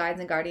thank the guides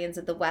and guardians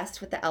of the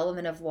west with the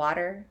element of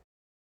water,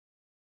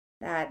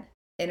 that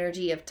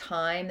energy of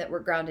time that we're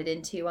grounded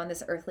into on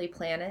this earthly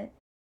planet.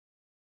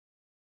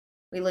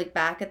 We look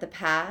back at the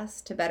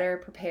past to better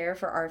prepare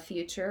for our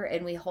future,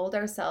 and we hold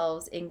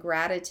ourselves in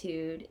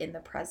gratitude in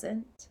the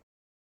present.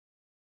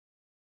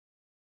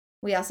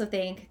 We also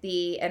thank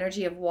the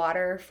energy of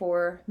water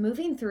for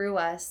moving through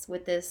us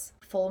with this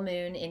full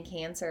moon in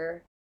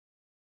Cancer,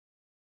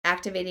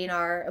 activating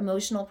our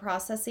emotional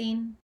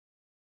processing,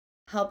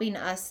 helping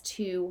us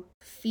to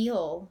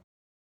feel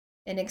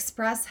and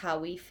express how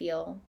we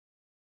feel.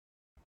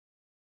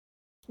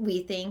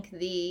 We thank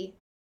the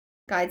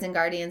guides and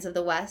guardians of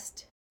the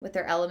west with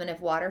their element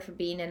of water for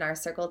being in our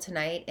circle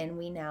tonight, and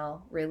we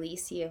now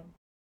release you.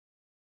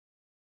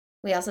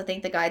 We also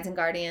thank the guides and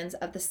guardians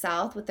of the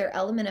south with their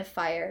element of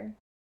fire,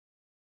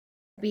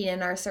 being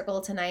in our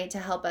circle tonight to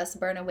help us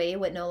burn away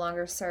what no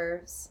longer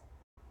serves,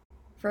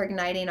 for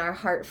igniting our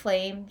heart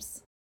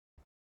flames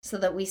so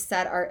that we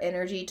set our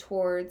energy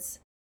towards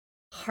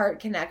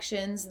heart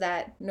connections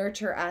that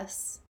nurture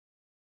us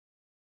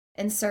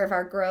and serve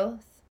our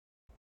growth.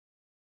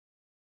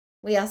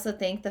 We also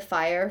thank the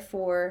fire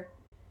for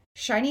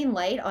shining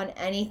light on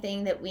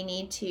anything that we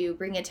need to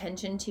bring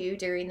attention to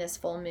during this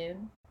full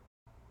moon.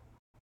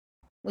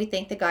 We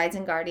thank the guides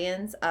and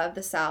guardians of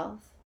the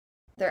south,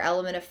 their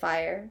element of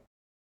fire,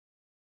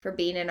 for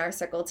being in our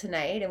circle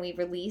tonight, and we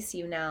release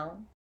you now.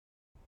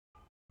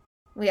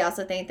 We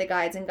also thank the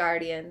guides and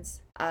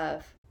guardians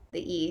of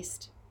the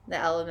east, the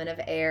element of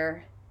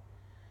air,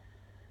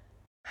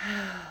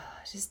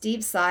 Just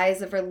deep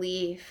sighs of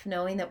relief,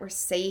 knowing that we're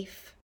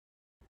safe.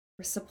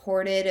 We're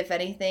supported, if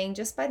anything,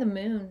 just by the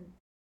moon.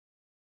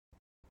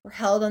 We're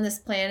held on this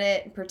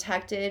planet and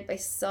protected by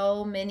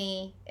so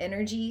many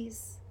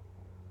energies.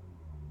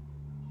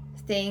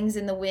 Things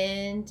in the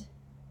wind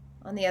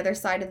on the other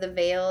side of the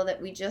veil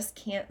that we just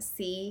can't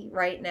see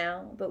right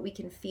now, but we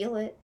can feel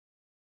it.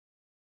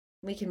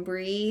 We can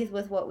breathe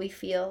with what we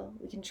feel.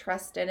 We can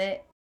trust in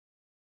it.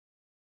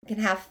 We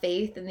can have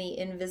faith in the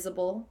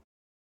invisible.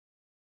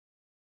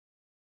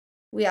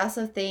 We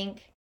also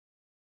think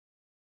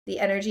the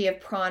energy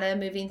of prana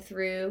moving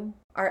through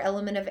our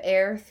element of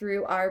air,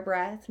 through our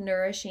breath,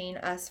 nourishing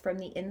us from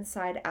the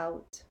inside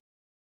out.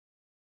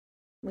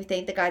 We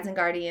thank the guides and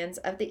guardians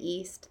of the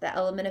East, the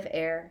element of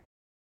air,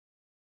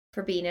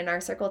 for being in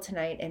our circle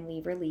tonight, and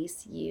we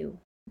release you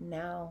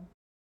now.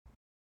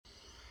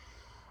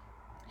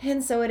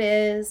 And so it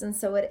is, and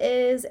so it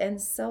is,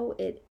 and so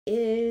it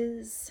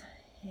is.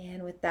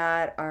 And with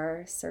that,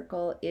 our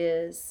circle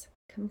is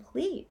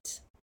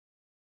complete.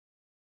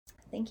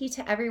 Thank you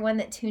to everyone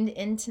that tuned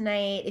in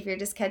tonight. If you're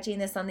just catching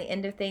this on the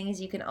end of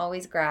things, you can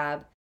always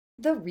grab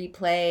the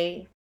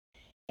replay.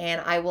 And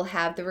I will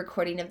have the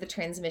recording of the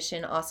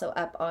transmission also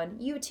up on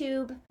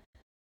YouTube,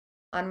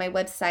 on my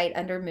website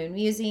under Moon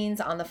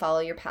Musings, on the Follow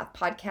Your Path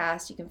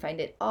podcast. You can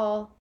find it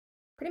all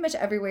pretty much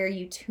everywhere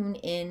you tune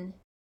in.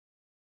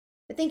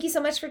 But thank you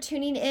so much for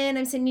tuning in.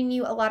 I'm sending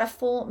you a lot of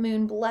full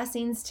moon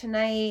blessings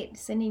tonight,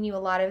 sending you a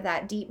lot of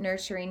that deep,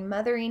 nurturing,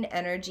 mothering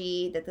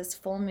energy that this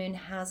full moon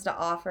has to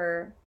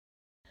offer.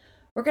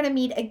 We're going to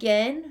meet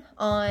again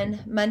on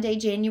Monday,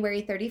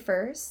 January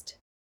 31st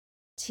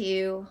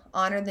to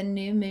honor the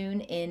new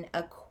moon in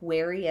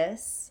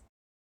Aquarius.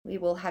 We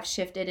will have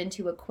shifted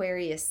into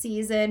Aquarius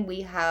season.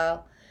 We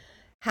have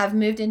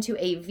moved into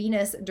a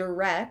Venus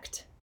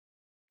direct,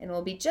 and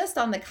we'll be just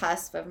on the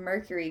cusp of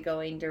Mercury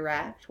going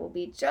direct. We'll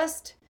be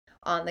just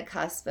on the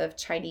cusp of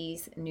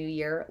Chinese New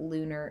Year,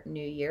 Lunar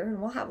New Year, and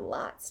we'll have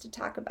lots to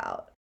talk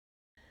about.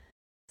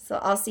 So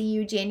I'll see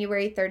you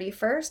January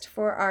 31st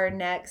for our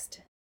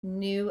next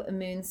new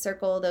moon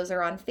circle. Those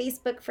are on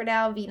Facebook for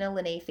now, Vina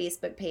Lene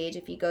Facebook page.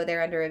 If you go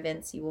there under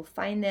events, you will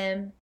find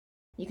them.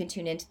 You can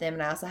tune into them.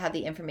 And I also have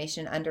the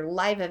information under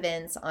live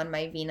events on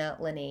my Vina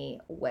Lene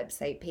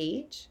website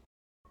page.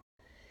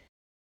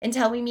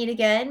 Until we meet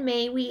again,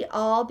 may we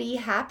all be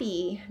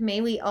happy.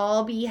 May we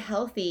all be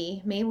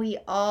healthy. May we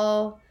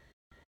all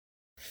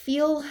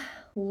feel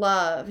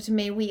loved.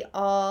 May we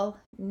all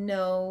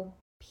know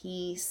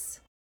peace.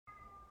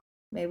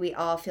 May we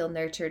all feel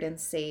nurtured and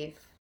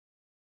safe.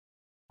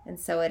 And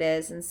so it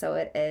is, and so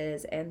it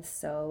is, and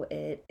so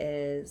it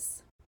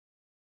is.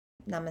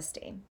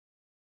 Namaste.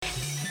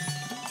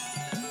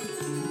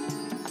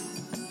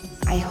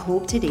 I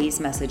hope today's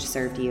message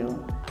served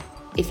you.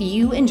 If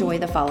you enjoy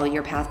the Follow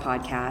Your Path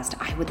podcast,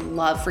 I would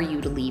love for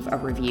you to leave a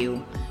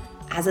review.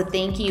 As a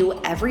thank you,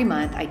 every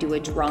month I do a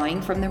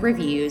drawing from the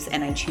reviews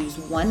and I choose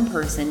one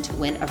person to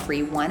win a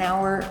free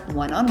 1-hour,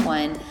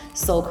 one-on-one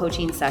soul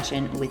coaching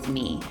session with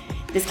me.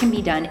 This can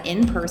be done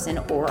in person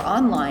or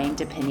online,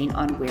 depending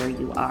on where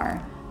you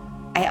are.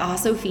 I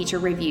also feature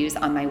reviews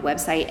on my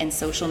website and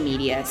social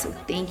media, so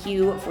thank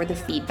you for the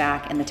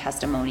feedback and the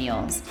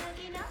testimonials.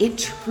 It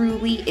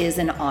truly is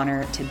an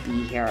honor to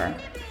be here.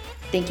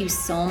 Thank you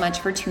so much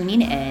for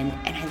tuning in,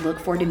 and I look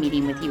forward to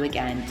meeting with you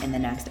again in the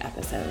next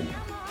episode.